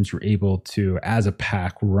forms, you're able to, as a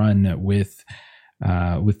pack, run with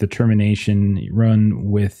determination, run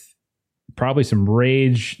with probably some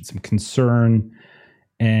rage, some concern,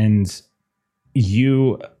 and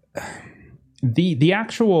the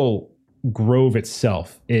actual grove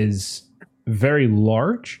itself is very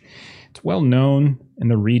large. It's well known in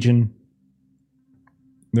the region.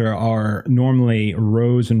 There are normally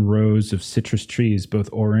rows and rows of citrus trees, both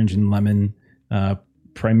orange and lemon,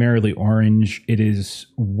 primarily orange. It is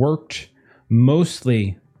worked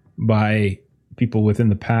mostly by people within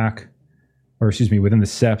the pack, within the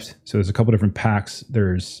sept. So there's a couple different packs.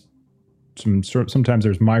 There's sometimes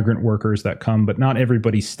there's migrant workers that come, but not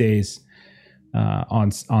everybody stays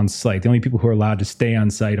on site. The only people who are allowed to stay on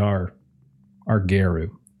site are Geru.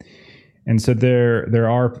 And so there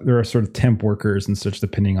are sort of temp workers and such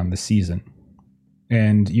depending on the season.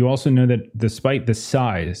 And you also know that despite the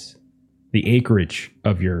size, the acreage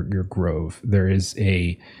of your grove, there is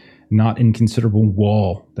a not inconsiderable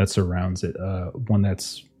wall that surrounds it, one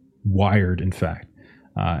that's wired, in fact.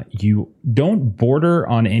 You don't border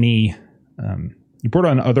on any... you border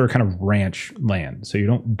on other kind of ranch land. So you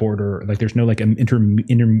don't border... like there's no like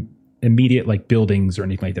intermediate like buildings or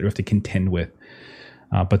anything like that you have to contend with.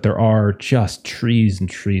 But there are just trees and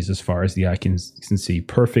trees as far as the eye can see,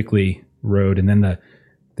 perfectly rowed. And then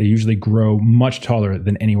they usually grow much taller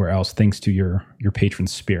than anywhere else, thanks to your patron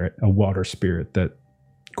spirit, a water spirit that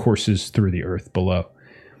courses through the earth below.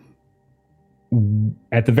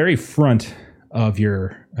 At the very front of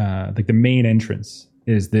your, like the main entrance,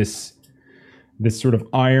 is this sort of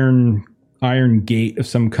iron gate of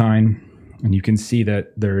some kind, and you can see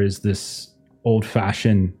that there is this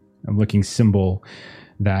old-fashioned looking symbol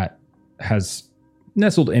that has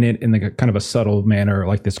nestled in it in like a kind of a subtle manner,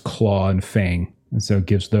 like this claw and fang. And so it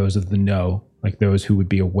gives those of the know, like those who would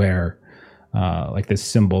be aware, like this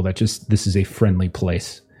symbol that this is a friendly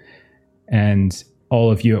place. And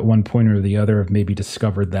all of you at one point or the other have maybe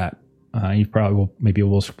discovered that You probably will, maybe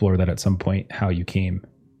we'll explore that at some point, how you came.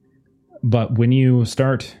 But when you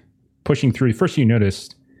start pushing through, first you notice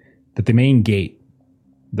that the main gate,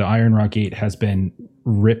 the iron rock gate, has been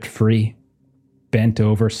ripped free, bent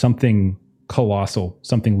over, something colossal,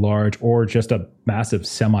 something large, or just a massive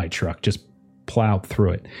semi-truck just plowed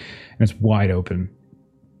through it. And it's wide open.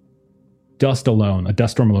 Dust alone, a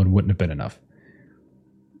dust storm alone wouldn't have been enough.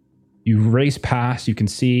 You race past, you can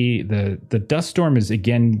see the dust storm is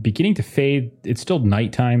again beginning to fade. It's still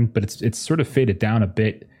nighttime, but it's sort of faded down a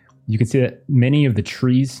bit. You can see that many of the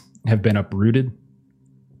trees have been uprooted.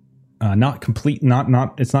 It's not complete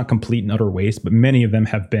and utter waste, but many of them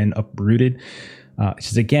have been uprooted. Which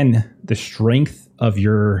is again the strength of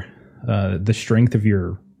your sept,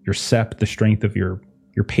 the strength of your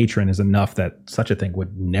patron is enough that such a thing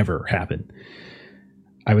would never happen.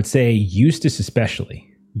 I would say Eustace especially.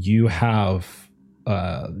 You have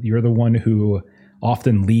you're the one who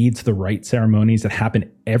often leads the rite ceremonies that happen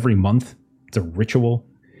every month. It's a ritual,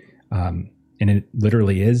 and it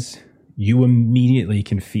literally is. You immediately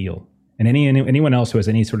can feel, and anyone else who has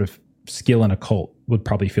any sort of skill in occult would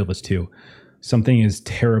probably feel this too. Something is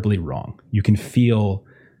terribly wrong. You can feel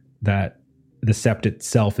that the sept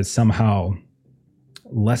itself is somehow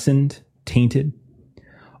lessened, tainted.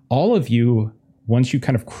 All of you, once you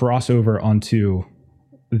kind of cross over onto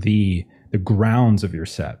the grounds of your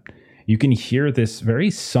sept, you can hear this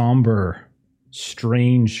very somber,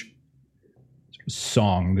 strange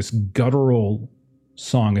song, this guttural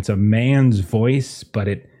song. It's a man's voice, but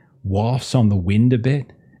it wafts on the wind a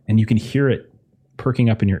bit, and you can hear it perking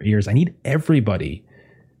up in your ears. I need everybody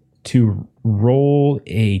to roll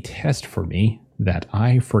a test for me that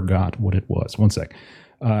I forgot what it was. One sec.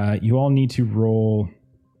 You all need to roll.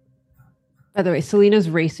 By the way, Selena's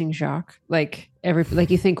racing Jacques. Like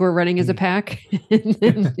you think we're running as a pack, and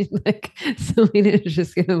then like Selena is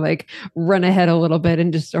just gonna like run ahead a little bit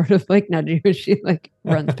and just sort of like nudge you as she like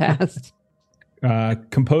runs past.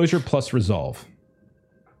 Composure plus resolve.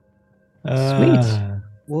 Sweet.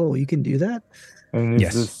 Whoa, you can do that? And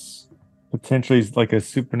is this potentially like a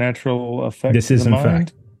supernatural effect? This is in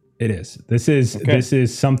fact. It is. This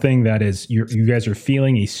is something that is you guys are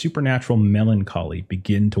feeling a supernatural melancholy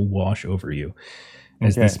begin to wash over you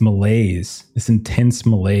as this malaise, this intense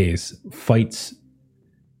malaise fights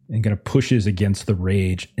and kind of pushes against the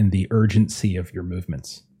rage and the urgency of your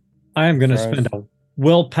movements. I am going to spend a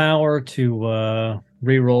willpower to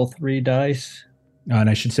re-roll 3 dice. And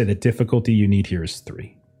I should say the difficulty you need here is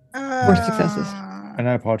 3. 4 successes. And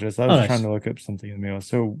I apologize. I was trying to look up something in the mail.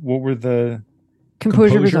 So what were the...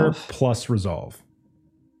 Composure resolve. Plus resolve.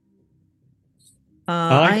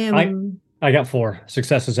 I got 4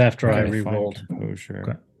 successes after I re-rolled. Composure.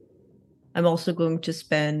 Okay. I'm also going to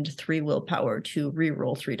spend 3 willpower to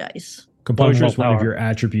re-roll 3 dice. Composure is one of your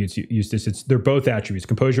attributes, Eustace. They're both attributes.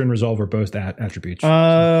 Composure and resolve are both attributes.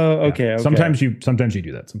 Okay. Sometimes you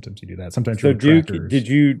do that. Sometimes you do that. Sometimes so Duke, did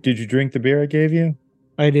you drink the beer I gave you?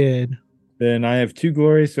 I did. Then I have 2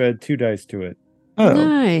 glory, so add 2 dice to it. Oh,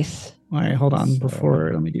 nice. All right, hold on.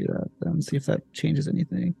 Before, let me do that. Then see if that changes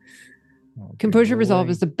anything. Composure resolve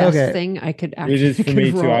is the best thing I could actually. It is for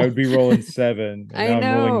me too. I would be rolling 7. And I know.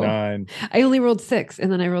 I'm rolling 9. I only rolled 6,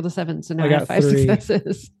 and then I rolled a 7, so now I have 5 3.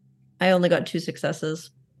 successes. I only got 2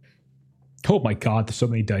 successes. Oh my god! There's so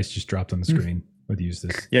many dice just dropped on the screen. With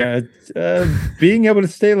Eustace. Yeah, being able to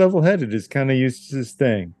stay level-headed is kind of Eustace's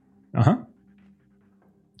thing.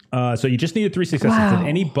 So you just needed 3 successes. Wow. Did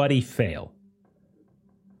anybody fail?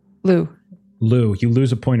 Lou, you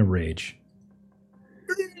lose a point of rage.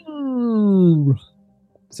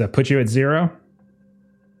 Does that put you at 0?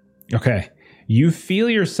 Okay. You feel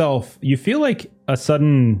like a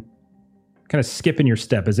sudden kind of skip in your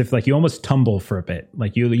step, as if like you almost tumble for a bit.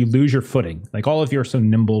 Like you lose your footing. Like all of you are so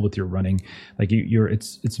nimble with your running. Like you're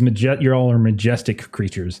all are majestic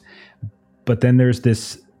creatures. But then there's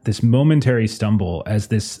this momentary stumble as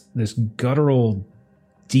this guttural,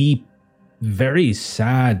 deep, very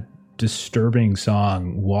sad, disturbing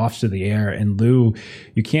song wafts through the air, and Lou,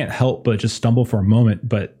 you can't help but just stumble for a moment,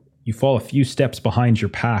 but you fall a few steps behind your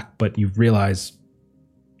pack, but you realize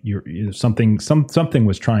something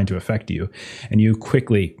was trying to affect you, and you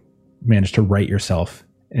quickly manage to right yourself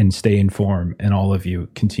and stay in form, and all of you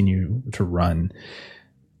continue to run.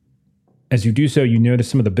 As you do so, you notice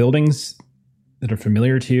some of the buildings that are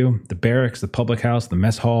familiar to you, the barracks, the public house, the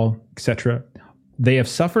mess hall, etc. They have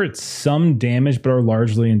suffered some damage, but are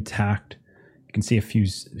largely intact. You can see a few,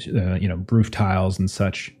 roof tiles and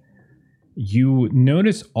such. You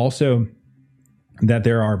notice also that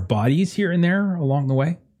there are bodies here and there along the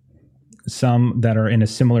way. Some that are in a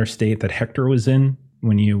similar state that Hector was in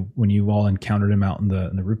when you all encountered him out in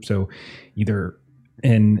the roof. So either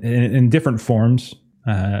in different forms,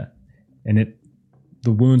 and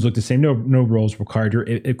the wounds look the same. No rolls required.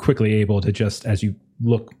 You're quickly able to just, as you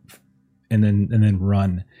look and then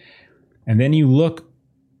run, and then you look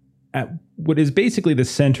at what is basically the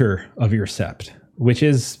center of your sept, which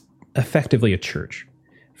is effectively a church.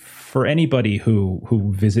 For anybody who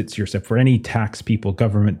visits your sept, for any tax people,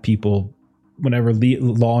 government people, whenever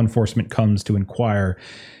law enforcement comes to inquire,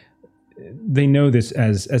 they know this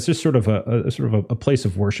as just sort of a place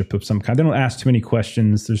of worship of some kind. They don't ask too many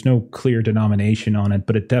questions. There's no clear denomination on it,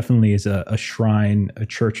 but it definitely is a shrine, a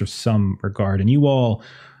church of some regard. And you all,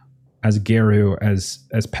 as Geru,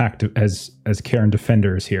 as Karen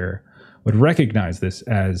defenders here, would recognize this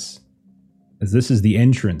as this is the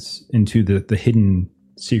entrance into the hidden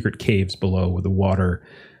secret caves below, where the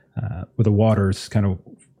waters kind of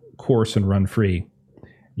course and run free.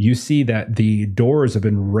 You see that the doors have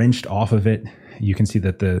been wrenched off of it. You can see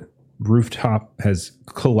that the rooftop has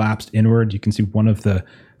collapsed inward. You can see one of the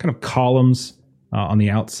kind of columns on the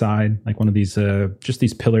outside, like one of these just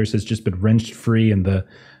these pillars, has just been wrenched free, and the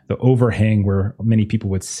overhang where many people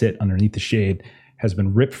would sit underneath the shade has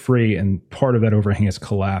been ripped free, and part of that overhang has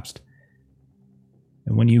collapsed.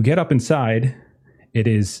 And when you get up inside, it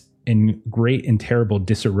is in great and terrible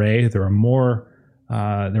disarray. There are more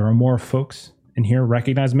folks in here.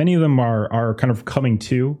 Recognize many of them are kind of coming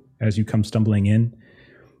to as you come stumbling in.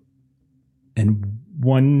 And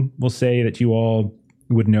one will say that you all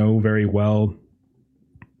would know very well,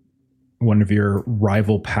 one of your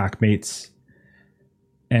rival pack mates.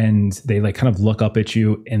 And they like kind of look up at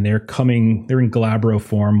you, and they're in Glabro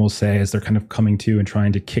form, we'll say, as they're kind of coming to and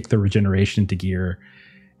trying to kick the regeneration into gear.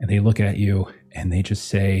 And they look at you and they just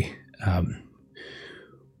say, the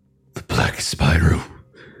Black Spyro.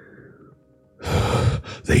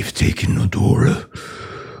 They've taken Nodora.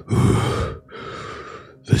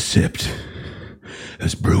 The sept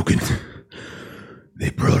has broken.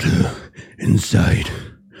 They brought her inside.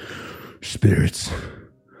 Spirits,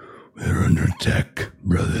 we're under attack,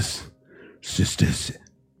 brothers, sisters.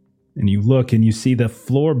 And you look and you see the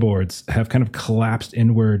floorboards have kind of collapsed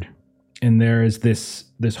inward, and there is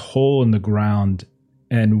this hole in the ground.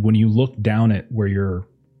 And when you look down at where your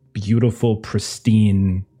beautiful,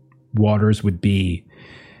 pristine waters would be,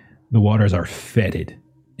 the waters are fetid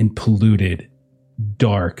and polluted,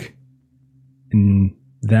 dark. And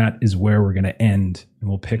that is where we're going to end. And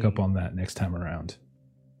we'll pick up on that next time around.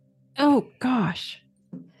 Oh, gosh.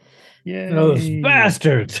 Yeah, Those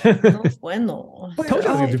bastards. No bueno. I told you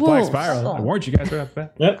I was going to do Black wolves. Spiral. I warned you guys right off the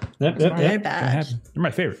bat. Yep. Very bad. They're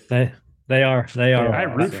my favorite. They are. I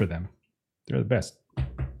root for them. They're the best.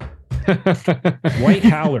 White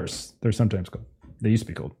howlers, they're sometimes called. They used to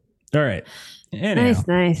be called. All right. Anyhow,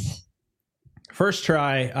 Nice. first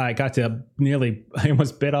try, I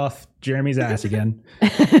almost bit off Jeremy's ass again.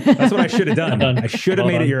 That's what I should have done. I should have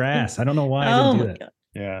made it your ass. I don't know why I didn't do that. God.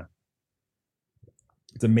 Yeah.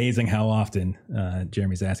 It's amazing how often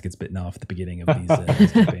Jeremy's ass gets bitten off at the beginning of these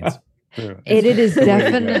campaigns. True. It is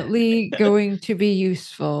definitely going to be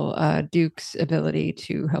useful, Duke's ability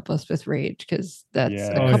to help us with rage, because that's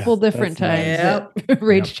Yeah. a Oh, couple yeah. different That's times that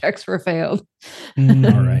rage checks were failed. All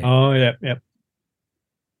right. Oh, yep.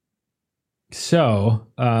 So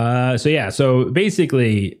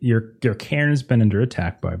basically your cairn's been under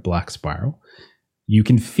attack by Black Spiral. You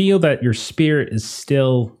can feel that your spirit is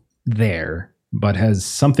still there, but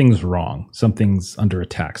something's wrong. Something's under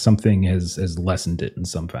attack. Something has lessened it in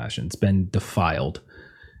some fashion. It's been defiled.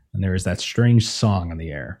 And there is that strange song in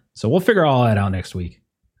the air. So we'll figure all that out next week.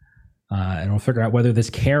 And we'll figure out whether this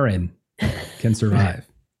Karen can survive.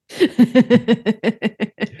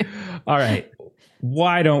 All right.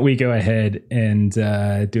 Why don't we go ahead and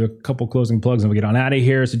do a couple closing plugs and we'll get on out of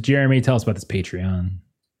here. So Jeremy, tell us about this Patreon.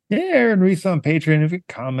 Yeah, Aaron Reese on Patreon. If you get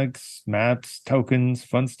comics, maps, tokens,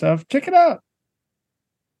 fun stuff, check it out.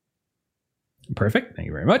 Perfect. Thank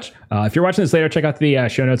you very much. If you're watching this later, check out the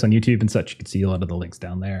show notes on YouTube and such. You can see a lot of the links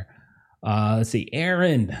down there. Let's see.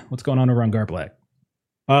 Aaron, what's going on over on Garblack?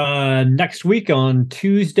 Next week on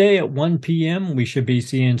Tuesday at 1 p.m., we should be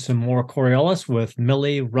seeing some more Coriolis with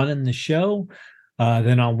Millie running the show.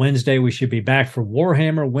 Then on Wednesday, we should be back for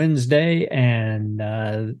Warhammer Wednesday and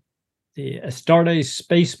the Astartes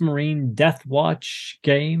Space Marine Death Watch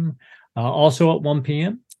game, also at 1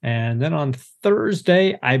 p.m. And then on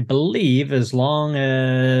Thursday, I believe, as long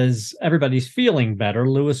as everybody's feeling better,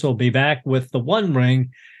 Lewis will be back with the One Ring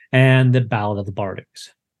and the Ballad of the Bardics.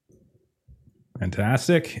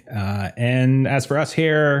 Fantastic. And as for us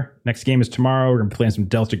here, next game is tomorrow. We're going to be playing some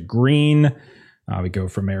Delta Green. We go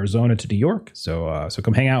from Arizona to New York. So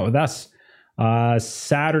come hang out with us.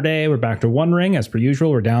 Saturday, we're back to One Ring as per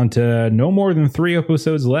usual. We're down to no more than 3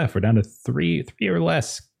 episodes left. We're down to three or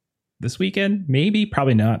less this weekend. Maybe,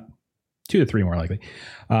 probably not. 2 to 3 more likely.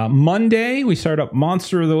 Monday, we start up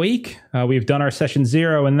Monster of the Week. We've done our session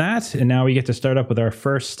 0 in that, and now we get to start up with our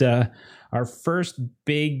first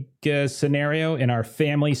big scenario in our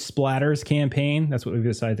Family Splatters campaign. That's what we've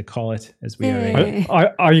decided to call it. As we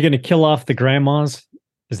are you going to kill off the grandmas?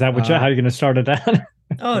 Is that what how you're going to start it out?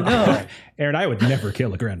 Oh no, Aaron, I would never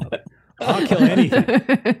kill a grandmother. I'll kill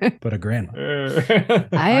anything but a grandma.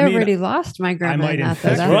 I already lost my grandma. That's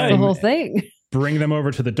the whole thing. Bring them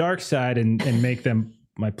over to the dark side and make them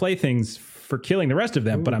my playthings for killing the rest of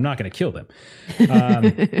them, but I'm not going to kill them.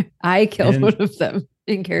 I killed one of them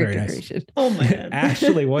in character creation. Oh man!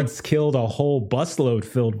 Actually, once killed a whole busload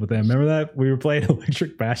filled with them. Remember that we were playing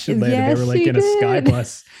Electric Bastion Land, and they were like in a sky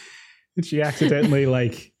bus, and she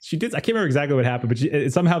accidentally she did. I can't remember exactly what happened,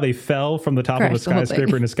 but somehow they fell from the top of a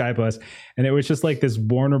skyscraper in a sky bus, and it was just like this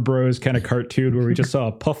Warner Bros. Kind of cartoon where we just saw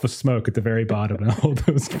a puff of smoke at the very bottom, and all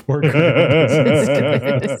those poor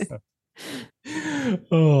guys.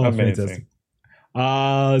 Oh, amazing. Fantastic.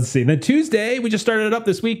 Let's see. Then Tuesday, we just started it up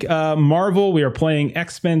this week. Marvel, we are playing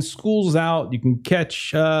X-Men Schools Out. You can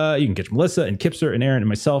catch Melissa and Kipser and Aaron and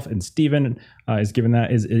myself, and Steven he's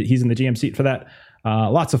in the GM seat for that.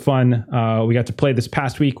 Lots of fun. We got to play this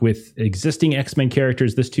past week with existing X-Men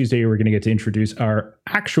characters. This Tuesday, we're going to get to introduce our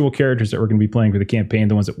actual characters that we're going to be playing for the campaign,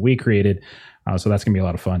 the ones that we created. So that's going to be a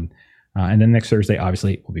lot of fun. And then next Thursday,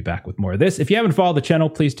 obviously, we'll be back with more of this. If you haven't followed the channel,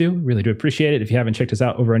 please do. Really do appreciate it. If you haven't checked us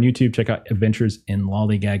out over on YouTube, check out Adventures in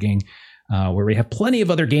Lollygagging, where we have plenty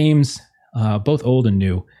of other games, both old and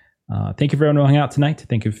new. Thank you for everyone who hung out tonight.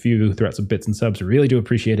 Thank you for you throughout some bits and subs. We really do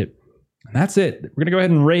appreciate it. And that's it. We're going to go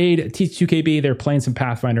ahead and raid T2KB. They're playing some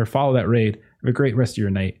Pathfinder. Follow that raid. Have a great rest of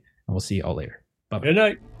your night, and we'll see you all later. Bye-bye. Good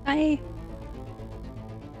night. Bye.